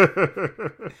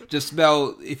 Just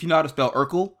spell, if you know how to spell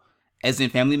Urkel, as in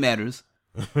Family Matters,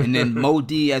 and then Mo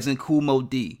D as in Cool Mo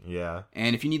D. Yeah.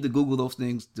 And if you need to Google those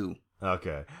things, do.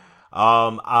 Okay.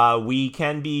 We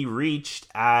can be reached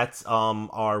at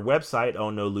our website,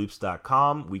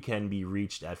 ownnoloops.com. We can be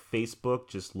reached at Facebook.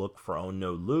 Just look for Own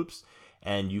No Loops.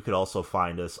 And you could also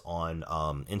find us on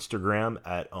Instagram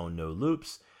at Own No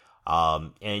Loops.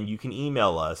 And you can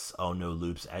email us,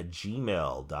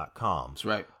 ownnoloops@gmail.com. That's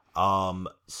right.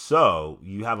 So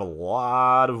you have a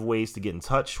lot of ways to get in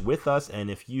touch with us. And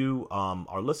if you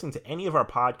are listening to any of our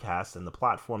podcasts and the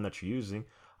platform that you're using,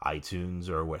 iTunes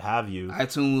or what have you,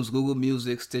 iTunes, Google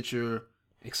Music, Stitcher,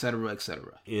 etc.,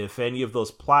 etc. If any of those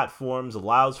platforms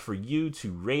allows for you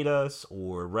to rate us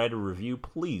or write a review,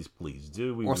 please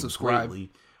do. We or would subscribe.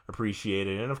 Greatly appreciate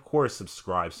it. And of course,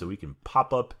 subscribe so we can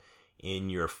pop up in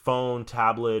your phone,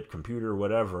 tablet, computer,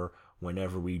 whatever,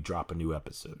 whenever we drop a new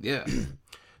episode. Yeah.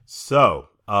 So,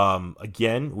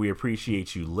 again, we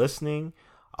appreciate you listening.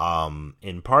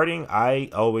 In parting, I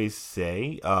always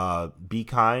say, be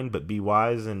kind, but be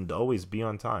wise, and always be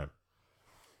on time.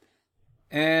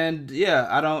 And yeah,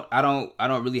 I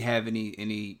don't really have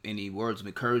any words of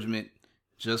encouragement.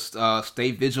 Just stay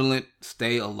vigilant,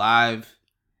 stay alive,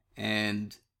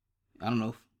 and I don't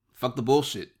know, fuck the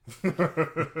bullshit.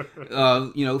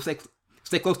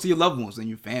 Stay close to your loved ones and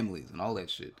your families and all that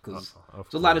shit, because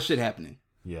there's a lot of shit happening.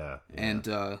 Yeah. And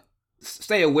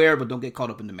stay aware, but don't get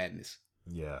caught up in the madness.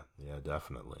 Yeah,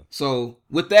 definitely. So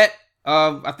with that,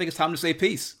 I think it's time to say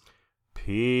peace.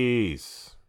 Peace.